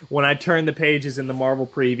glee when I turned the pages in the Marvel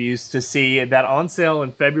previews to see that on sale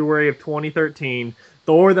in February of 2013,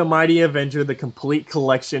 Thor: The Mighty Avenger, the complete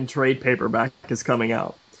collection trade paperback is coming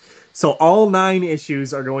out. So all 9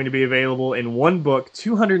 issues are going to be available in one book,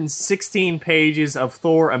 216 pages of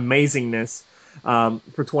Thor amazingness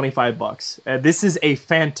for $25. This is a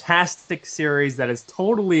fantastic series that is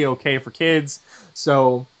totally okay for kids.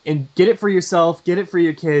 So, and get it for yourself, get it for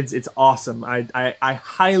your kids. It's awesome. I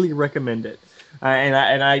highly recommend it, and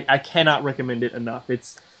I cannot recommend it enough.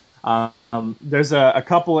 It's there's a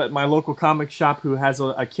couple at my local comic shop who has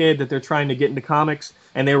a kid that they're trying to get into comics,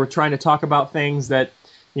 and they were trying to talk about things that,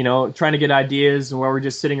 trying to get ideas, and while we're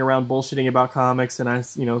just sitting around bullshitting about comics, and I,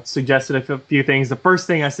 suggested a few things. The first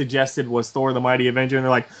thing I suggested was Thor: The Mighty Avenger, and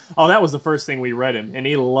they're like, "Oh, that was the first thing we read him," and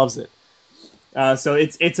he loves it. So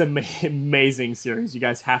it's an amazing series. You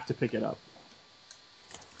guys have to pick it up.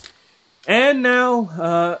 And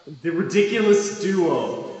now, the ridiculous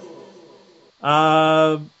duo.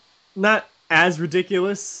 Not as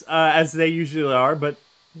ridiculous as they usually are, but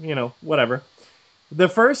whatever. The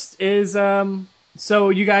first is so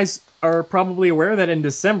you guys are probably aware that in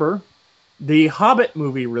December, the Hobbit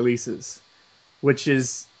movie releases, which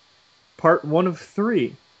is part 1 of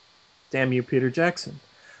 3. Damn you, Peter Jackson.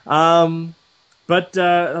 But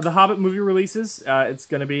the Hobbit movie releases. It's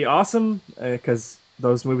going to be awesome, because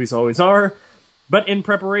those movies always are. But in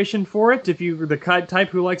preparation for it, if you're the type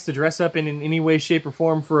who likes to dress up in any way, shape, or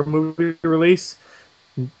form for a movie release,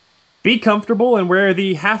 be comfortable and wear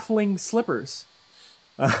the halfling slippers.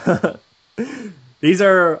 These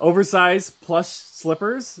are oversized plush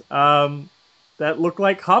slippers that look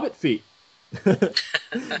like hobbit feet.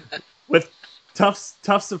 With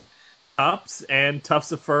tufts of tops and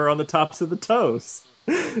tufts of fur on the tops of the toes.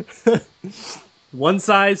 One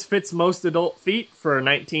size fits most adult feet for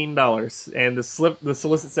 $19. And the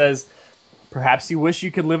solicit says, perhaps you wish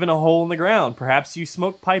you could live in a hole in the ground. Perhaps you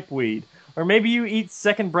smoke pipeweed. Or maybe you eat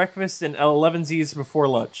second breakfast and 11Z's before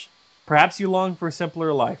lunch. Perhaps you long for a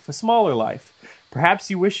simpler life, a smaller life. Perhaps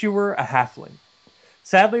you wish you were a halfling.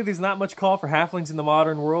 Sadly, there's not much call for halflings in the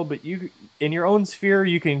modern world, but you, in your own sphere,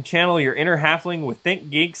 you can channel your inner halfling with Think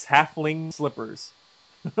Geek's halfling slippers.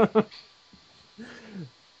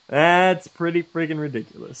 That's pretty friggin'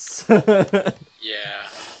 ridiculous. Yeah.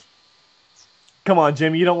 Come on,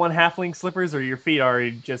 Jim, you don't want halfling slippers, or your feet are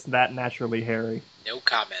just that naturally hairy? No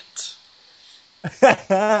comment.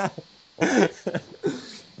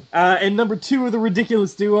 And number 2 of the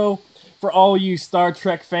ridiculous duo, for all you Star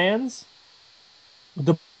Trek fans,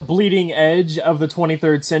 the bleeding edge of the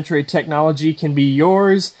 23rd century technology can be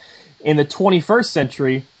yours in the 21st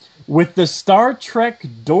century with the Star Trek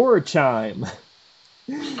door chime.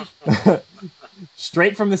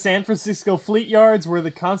 Straight from the San Francisco fleet yards where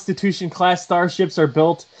the Constitution-class starships are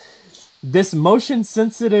built, this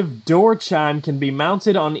motion-sensitive door chime can be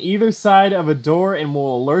mounted on either side of a door and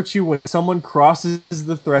will alert you when someone crosses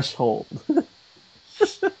the threshold.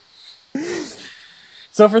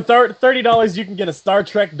 So for $30, you can get a Star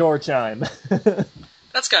Trek door chime.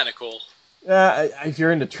 That's kind of cool. If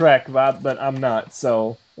you're into Trek, but I'm not,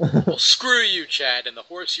 so... Well, screw you, Chad, and the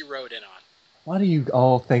horse you rode in on. Why do you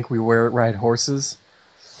all think we ride horses?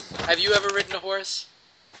 Have you ever ridden a horse?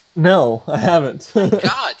 No, I haven't.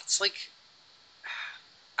 God, it's like...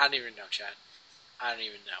 I don't even know, Chad. I don't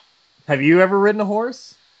even know. Have you ever ridden a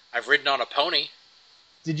horse? I've ridden on a pony.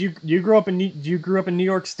 Did you grow up in New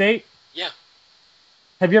York State? Yeah.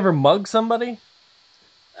 Have you ever mugged somebody?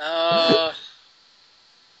 No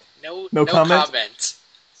comment.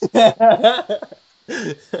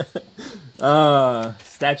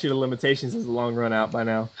 Statute of limitations is long run out by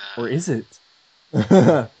now. Or is it?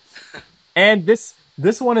 And this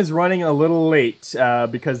one is running a little late,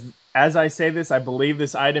 because as I say this, I believe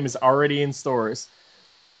this item is already in stores.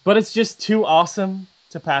 but it's just too awesome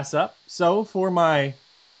to pass up. So for my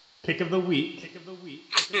pick of the week, Pick of the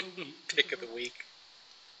week.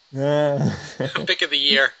 uh, Pick of the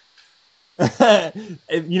year.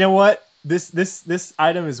 you know what? This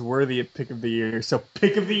item is worthy of pick of the year. So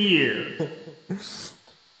pick of the year,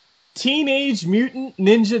 Teenage Mutant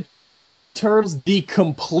Ninja Turtles: The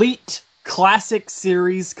Complete Classic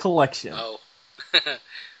Series Collection. Oh.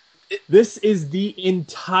 This is the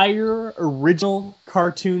entire original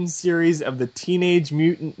cartoon series of the Teenage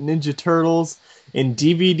Mutant Ninja Turtles in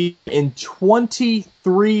DVD in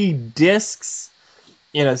 23 discs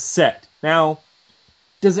in a set. Now,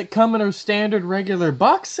 does it come in a standard regular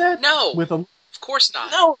box set? No. With a Of course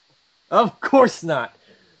not. No, of course not.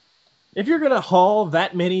 If you're gonna haul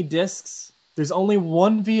that many discs, there's only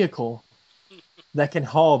one vehicle that can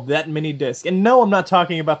haul that many discs. And no, I'm not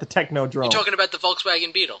talking about the Technodrome. You're talking about the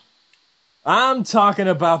Volkswagen Beetle. I'm talking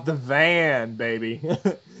about the van, baby.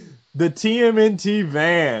 The TMNT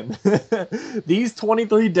van. These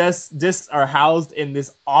 23 discs are housed in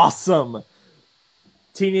this awesome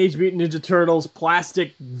Teenage Mutant Ninja Turtles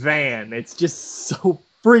plastic van. It's just so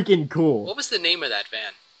freaking cool. What was the name of that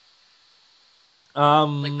van?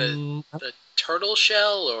 Um, Like the turtle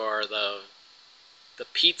shell or the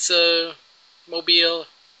pizza mobile?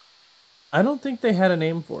 I don't think they had a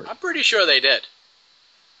name for it. I'm pretty sure they did.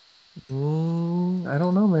 I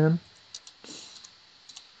don't know, man.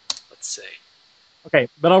 Let's see. Okay,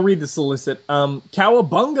 but I'll read the solicit.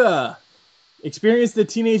 Cowabunga! Experience the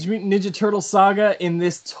Teenage Mutant Ninja Turtle saga in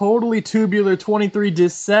this totally tubular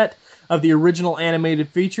 23-disc set of the original animated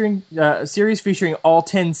series featuring all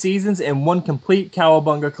 10 seasons and one complete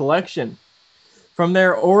Cowabunga collection. From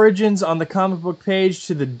their origins on the comic book page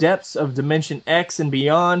to the depths of Dimension X and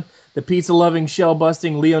beyond, the pizza-loving,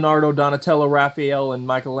 shell-busting Leonardo, Donatello, Raphael, and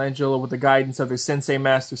Michelangelo, with the guidance of their sensei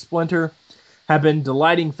master Splinter, have been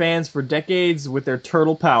delighting fans for decades with their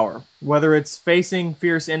turtle power. Whether it's facing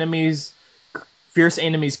fierce enemies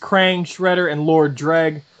Krang, Shredder, and Lord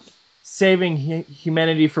Dreg, saving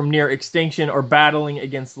humanity from near extinction, or battling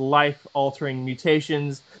against life-altering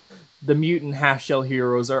mutations, the mutant half-shell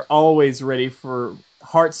heroes are always ready for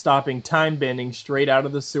heart-stopping, time-bending,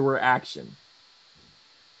 straight-out-of-the-sewer action.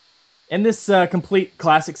 And this complete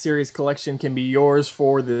classic series collection can be yours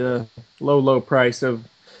for the low, low price of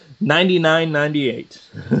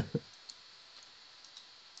 $99.98.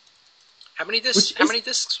 How many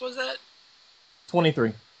discs was that?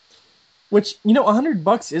 23. Which,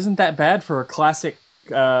 $100 isn't that bad for a classic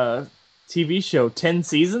TV show. 10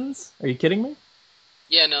 seasons? Are you kidding me?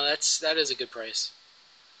 Yeah, no, that is a good price.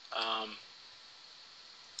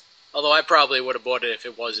 Although I probably would have bought it if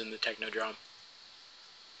it was in the Technodrome.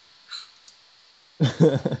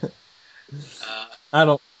 I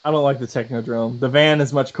don't like the Technodrome. The van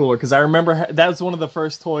is much cooler because I remember that was one of the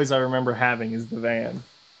first toys I remember having is the van.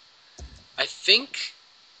 I think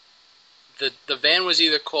the van was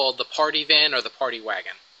either called the Party Van or the Party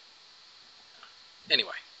Wagon.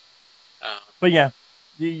 Anyway. But yeah,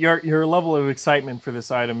 your level of excitement for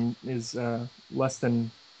this item is less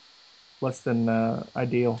than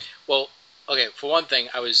ideal. Well, okay, for one thing,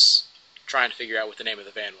 I was trying to figure out what the name of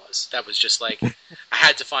the van was. That was just like, I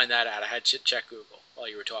had to find that out. I had to check Google while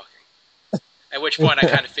you were talking. At which point I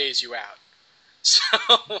kind of phase you out. So...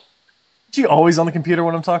 Are you always on the computer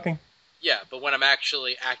when I'm talking? Yeah, but when I'm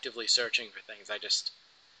actually actively searching for things, I just...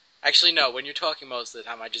 Actually, no, when you're talking most of the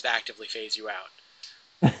time, I just actively phase you out.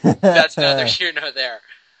 That's neither here nor there.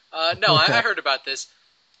 No, I heard about this.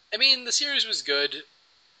 I mean, the series was good.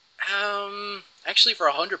 Actually, for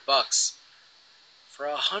 $100. For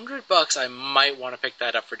 $100, I might want to pick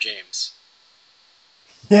that up for James.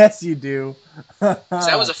 Yes, you do. That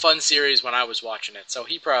was a fun series when I was watching it, so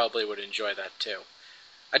he probably would enjoy that too.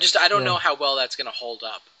 I don't know how well that's going to hold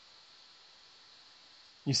up.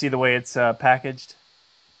 You see the way it's packaged?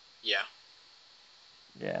 Yeah.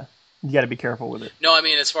 Yeah. You got to be careful with it. No, I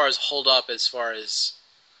mean as far as hold up, as far as,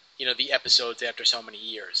 the episodes after so many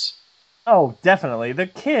years. Oh, definitely. The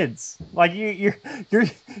kids. Like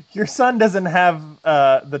your son doesn't have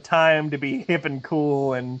the time to be hip and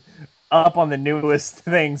cool and up on the newest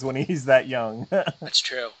things when he's that young. That's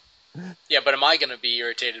true. Yeah, but am I going to be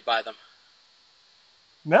irritated by them?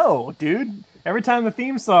 No, dude. Every time the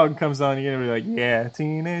theme song comes on, you're going to be like, yeah,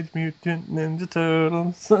 Teenage Mutant Ninja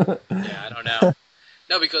Turtles. Yeah, I don't know.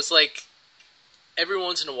 No, because, every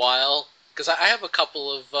once in a while, because I have a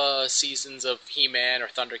couple of seasons of He-Man or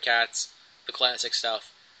Thundercats, the classic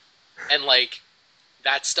stuff, and,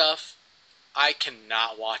 that stuff, I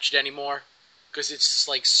cannot watch it anymore, because it's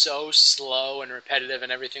just, so slow and repetitive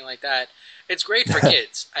and everything like that. It's great for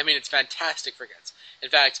kids. I mean, it's fantastic for kids. In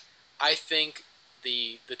fact, I think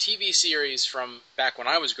the TV series from back when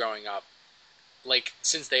I was growing up, like,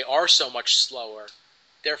 since they are so much slower,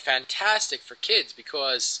 they're fantastic for kids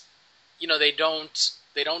because, they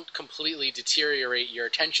don't completely deteriorate your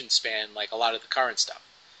attention span like a lot of the current stuff.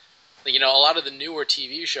 Like, a lot of the newer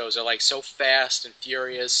TV shows are like so fast and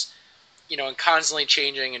furious, and constantly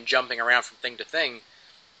changing and jumping around from thing to thing.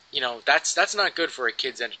 That's not good for a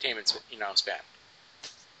kid's entertainment, span.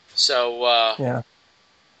 So, Yeah.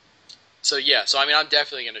 so yeah. So I mean, I'm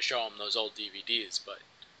definitely going to show him those old DVDs, but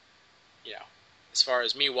as far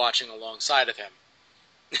as me watching alongside of him,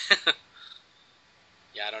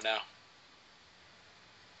 yeah, I don't know.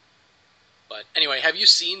 But anyway, have you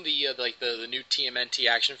seen the new TMNT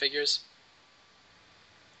action figures?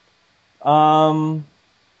 No.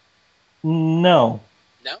 No.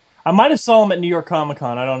 I might have saw them at New York Comic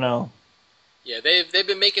Con. I don't know. Yeah, they've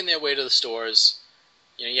been making their way to the stores.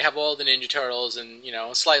 You have all the Ninja Turtles and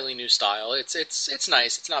a slightly new style. It's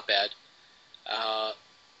nice. It's not bad.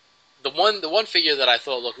 The one figure that I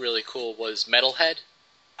thought looked really cool was Metalhead.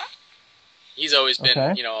 He's always been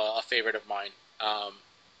Okay. a favorite of mine.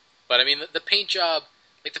 But I mean the paint job,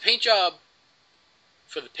 like the paint job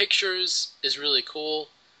for the pictures is really cool.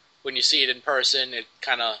 When you see it in person, it's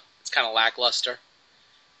kind of lackluster.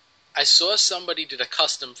 I saw somebody did a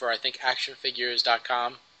custom for, I think,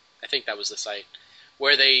 actionfigures.com. I think that was the site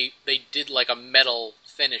where they did like a metal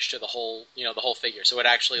finish to the whole figure, so it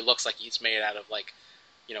actually looks like he's made out of like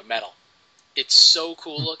metal. It's so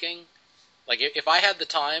cool looking. Like if I had the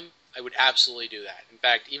time, I would absolutely do that. In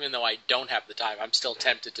fact, even though I don't have the time, I'm still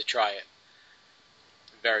tempted to try it.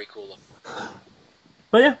 Very cool looking.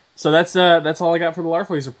 But yeah, so that's all I got for the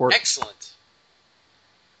Larfleeze report. Excellent.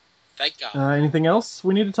 Thank God. Anything else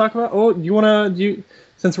we need to talk about? Oh,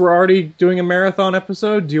 since we're already doing a marathon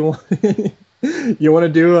episode, do you want you want to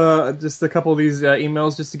do just a couple of these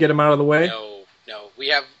emails just to get them out of the way? No.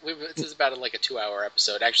 This is about like a 2-hour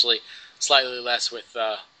episode. Actually, slightly less with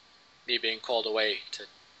me being called away to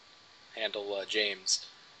handle James.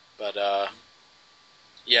 But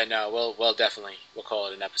yeah, no, we'll definitely call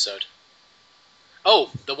it an episode. Oh,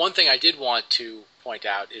 the one thing I did want to point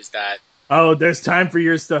out is that. Oh, there's time for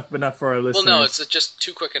your stuff, but not for our listeners. Well, no, it's just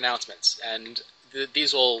 2 quick announcements, and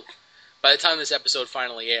these will, by the time this episode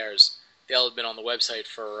finally airs, they'll have been on the website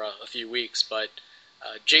for a few weeks. But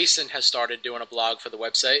Jason has started doing a blog for the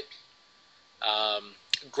website,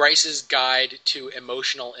 Grice's Guide to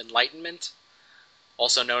Emotional Enlightenment,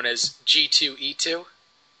 also known as G2E2.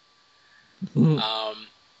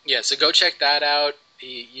 Yeah, so go check that out.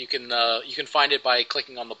 You can find it by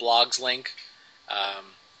clicking on the blogs link.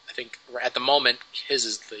 I think at the moment his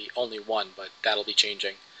is the only one, but that'll be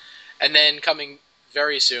changing. And then coming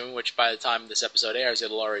very soon, which by the time this episode airs,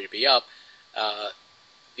 it'll already be up,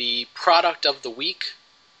 the Product of the Week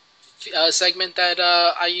segment that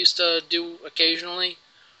I used to do occasionally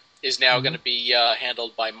is now going to be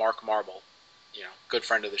handled by Mark Marble, good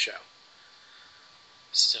friend of the show.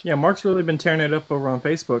 So, yeah, Mark's really been tearing it up over on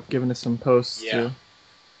Facebook, giving us some posts. Yeah. Too.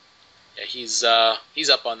 Yeah, he's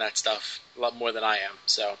up on that stuff a lot more than I am.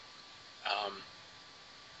 So, I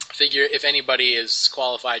figure if anybody is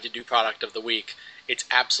qualified to do Product of the Week, it's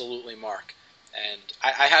absolutely Mark. And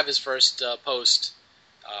I have his first post.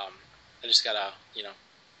 I just gotta,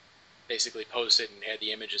 basically post it and add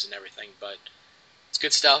the images and everything. But it's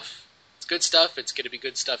good stuff. It's good stuff. It's going to be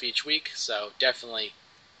good stuff each week. So definitely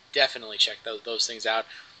check those things out.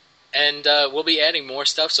 And we'll be adding more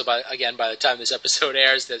stuff. So by the time this episode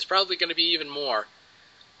airs, there's probably going to be even more.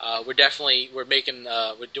 We're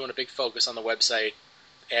doing a big focus on the website,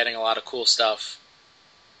 adding a lot of cool stuff.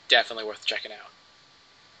 Definitely worth checking out.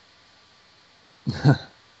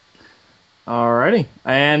 Alrighty,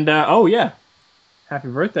 and oh yeah, happy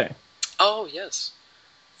birthday! Oh yes,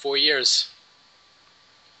 4 years.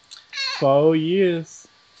 4 years.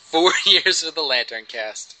 4 years of the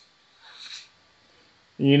LanternCast.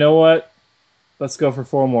 You know what? Let's go for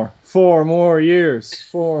 4 more. 4 more years.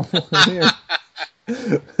 4 more years.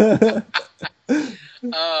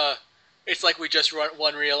 It's like we just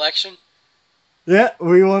won re-election. Yeah,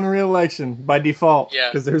 we won re-election by default. Yeah,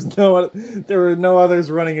 because there were no others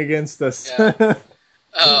running against us. Yeah.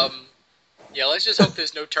 Yeah. Let's just hope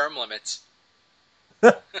there's no term limits.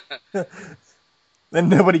 Then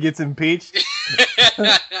nobody gets impeached.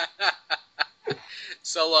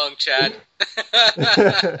 So long, Chad.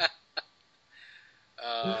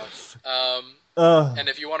 And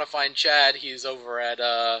if you want to find Chad, he's over at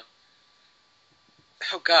oh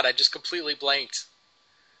god, I just completely blanked.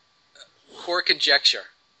 Core Conjecture.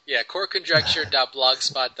 Yeah,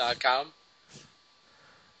 coreconjecture.blogspot.com.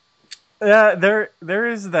 Yeah, there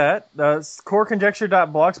is that.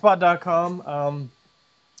 Coreconjecture.blogspot.com.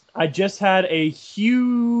 I just had a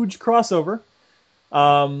huge crossover.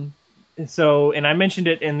 Um, and I mentioned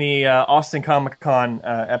it in the Austin Comic Con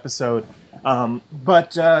episode.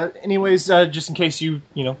 Anyways, just in case you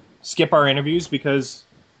skip our interviews, because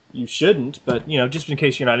you shouldn't, but just in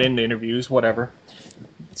case you're not into interviews, whatever.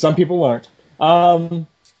 Some people aren't.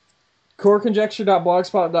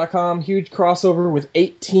 CoreConjecture.blogspot.com, huge crossover with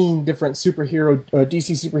 18 different DC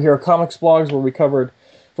superhero comics blogs, where we covered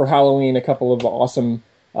for Halloween a couple of awesome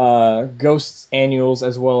Ghosts annuals,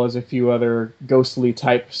 as well as a few other ghostly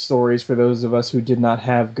type stories for those of us who did not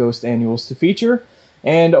have Ghost annuals to feature.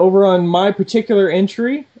 And over on my particular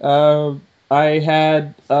entry, I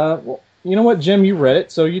had, well, you know what, Jim, you read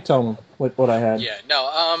it, so you tell me what I had. Yeah, no,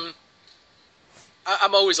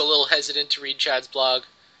 I'm always a little hesitant to read Chad's blog,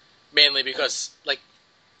 mainly because, like,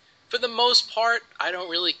 for the most part, I don't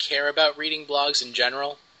really care about reading blogs in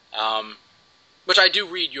general, which I do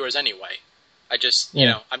read yours anyway. I just,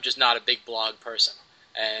 I'm just not a big blog person.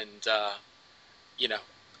 And,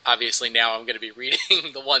 obviously now I'm going to be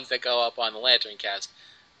reading the ones that go up on the LanternCast.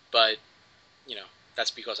 But,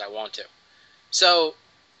 that's because I want to. So,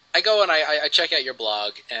 I go and I check out your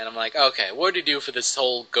blog, and I'm like, okay, what do you do for this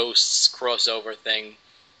whole Ghosts crossover thing,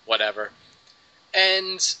 whatever.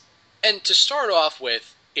 And to start off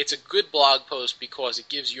with, it's a good blog post because it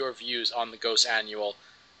gives your views on the Ghost Annual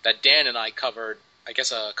that Dan and I covered, I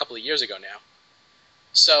guess, a couple of years ago now.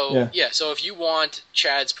 So, so if you want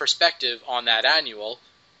Chad's perspective on that annual,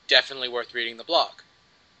 definitely worth reading the blog.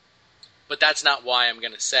 But that's not why I'm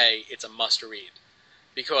going to say it's a must-read.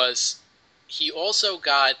 Because he also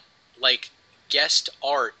got, like, guest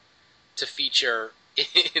art to feature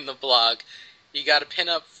in the blog. He got a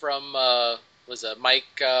pinup from,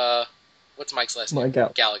 Mike, what's Mike's last name?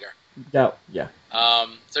 Gallagher. Yeah.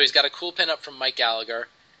 So he's got a cool pinup from Mike Gallagher.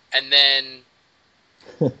 And then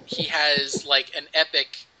he has, like, an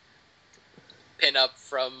epic pinup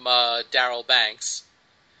from Daryl Banks.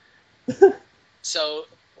 So,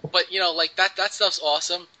 but, like, that stuff's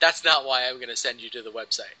awesome. That's not why I'm going to send you to the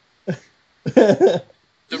website. But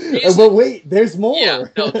wait, there's more. Yeah,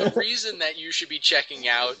 no, the reason that you should be checking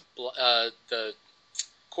out the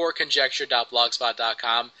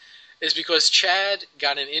coreconjecture.blogspot.com is because Chad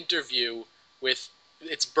got an interview with,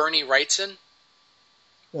 it's Bernie Wrightson.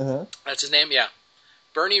 Uh-huh. That's his name, yeah.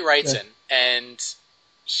 Bernie Wrightson, and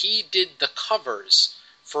he did the covers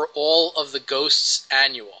for all of the Ghosts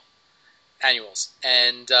annuals.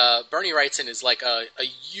 And Bernie Wrightson is like a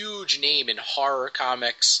huge name in horror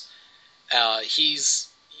comics. He's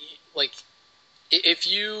like, if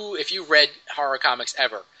you read horror comics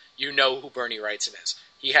ever, you know who Bernie Wrightson is.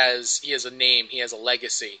 He has a name, he has a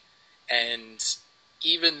legacy, and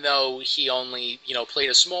even though he only played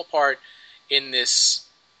a small part in this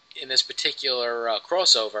particular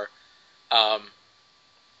crossover, I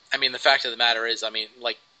mean, the fact of the matter is,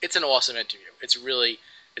 like, it's an awesome interview. It's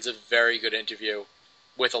a very good interview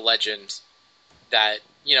with a legend that,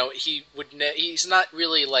 he's not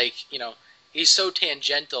really, like, he's so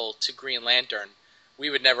tangential to Green Lantern,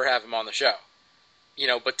 we would never have him on the show.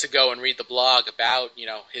 But to go and read the blog about,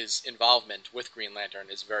 his involvement with Green Lantern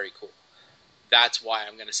is very cool. That's why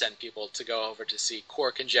I'm going to send people to go over to see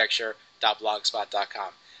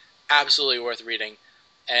coreconjecture.blogspot.com. Absolutely worth reading.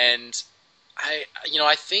 And I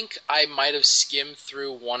think I might have skimmed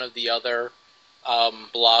through one of the other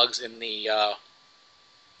blogs in the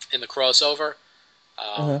crossover.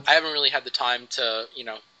 I haven't really had the time to,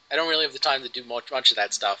 I don't really have the time to do much of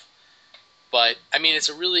that stuff. But I mean, it's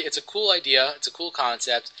a cool idea. It's a cool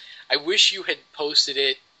concept. I wish you had posted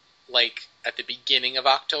it like at the beginning of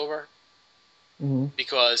October,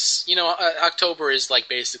 because October is like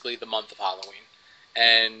basically the month of Halloween,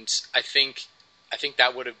 and I think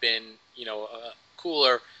that would have been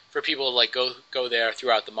cooler for people to like go there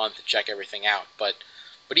throughout the month and check everything out. But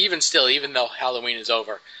even still, even though Halloween is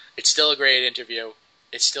over, it's still a great interview.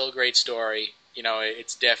 It's still a great story.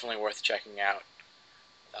 It's definitely worth checking out.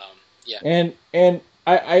 Yeah. And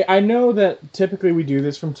I know that typically we do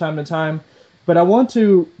this from time to time, but I want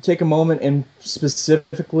to take a moment and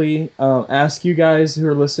specifically ask you guys who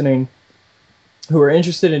are listening, who are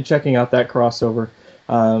interested in checking out that crossover,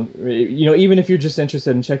 even if you're just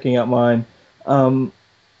interested in checking out mine,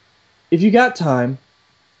 if you got time,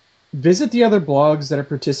 visit the other blogs that are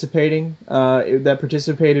participating, that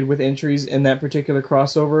participated with entries in that particular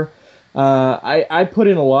crossover. I put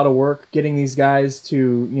in a lot of work getting these guys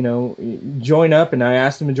to, join up, and I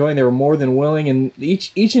asked them to join. They were more than willing, and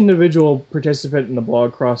each individual participant in the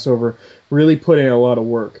blog crossover really put in a lot of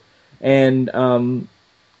work. And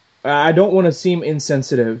I don't want to seem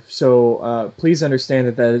insensitive, so please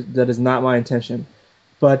understand that is not my intention.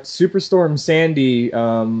 But Superstorm Sandy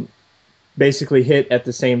basically hit at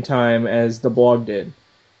the same time as the blog did,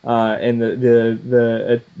 and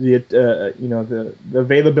the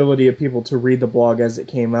availability of people to read the blog as it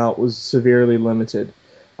came out was severely limited.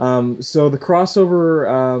 So the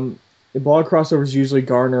blog crossovers usually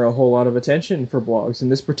garner a whole lot of attention for blogs,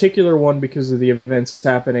 and this particular one, because of the events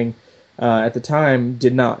happening at the time,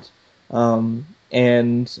 did not.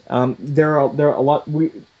 There are a lot.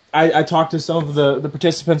 I talked to some of the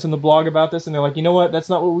participants in the blog about this, and they're like, you know what? That's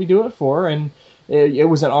not what we do it for. And it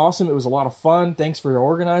was awesome. It was a lot of fun. Thanks for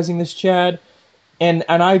organizing this, Chad. And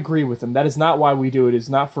I agree with them. That is not why we do it. It's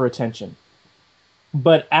not for attention.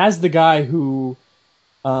 But as the guy who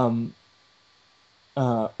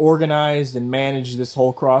organized and managed this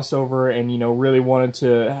whole crossover, and really wanted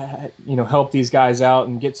to help these guys out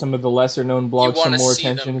and get some of the lesser known blogs some more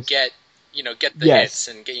attention. Them get the hits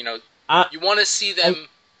and get you want to see them.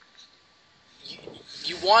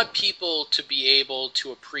 You want people to be able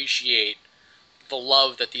to appreciate the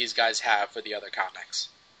love that these guys have for the other comics.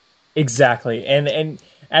 Exactly, and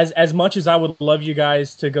as much as I would love you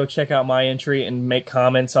guys to go check out my entry and make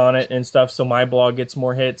comments on it and stuff, so my blog gets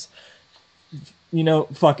more hits.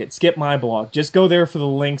 Fuck it, skip my blog. Just go there for the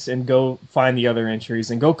links and go find the other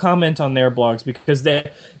entries and go comment on their blogs, because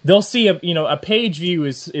they'll see a page view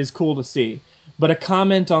is cool to see, but a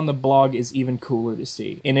comment on the blog is even cooler to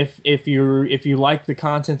see. And if you like the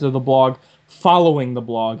content of the blog, following the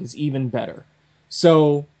blog is even better.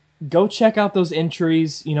 So go check out those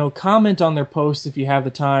entries. Comment on their posts if you have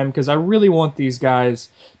the time, because I really want these guys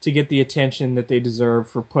to get the attention that they deserve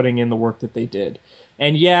for putting in the work that they did.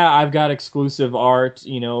 And yeah, I've got exclusive art,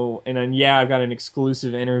 and then yeah, I've got an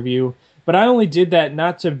exclusive interview. But I only did that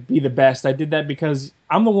not to be the best. I did that because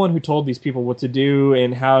I'm the one who told these people what to do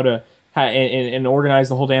and how to and organize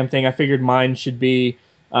the whole damn thing. I figured mine should be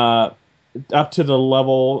up to the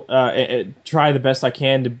level, try the best I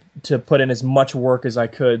can to put in as much work as I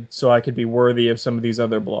could, so I could be worthy of some of these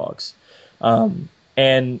other blogs.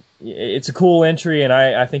 And it's a cool entry, and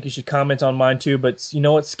I think you should comment on mine too. But you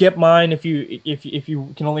know what? Skip mine if you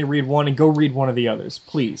can only read one, and go read one of the others,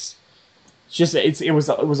 please. It was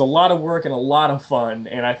a lot of work and a lot of fun,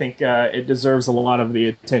 and I think it deserves a lot of the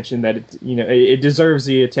attention that it deserves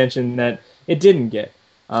the attention that it didn't get.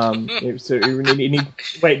 Wait,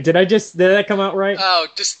 did that come out right? Oh,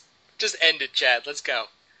 just end it, Chad. Let's go.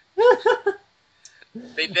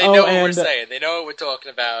 They know what we're saying. They know what we're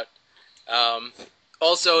talking about.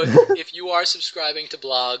 Also, if you are subscribing to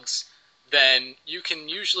blogs, then you can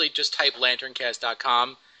usually just type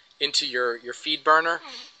LanternCast.com into your feed burner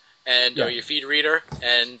or your feed reader,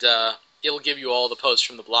 and it'll give you all the posts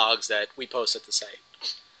from the blogs that we post at the site.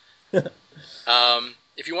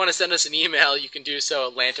 If you want to send us an email, you can do so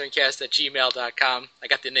at lanterncast@gmail.com. I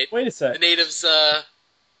got Wait a sec. The natives.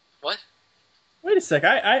 What? Wait a sec.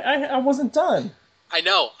 I wasn't done. I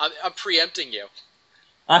know. I'm preempting you.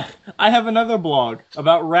 I have another blog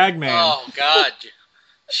about Ragman. Oh God,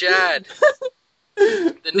 Chad.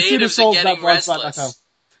 The natives are getting restless.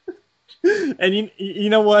 And you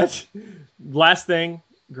know what? Last thing,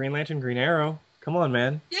 Green Lantern, Green Arrow. Come on,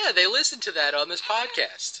 man. Yeah, they listen to that on this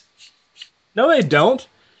podcast. No, they don't.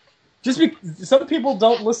 Some people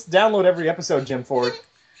don't download every episode, Jim Ford.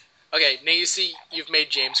 Okay, now you see, you've made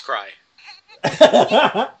James cry.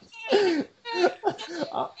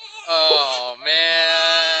 Oh,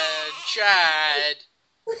 man. Chad.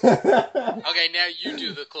 Okay, now you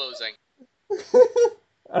do the closing.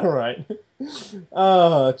 All right.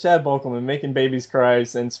 Oh, Chad Bokelman, making babies cry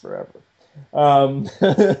since forever.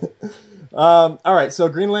 All right, so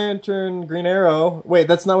Green Lantern, Green Arrow. Wait,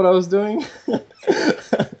 that's not what I was doing?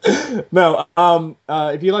 No.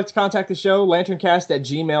 If you'd like to contact the show,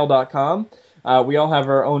 lanterncast@gmail.com. We all have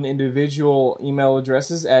our own individual email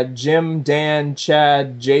addresses at Jim, Dan,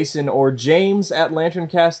 Chad, Jason, or James at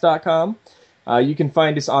lanterncast.com. You can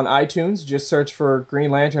find us on iTunes. Just search for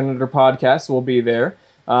Green Lantern under podcasts. We'll be there.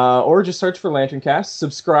 Or just search for LanternCast.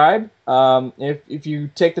 Subscribe. If you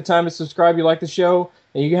take the time to subscribe, you like the show,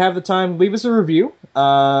 and you have the time, leave us a review.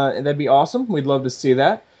 And that'd be awesome. We'd love to see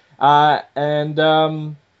that.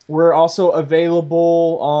 And we're also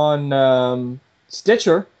available on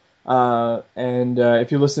Stitcher. And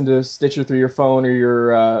if you listen to Stitcher through your phone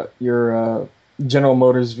or your General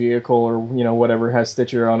Motors vehicle, or whatever has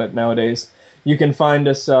Stitcher on it nowadays, you can find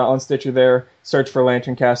us on Stitcher there. Search for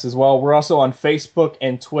LanternCast as well. We're also on Facebook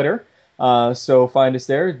and Twitter, so find us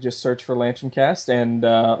there. Just search for LanternCast and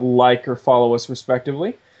like or follow us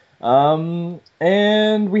respectively.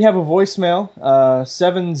 And we have a voicemail,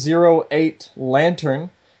 708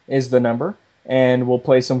 Lantern. is the number, and we'll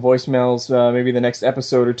play some voicemails maybe the next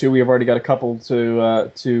episode or two. We have already got a couple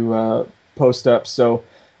to post up, so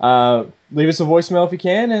leave us a voicemail if you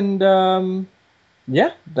can, and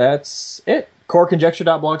yeah, that's it.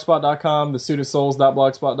 Coreconjecture.blogspot.com,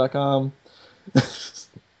 thesuitofsouls.blogspot.com,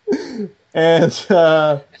 and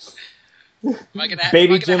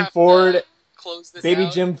Baby Jim Ford, close this Baby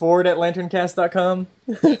out? Jim Ford at LanternCast.com.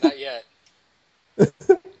 Yeah, not yet.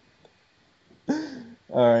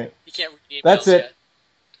 All right. He can't read emails That's it. yet.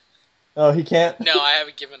 Oh, he can't? No, I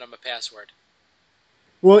haven't given him a password.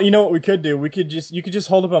 Well, you know what we could do? You could just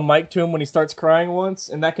hold up a mic to him when he starts crying once,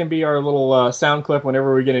 and that can be our little sound clip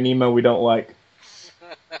whenever we get an email we don't like.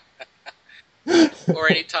 Or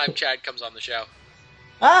anytime Chad comes on the show.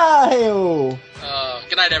 Ah, hey-oh.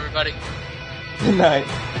 Good night, everybody. Good night.